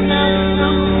on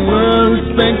down. Well,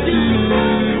 respect to you,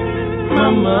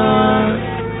 mama,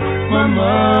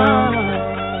 mama.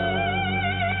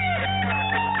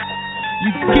 You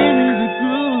give me the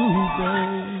groove, babe.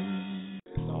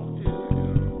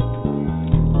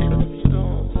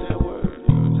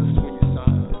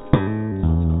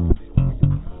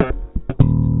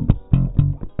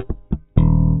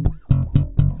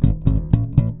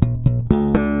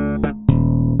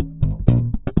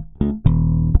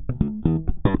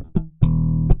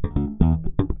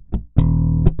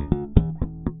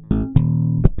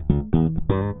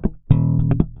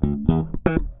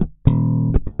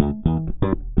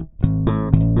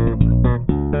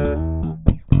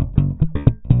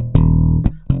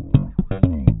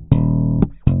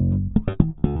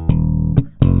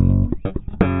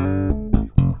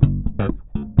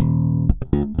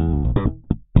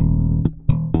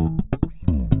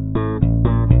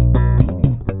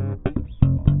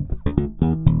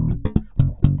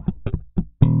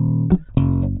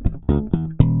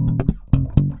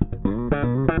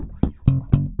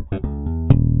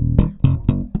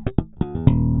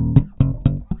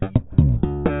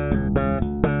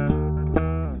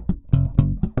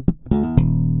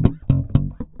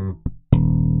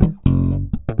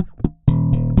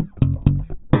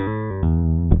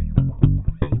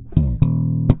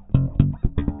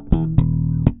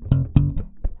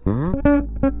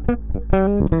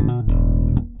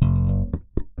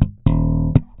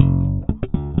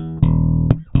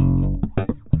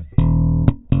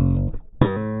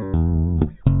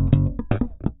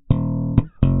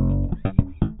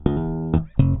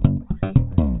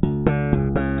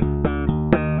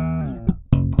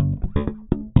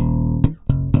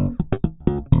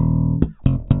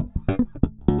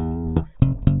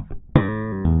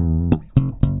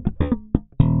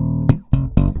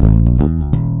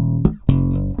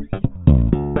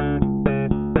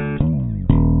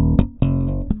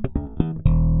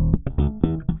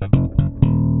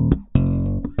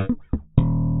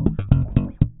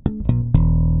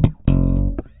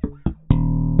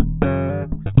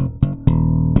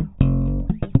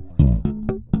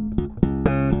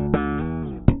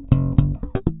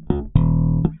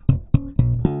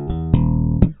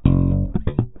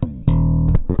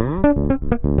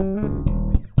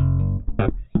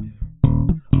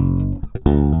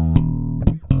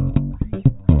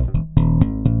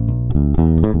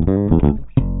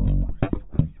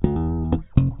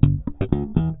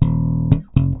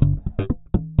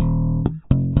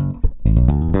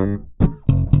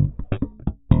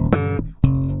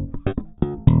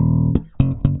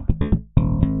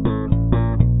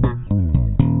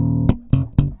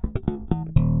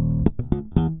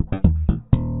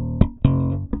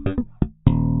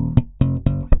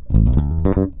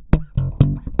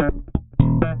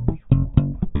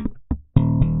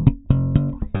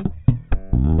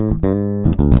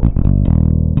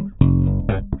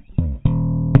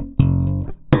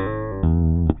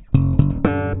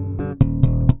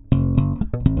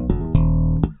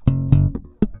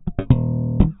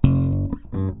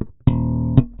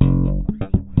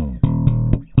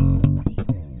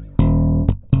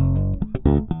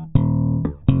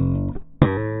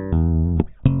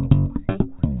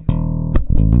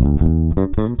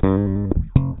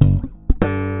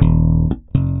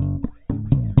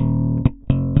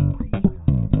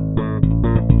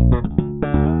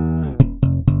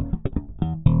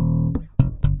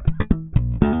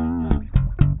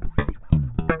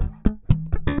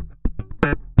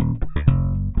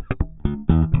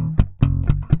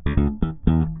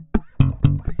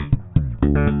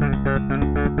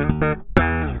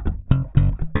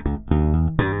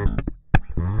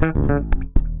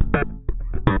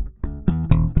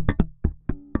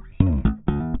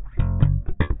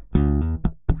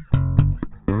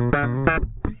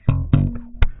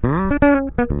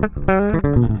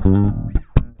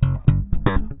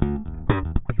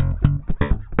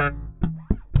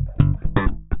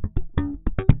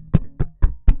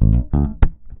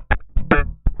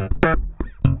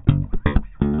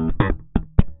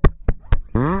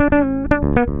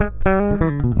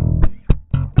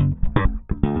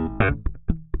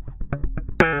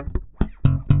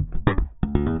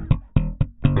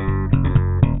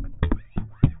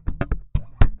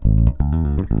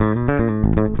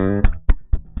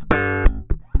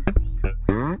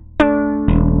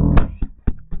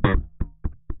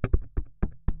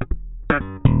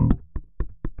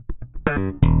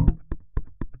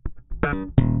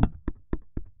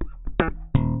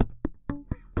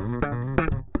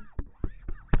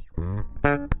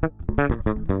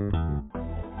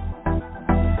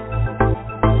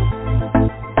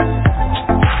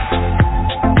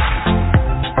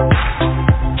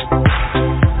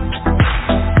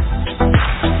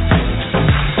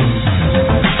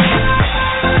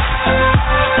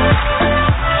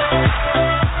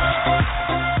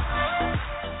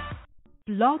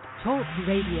 Blog Talk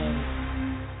Radio.